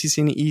 But if BTC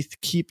and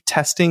ETH keep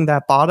testing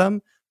that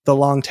bottom, the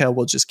long tail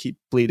will just keep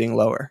bleeding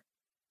lower.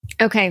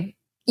 Okay.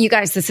 You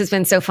guys, this has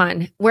been so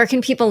fun. Where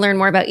can people learn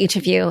more about each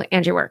of you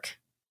and your work?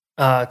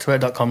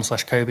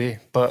 Twitter.com/Kobe,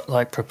 but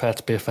like, prepare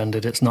to be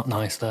offended. It's not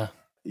nice there.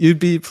 You'd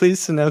be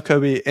pleased to know,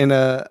 Kobe, in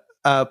a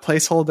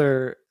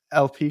placeholder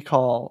LP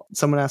call,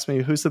 someone asked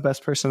me who's the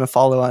best person to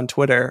follow on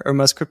Twitter or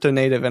most crypto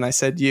native, and I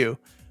said you.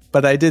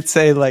 But I did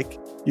say, like,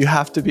 you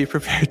have to be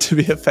prepared to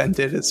be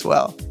offended as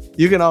well.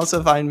 You can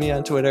also find me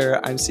on Twitter.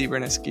 I'm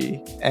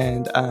Cbernisky,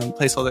 and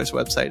Placeholder's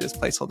website is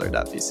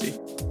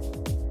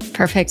placeholder.vc.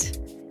 Perfect.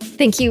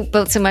 Thank you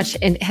both so much.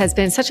 It has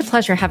been such a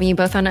pleasure having you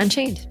both on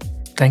Unchained.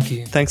 Thank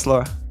you. Thanks,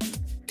 Laura.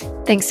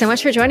 Thanks so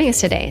much for joining us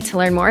today. To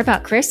learn more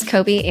about Chris,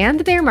 Kobe, and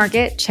the bear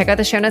market, check out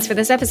the show notes for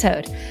this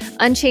episode.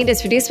 Unchained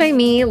is produced by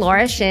me,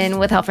 Laura Shin,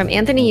 with help from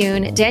Anthony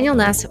Yoon, Daniel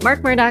Nuss,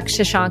 Mark Murdoch,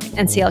 Shashank,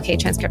 and CLK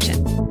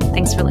Transcription.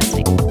 Thanks for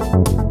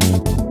listening.